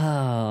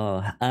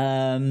 Oh,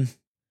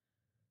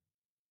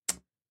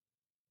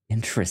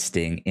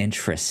 interesting.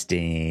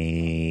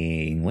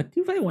 What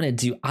do I want to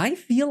do? I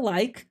feel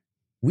like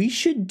we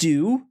should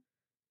do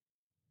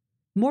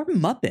more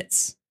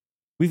Muppets.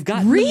 We've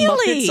got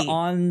Really? the Muppets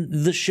on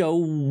the show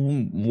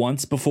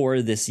once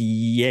before this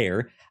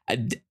year.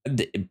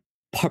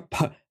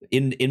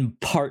 In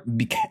part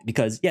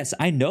because yes,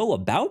 I know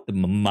about the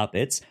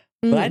Muppets,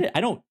 but I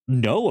don't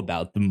know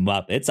about the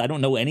Muppets. I don't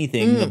know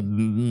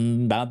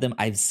anything about them.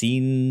 I've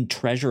seen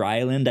Treasure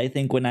Island, I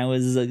think, when I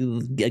was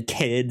a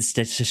kid,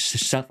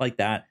 stuff like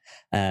that.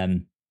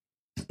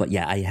 But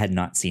yeah, I had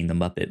not seen the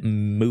Muppet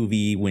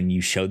movie when you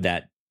showed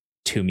that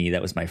to me.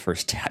 That was my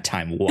first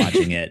time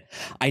watching it.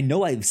 I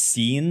know I've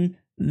seen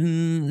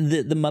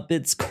the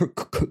Muppets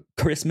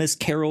Christmas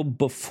Carol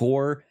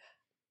before.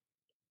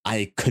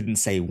 I couldn't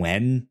say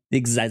when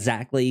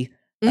exactly.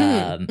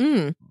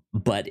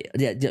 But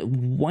yeah,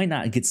 why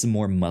not get some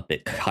more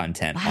Muppet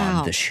content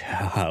on the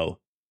show?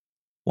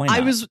 Why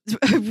not?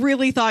 I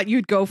really thought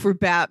you'd go for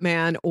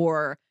Batman,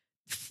 or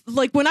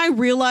like when I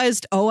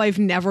realized, I've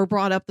never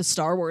brought up the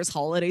Star Wars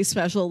Holiday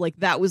Special. Like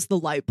that was the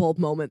light bulb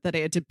moment that I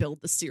had to build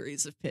the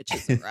series of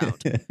pitches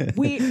around.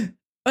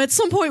 At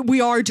some point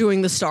we are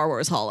doing the Star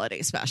Wars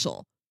Holiday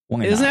Special.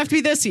 Why it doesn't not? have to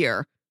be this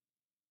year,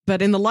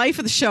 but in the life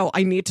of the show,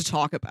 I need to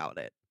talk about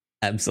it.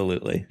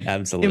 Absolutely.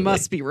 It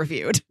must be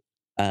reviewed.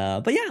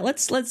 But yeah,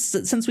 let's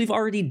since we've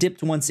already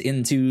dipped once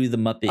into the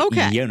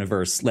Muppet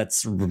universe,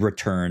 let's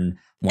return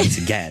once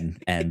again.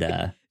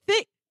 And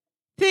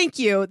thank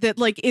you. That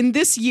like in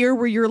this year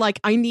where you're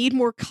like, I need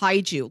more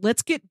kaiju.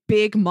 Let's get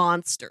big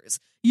monsters.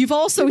 You've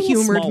also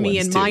humored me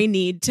in my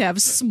need to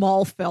have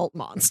small felt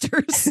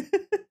monsters.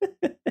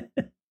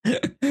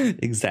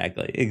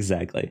 Exactly.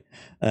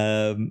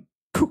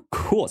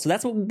 Cool. So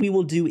that's what we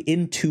will do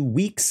in 2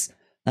 weeks.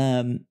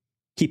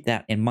 Keep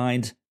that in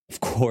mind.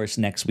 Of course,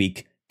 next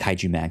week,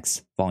 Kaiju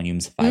Max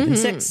volumes 5 and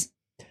 6.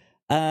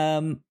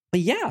 But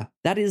yeah,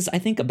 that is, I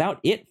think,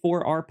 about it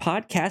for our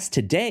podcast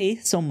today.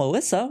 So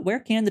Melissa, where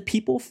can the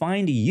people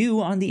find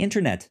you on the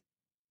internet?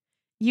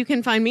 You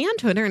can find me on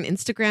Twitter and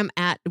Instagram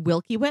at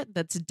Wilkywit.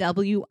 That's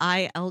WILKYWIT.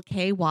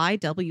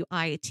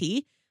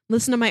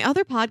 Listen to my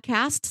other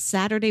podcast,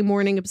 Saturday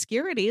Morning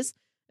Obscurities,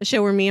 a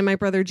show where me and my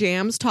brother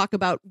Jams talk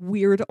about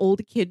weird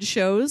old kid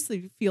shows that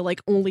you feel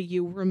like only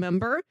you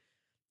remember.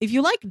 If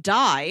you like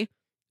Die,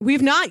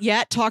 we've not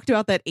yet talked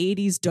about that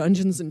 80s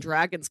Dungeons and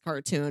Dragons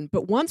cartoon,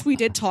 but once we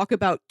did talk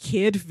about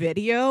Kid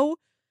Video,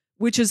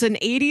 which is an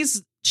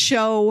 80s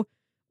show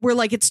where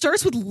like it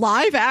starts with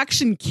live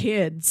action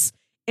kids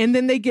and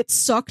then they get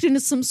sucked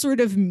into some sort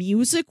of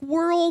music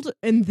world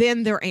and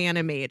then they're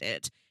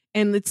animated.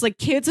 And it's like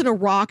kids in a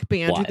rock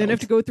band who then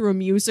have to go through a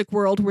music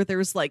world where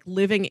there's like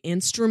living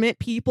instrument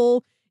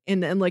people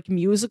and like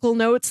musical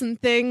notes and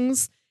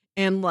things.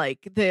 And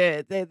like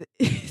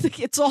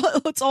it's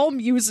all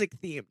music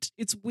themed.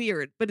 It's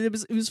weird, but it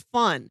was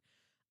fun.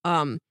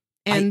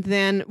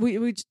 Then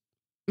we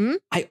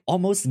I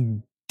almost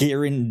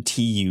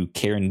guarantee you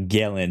Kieran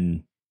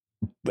Gillen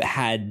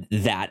had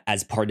that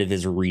as part of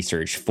his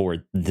research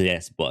for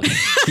this book.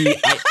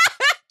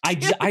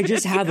 I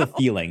just have a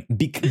feeling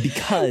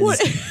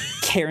because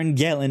Kieran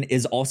Gillen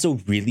is also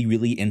really,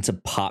 really into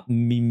pop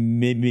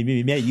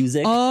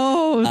music.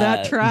 Oh,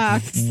 that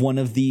tracks. One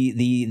of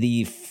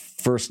the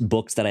first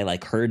books that I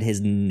like heard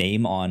his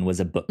name on was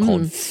a book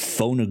called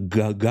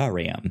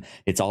Phonogarium.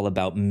 It's all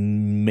about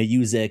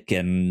music,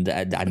 and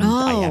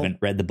I haven't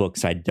read the book,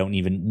 so I don't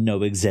even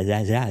know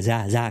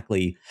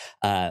exactly.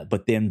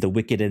 But then The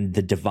Wicked and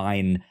the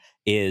Divine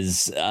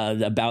is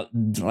about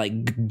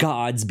like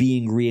gods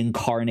being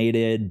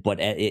reincarnated, but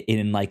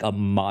in like a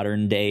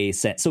modern day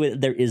sense. So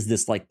there is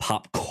this like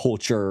pop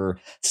culture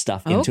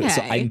stuff into it.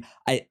 So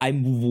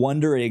I'm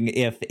wondering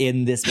if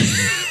in this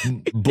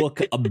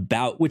book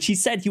about which he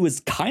said he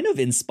was kind of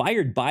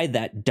inspired by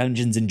that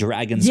Dungeons and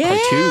Dragons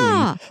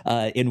cartoon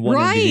in one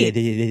of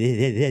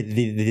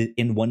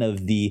in one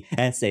of the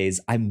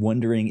essays. I'm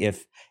wondering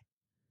if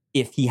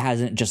he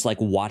hasn't just like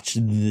watched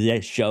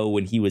this show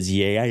when he was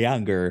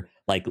younger,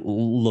 like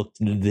looked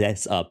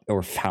this up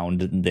or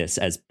found this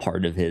as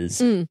part of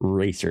his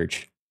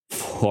research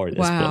for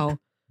this book.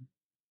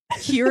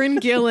 Kieran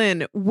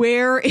Gillen,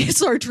 where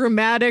is our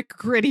dramatic,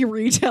 gritty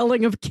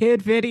retelling of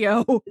Kid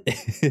Video?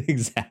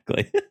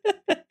 Exactly.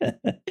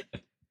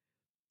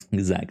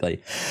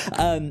 Exactly.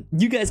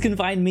 You guys can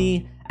find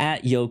me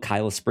at Yo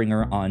Kyle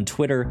Springer on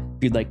Twitter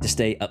if you'd like to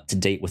stay up to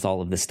date with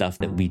all of the stuff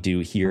that we do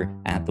here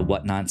at The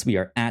Whatnauts. We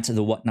are at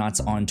The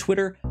Whatnauts on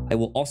Twitter. I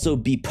will also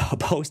be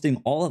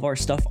posting all of our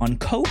stuff on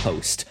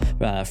Co-Host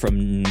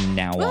from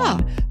now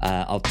on.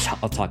 I'll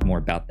talk more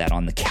about that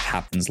on the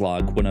Captain's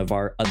Log, one of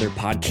our other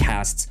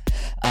podcasts.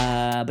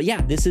 But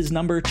yeah, this is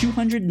number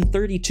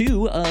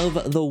 232 of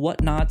The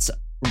Whatnauts.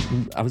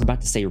 I was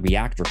about to say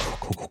Reactor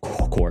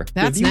Core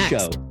That's review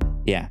next. show.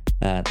 Yeah,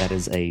 that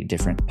is a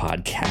different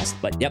podcast.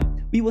 But yep,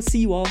 we will see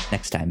you all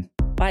next time.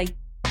 Bye.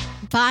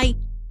 Bye.